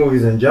just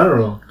movies in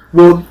general?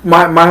 Well,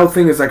 my whole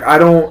thing is like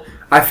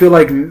I feel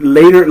like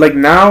later, like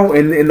now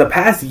in the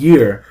past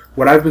year,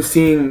 what I've been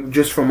seeing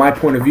just from my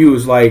point of view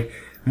is like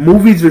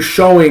movies are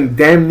showing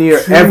damn near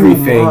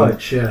everything.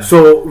 Much, yeah.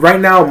 So right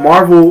now,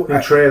 Marvel,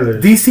 the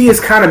trailers. DC is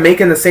kind of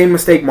making the same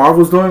mistake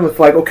Marvel's doing with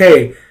like,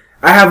 okay,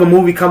 I have a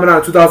movie coming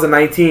out in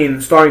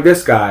 2019 starring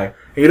this guy,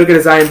 and you look at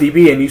his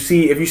IMDb and if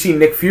you see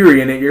Nick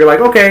Fury in it, you're like,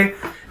 okay,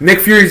 Nick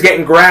Fury's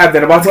getting grabbed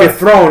and about to get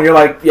thrown. You're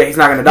like, yeah, he's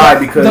not gonna die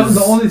because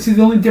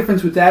the only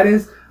difference with that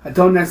is I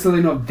don't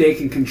necessarily know if they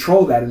can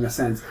control that in a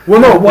sense.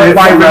 Well, no,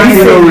 by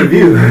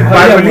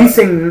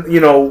releasing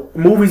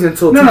movies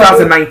until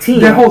 2019.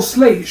 Their whole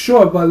slate,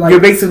 sure, but like you're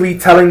basically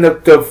telling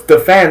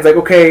the fans like,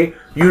 okay,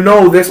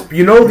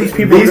 these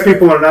people. These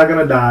people are not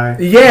gonna die.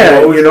 Yeah,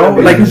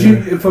 like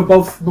for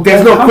both.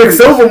 There's no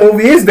Quicksilver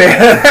movie, is there?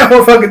 That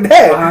motherfucking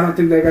dead. I don't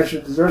think that guy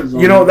should deserve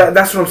it.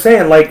 That's what I'm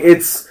saying. Like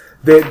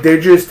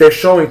they're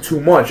showing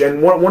too much,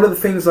 and one of the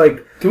things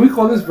like. Can we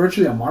call this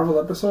virtually a Marvel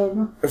episode?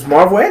 Man? It's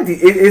Marvel and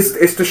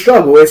it's the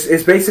struggle.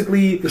 It's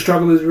basically the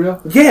struggle is real.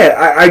 Yeah,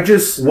 I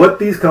just what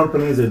these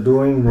companies are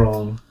doing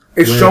wrong.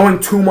 It's showing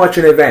too much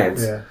in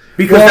advance. Yeah.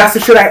 Because that's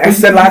the shit I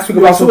said last week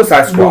about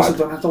Suicide Squad. You also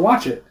don't have to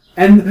watch it.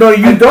 And no,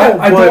 you don't.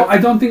 I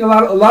don't think a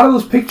lot of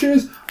those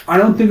pictures. I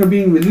don't think are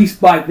being released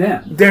by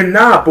them. They're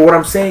not. But what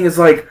I'm saying is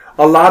like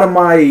a lot of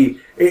my.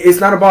 It's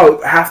not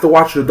about have to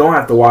watch it or don't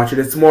have to watch it.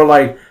 It's more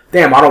like.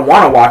 Damn, I don't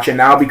want to watch it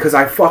now because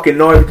I fucking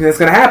know everything that's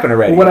going to happen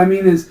already. But what I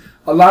mean is,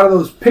 a lot of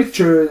those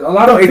pictures,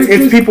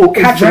 it's people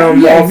catching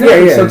them. Yeah,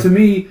 exactly. Yeah. So to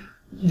me,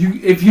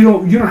 if you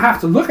don't have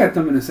to look at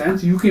them in a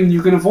sense. You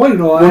can avoid it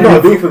all. Well, no,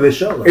 do for this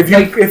show. Though.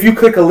 If you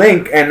click a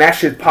link and that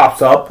shit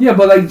pops up. Yeah,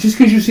 but like just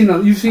because you've seen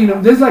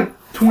them, there's like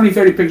 20,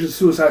 30 pictures of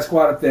Suicide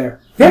Squad up there.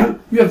 Yeah,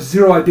 you have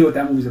zero idea what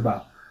that movie's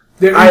about.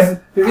 I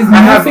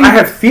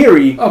have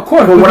theory. Of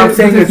course, but what I'm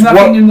saying is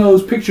nothing in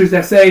those pictures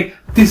that say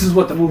this is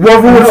what the movie.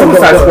 What ruined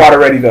Suicide Squad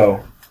already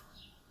though?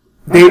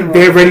 They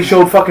already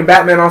showed fucking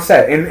Batman on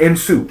set in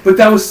suit. But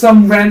that was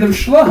some random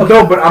schlub.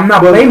 No, but I'm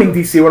not blaming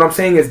DC. What I'm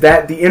saying is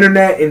that the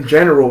internet in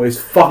general is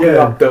fucking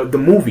up the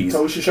movies.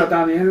 So we should shut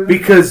down the internet?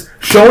 Because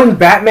showing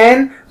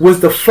Batman was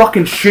the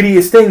fucking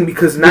shittiest thing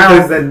because now...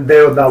 Because then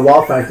that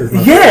wow factor is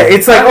not there.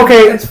 It's like,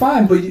 okay... It's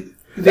fine, but...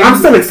 I'm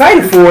still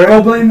excited for it.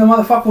 Go blame the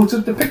motherfucker who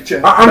took the picture.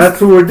 That's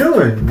what we're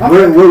doing.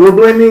 Okay. We're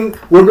blaming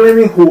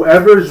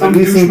whoever's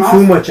releasing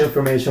too much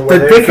information. The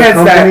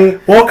dickheads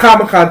that bought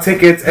Comic-Con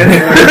tickets and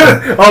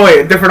oh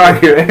wait, different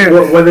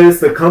argument. Whether it's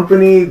the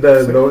company,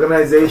 the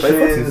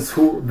organizations,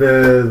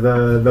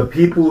 the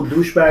people,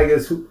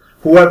 douchebaggers,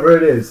 whoever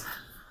it is.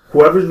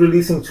 Whoever's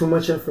releasing too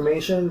much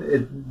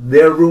information,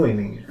 they're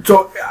ruining it.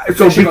 So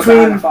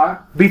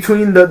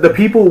between the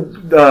people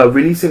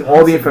releasing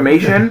all the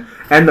information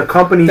and the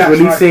companies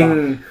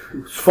releasing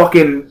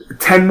fucking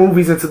 10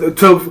 movies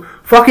to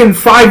fucking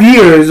 5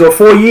 years or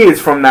 4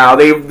 years from now,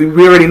 we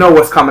already know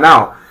what's coming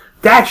out.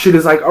 That shit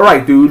is like, all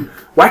right, dude,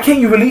 why can't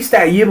you release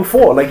that a year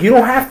before? Like, you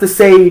don't have to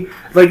say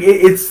like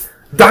it's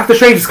Doctor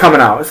Strange is coming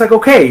out. It's like,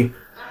 okay.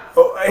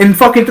 In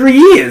fucking 3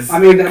 years. I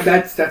mean,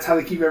 that's how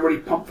they keep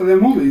everybody pumped for their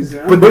movies. You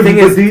know? But the thing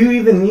is, do you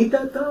even need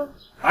that though?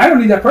 I don't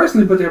need that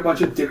personally, but there are a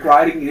bunch of dick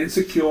riding,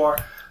 insecure,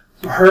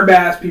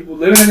 herb-ass people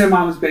living in their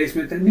mama's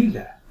basement that need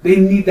that. They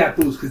need that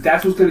boost because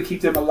that's what's going to keep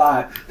them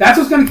alive. That's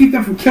what's going to keep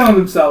them from killing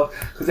themselves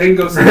because they can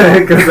go.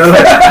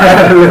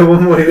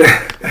 One more.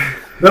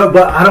 No,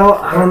 but I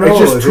don't know. It's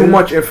just too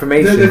much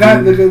information. The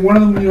guy, one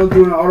of them,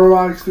 doing an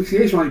autoerotic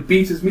asphyxiation when he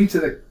beats his meat to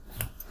the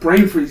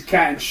brain freeze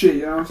cat and shit,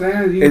 you know what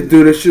I'm saying?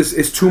 Dude,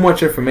 it's too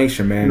much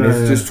information, man.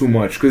 It's just too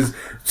much. Because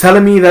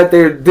telling me that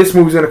this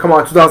movie's going to come out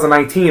in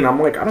 2019, I'm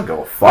like, I don't give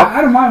a fuck.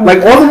 I don't mind.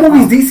 Like, all the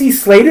movies DC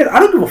slated, I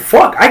don't give a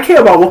fuck. I care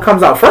about what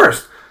comes out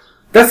first.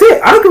 That's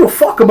it. I don't give a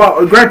fuck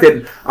about...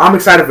 Granted, I'm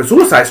excited for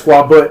Suicide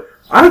Squad, but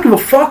I don't give a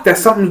fuck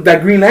that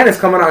Green Lantern's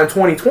coming out in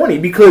 2020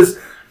 because...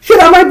 Shit,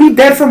 I might be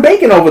dead from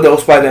bacon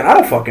overdose by then. I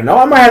don't fucking know.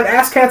 I might have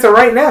ass cancer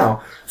right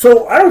now.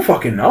 So I don't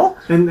fucking know.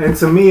 And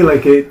to me,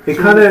 like it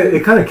kind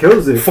of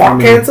kills it.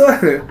 Fuck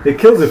cancer. It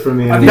kills it for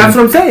me. That's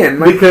what I'm saying.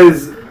 Like,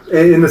 because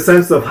in the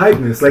sense of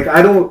hypeness, like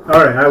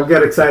I'll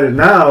get excited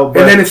now,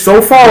 but and then it's so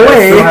far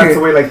away. I still have to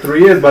wait like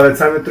 3 years. By the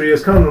time the 3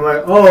 years come, I'm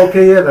like, oh,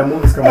 okay, yeah, that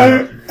movie's coming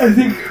out.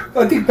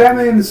 I think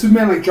Batman and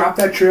Superman dropped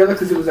that trailer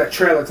because it was that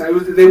trailer.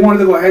 They wanted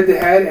to go head to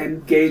head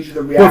and gauge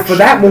the reaction. But for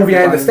that movie,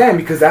 I understand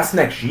because that's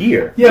next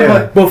year.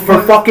 Yeah. But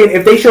for fucking,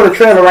 if they show the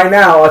trailer right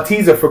now, a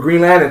teaser for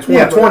Green Lantern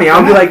 2020,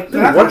 I'll be like,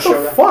 dude, what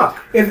the fuck?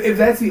 If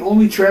that's the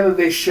only trailer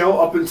they show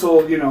up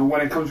until when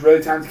it comes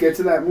really time to get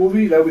to that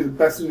movie, that'll be the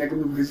best thing they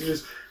can do because you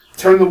just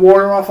turn the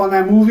water off on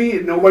that movie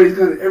and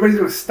everybody's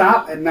gonna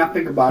stop and not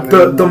think about it.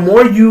 The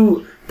more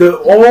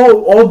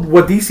all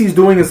what DC's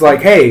doing is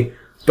like, hey,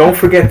 don't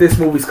forget this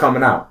movie's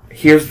coming out.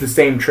 Here's the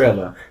same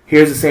trailer.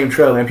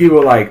 And people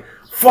are like,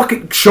 fuck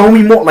it, show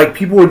me more. Like,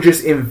 people are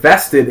just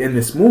invested in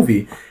this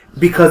movie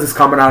because it's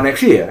coming out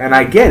next year. And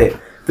I get it.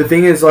 The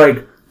thing is,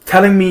 like,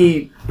 telling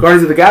me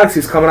Guardians of the Galaxy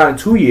is coming out in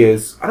 2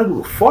 years, I don't give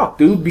a fuck,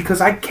 dude, because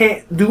I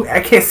can't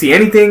see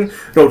anything,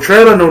 no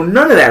trailer,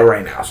 none of that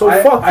right now. So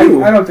fuck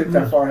you. I don't think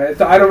that far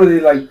ahead. I don't really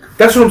like.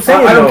 That's what I'm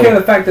saying. I don't care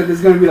the fact that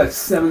there's going to be like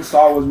 7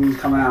 Star Wars movies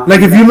coming out.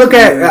 Like, if you look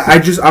at,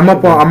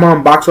 I'm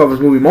on Box Office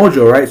Movie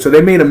Mojo, right? So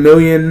they made $1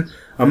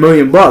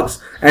 million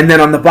bucks, and then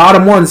on the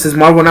bottom one it says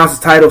Marvel announces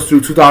titles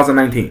through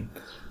 2019.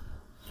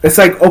 It's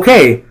like,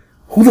 okay,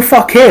 who the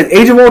fuck cares?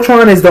 Age of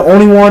Ultron is the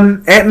only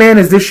one. Ant-Man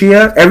is this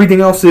year.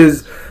 Everything else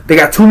is... They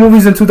got 2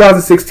 movies in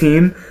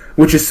 2016,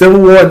 which is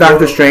Civil War and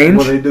Doctor Strange.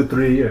 Well, they do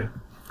 3 a year.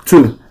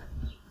 2.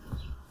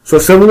 So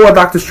Civil War,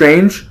 Doctor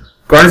Strange,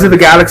 Guardians of the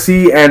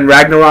Galaxy, and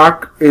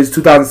Ragnarok is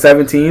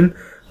 2017.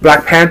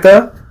 Black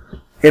Panther.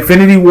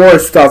 Infinity War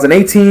is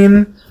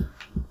 2018.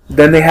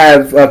 Then they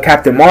have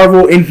Captain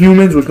Marvel,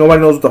 Inhumans, which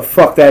nobody knows what the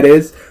fuck that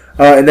is.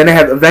 And then they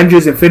have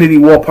Avengers Infinity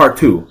War Part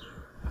 2.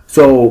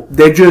 So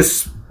they're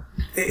just...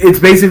 It's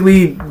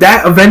basically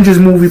that Avengers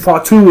movie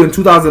Part 2 in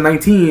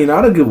 2019.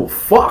 I don't give a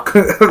fuck.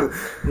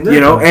 You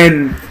know?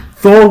 And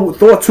Thor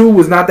 2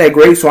 was not that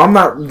great, so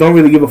don't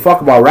really give a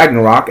fuck about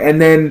Ragnarok.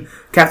 And then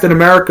Captain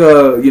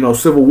America, you know,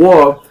 Civil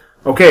War.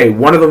 Okay,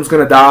 one of them's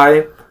going to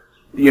die.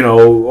 You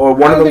know, or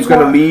one of them's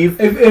going to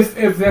leave.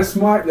 If they're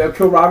smart, they'll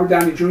kill Robert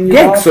Downey Jr.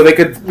 Yeah, so they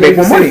could make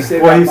more money.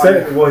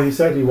 Well, he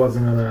said he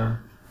wasn't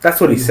gonna.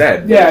 That's what he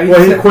said. Yeah,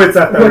 he quits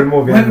after every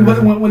movie.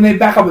 When they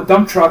back up a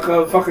dump truck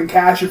of fucking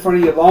cash in front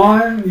of your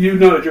lawn, you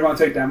know that you're gonna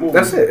take that movie.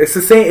 That's it. It's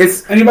the same.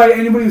 It's anybody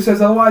who says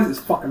otherwise is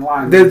fucking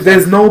lying.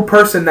 There's no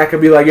person that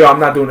can be like, yo, I'm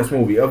not doing this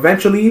movie.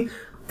 Eventually,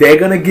 they're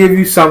gonna give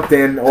you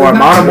something or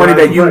amount of money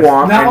that you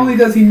want. Not only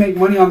does he make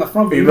money on the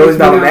front, but he makes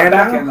money on the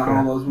back end on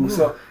all those movies.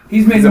 So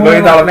he's $1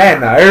 million man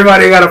now.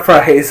 Everybody got a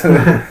price.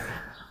 I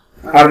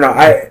don't know.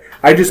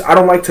 I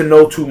don't like to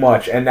know too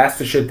much, and that's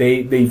the shit.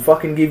 They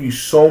fucking give you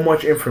so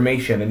much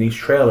information in these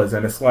trailers,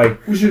 and it's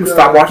like, we should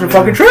stop watching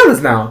fucking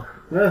trailers now.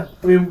 Yeah,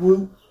 I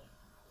mean,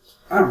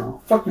 I don't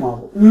know. Fuck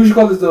Marvel. We should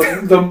call this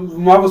the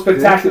Marvel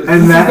Spectacular.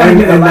 And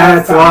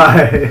that's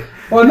why.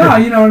 Well, no,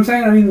 you know what I'm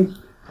saying. I mean,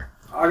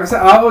 like I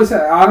said, I always say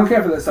I don't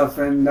care for that stuff,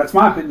 and that's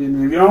my opinion.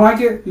 And if you don't like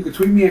it, you can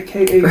tweet me at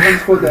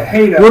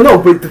KA_the_hater. Well, no,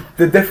 but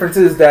the difference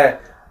is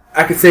that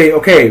I could say,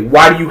 okay,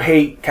 why do you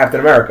hate Captain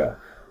America?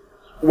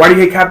 Why do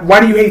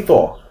you hate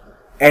Thor?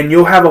 And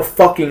you'll have a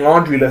fucking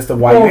laundry list of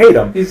why you hate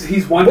him.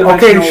 He's one.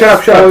 Okay,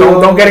 shut up.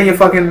 Don't get in your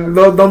fucking.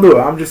 Don't do it.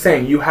 I'm just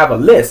saying you have a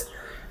list.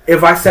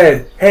 If I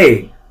said,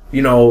 hey,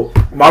 you know,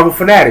 Marvel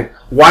fanatic,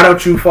 why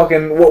don't you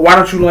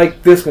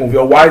like this movie,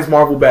 or why is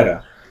Marvel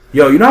better?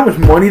 Yo, you know how much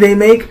money they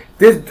make?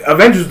 This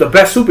Avengers is the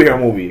best superhero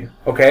movie.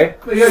 Okay,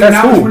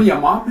 says who? Money your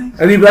mom makes?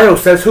 And he'd be like, yo,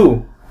 says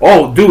who?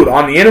 Oh, dude,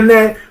 on the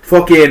internet,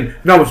 fucking, you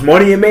know how much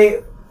money it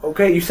made?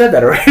 Okay, you said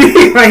that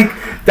already. Like,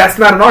 that's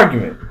not an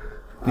argument.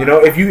 You know,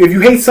 if you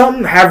hate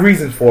something, have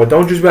reasons for it.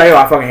 Don't just be like, oh,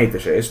 I fucking hate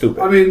this shit. It's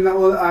stupid. I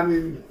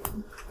mean,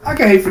 I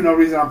can hate for no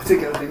reason on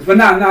particular things, but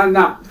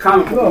not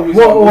comic book movies.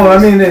 Well, I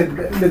mean,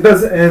 it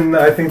does, and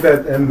I think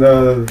that, and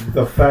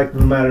the fact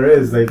of the matter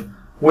is, like,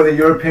 whether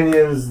your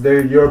opinions,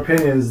 they're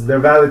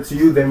valid to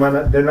you. They're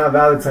not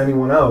valid to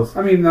anyone else.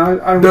 I mean,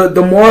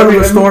 the moral of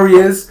the story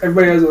is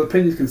everybody has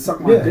opinions can suck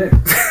my dick.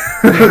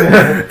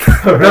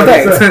 No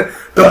thanks.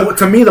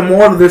 To me, the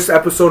moral of this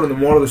episode and the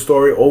moral of the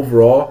story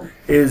overall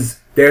is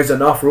there's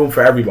enough room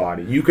for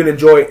everybody. You can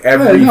enjoy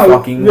every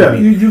fucking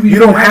movie. You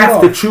don't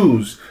have to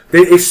choose.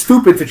 It's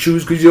stupid to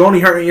choose because you're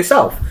only hurting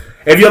yourself.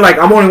 If you're like,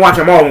 I'm only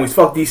watching Marvel movies,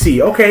 fuck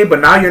DC. Okay, but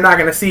now you're not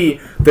going to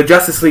see the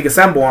Justice League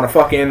assemble on a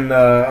fucking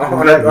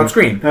on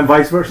screen. And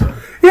vice versa.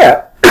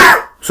 Yeah.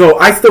 So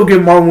I still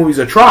give Marvel movies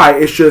a try.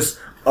 It's just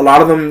a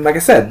lot of them, like I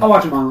said, I'll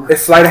watch them on.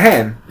 It's sleight of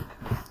hand.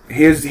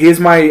 Here's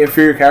my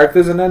inferior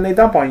characters, and then they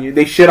dump on you.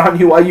 They shit on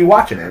you while you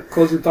watching it.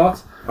 Closing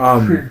thoughts.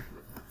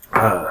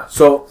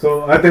 So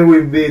I think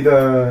we beat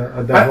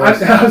a dead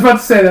horse. I was about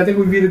to say that. I think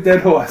we beat a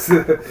dead horse.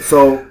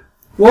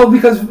 Well,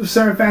 because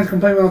certain fans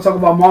complain we don't talk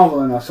about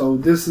Marvel enough, so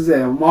this is it.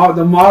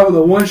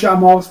 The one-shot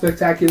Marvel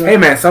Spectacular. Hey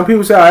man, some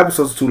people say our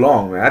episodes are too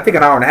long, man. I think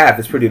an hour and a half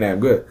is pretty damn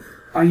good.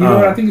 You know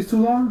what I think is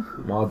too long?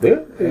 There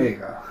you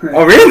go.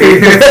 Oh really?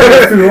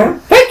 That's too long?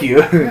 Thank you.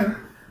 Yeah.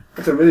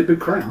 That's a really big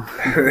crown.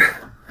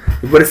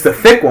 But it's the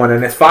thick one,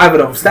 and there's 5 of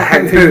them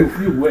stacked.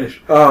 You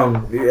wish.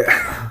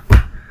 Yeah.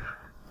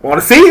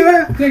 Want to see it,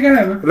 man? Yeah, go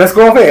ahead, man. Let's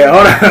go over here.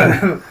 Hold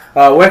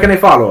on. Where can they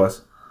follow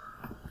us?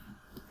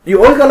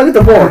 You always gotta look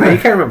at the board, man. You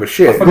can't remember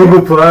shit.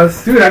 Google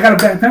Plus. Dude, I got a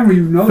bad memory,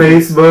 you know.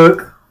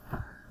 Facebook.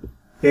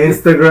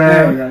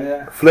 Instagram.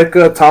 Yeah.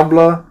 Flickr,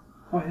 Tumblr.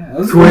 Oh, yeah.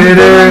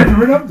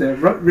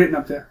 Twitter. Written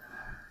up there.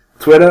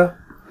 Twitter?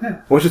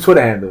 Yeah. What's your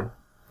Twitter handle?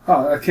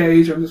 Oh,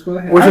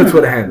 KH_the What's your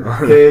Twitter handle?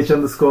 KH_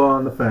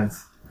 on the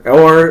fence.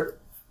 Or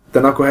the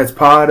Knuckleheads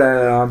Pod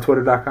on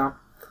Twitter.com.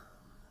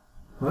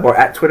 What? Or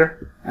at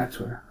Twitter. At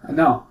Twitter.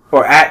 No.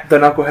 Or at the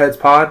Knuckleheads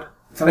Pod.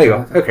 There you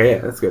go. Okay, yeah,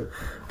 that's good.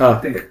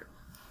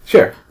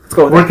 Sure. Let's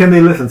go with Where can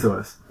they listen to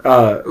us? do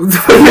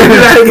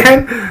that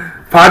again?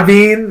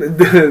 Podbean.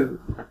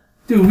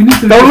 Dude, we need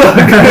to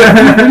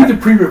we need to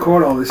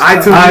pre-record all this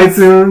stuff.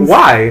 iTunes.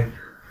 Why?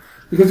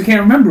 Because we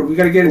can't remember. We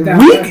got to get it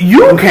down.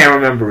 You can't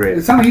remember it.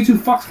 It's not like you two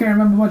fucks can't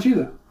remember much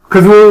either.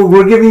 Because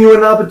we're giving you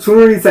an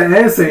opportunity to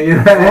answer. You're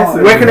not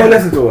answering. Where can they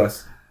listen to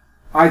us?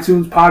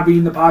 iTunes,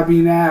 Podbean, the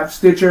Podbean app,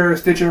 Stitcher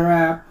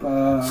app.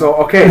 So,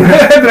 okay. And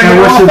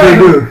what should they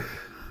do?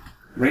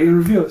 Rate and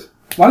review us.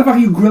 Why the fuck are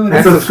you grilling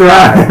and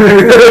subscribe?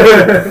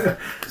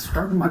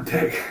 Subscribe to my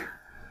dick.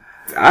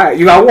 Alright,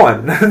 you got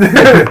one.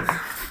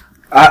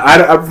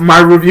 My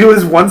review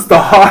is 1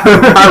 star.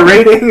 My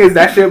rating is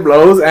that shit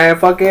blows and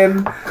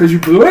fucking... Because you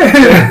blew it?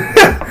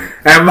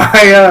 And my...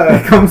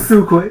 it comes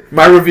too quick.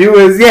 My review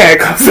is... Yeah, it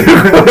comes too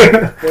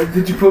quick. Well,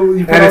 did you put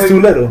and it's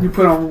too little. You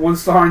put on 1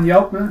 star on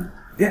Yelp, man?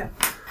 Yeah.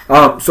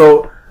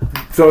 So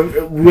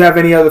we have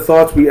any other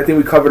thoughts? I think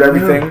we covered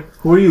everything.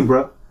 Who are you,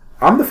 bro?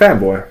 I'm the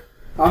fanboy.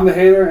 I'm the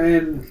hater,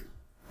 and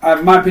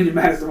in my opinion,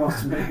 matters the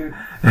most to me.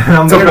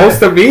 The most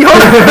to me?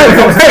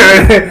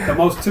 The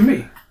most to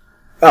me.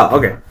 Oh,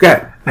 okay. Go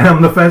ahead. And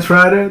I'm the Fence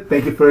Rider.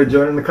 Thank you for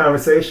joining the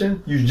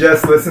conversation. You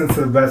just listened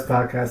to the best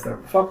podcast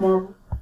ever. Fuck Marvel.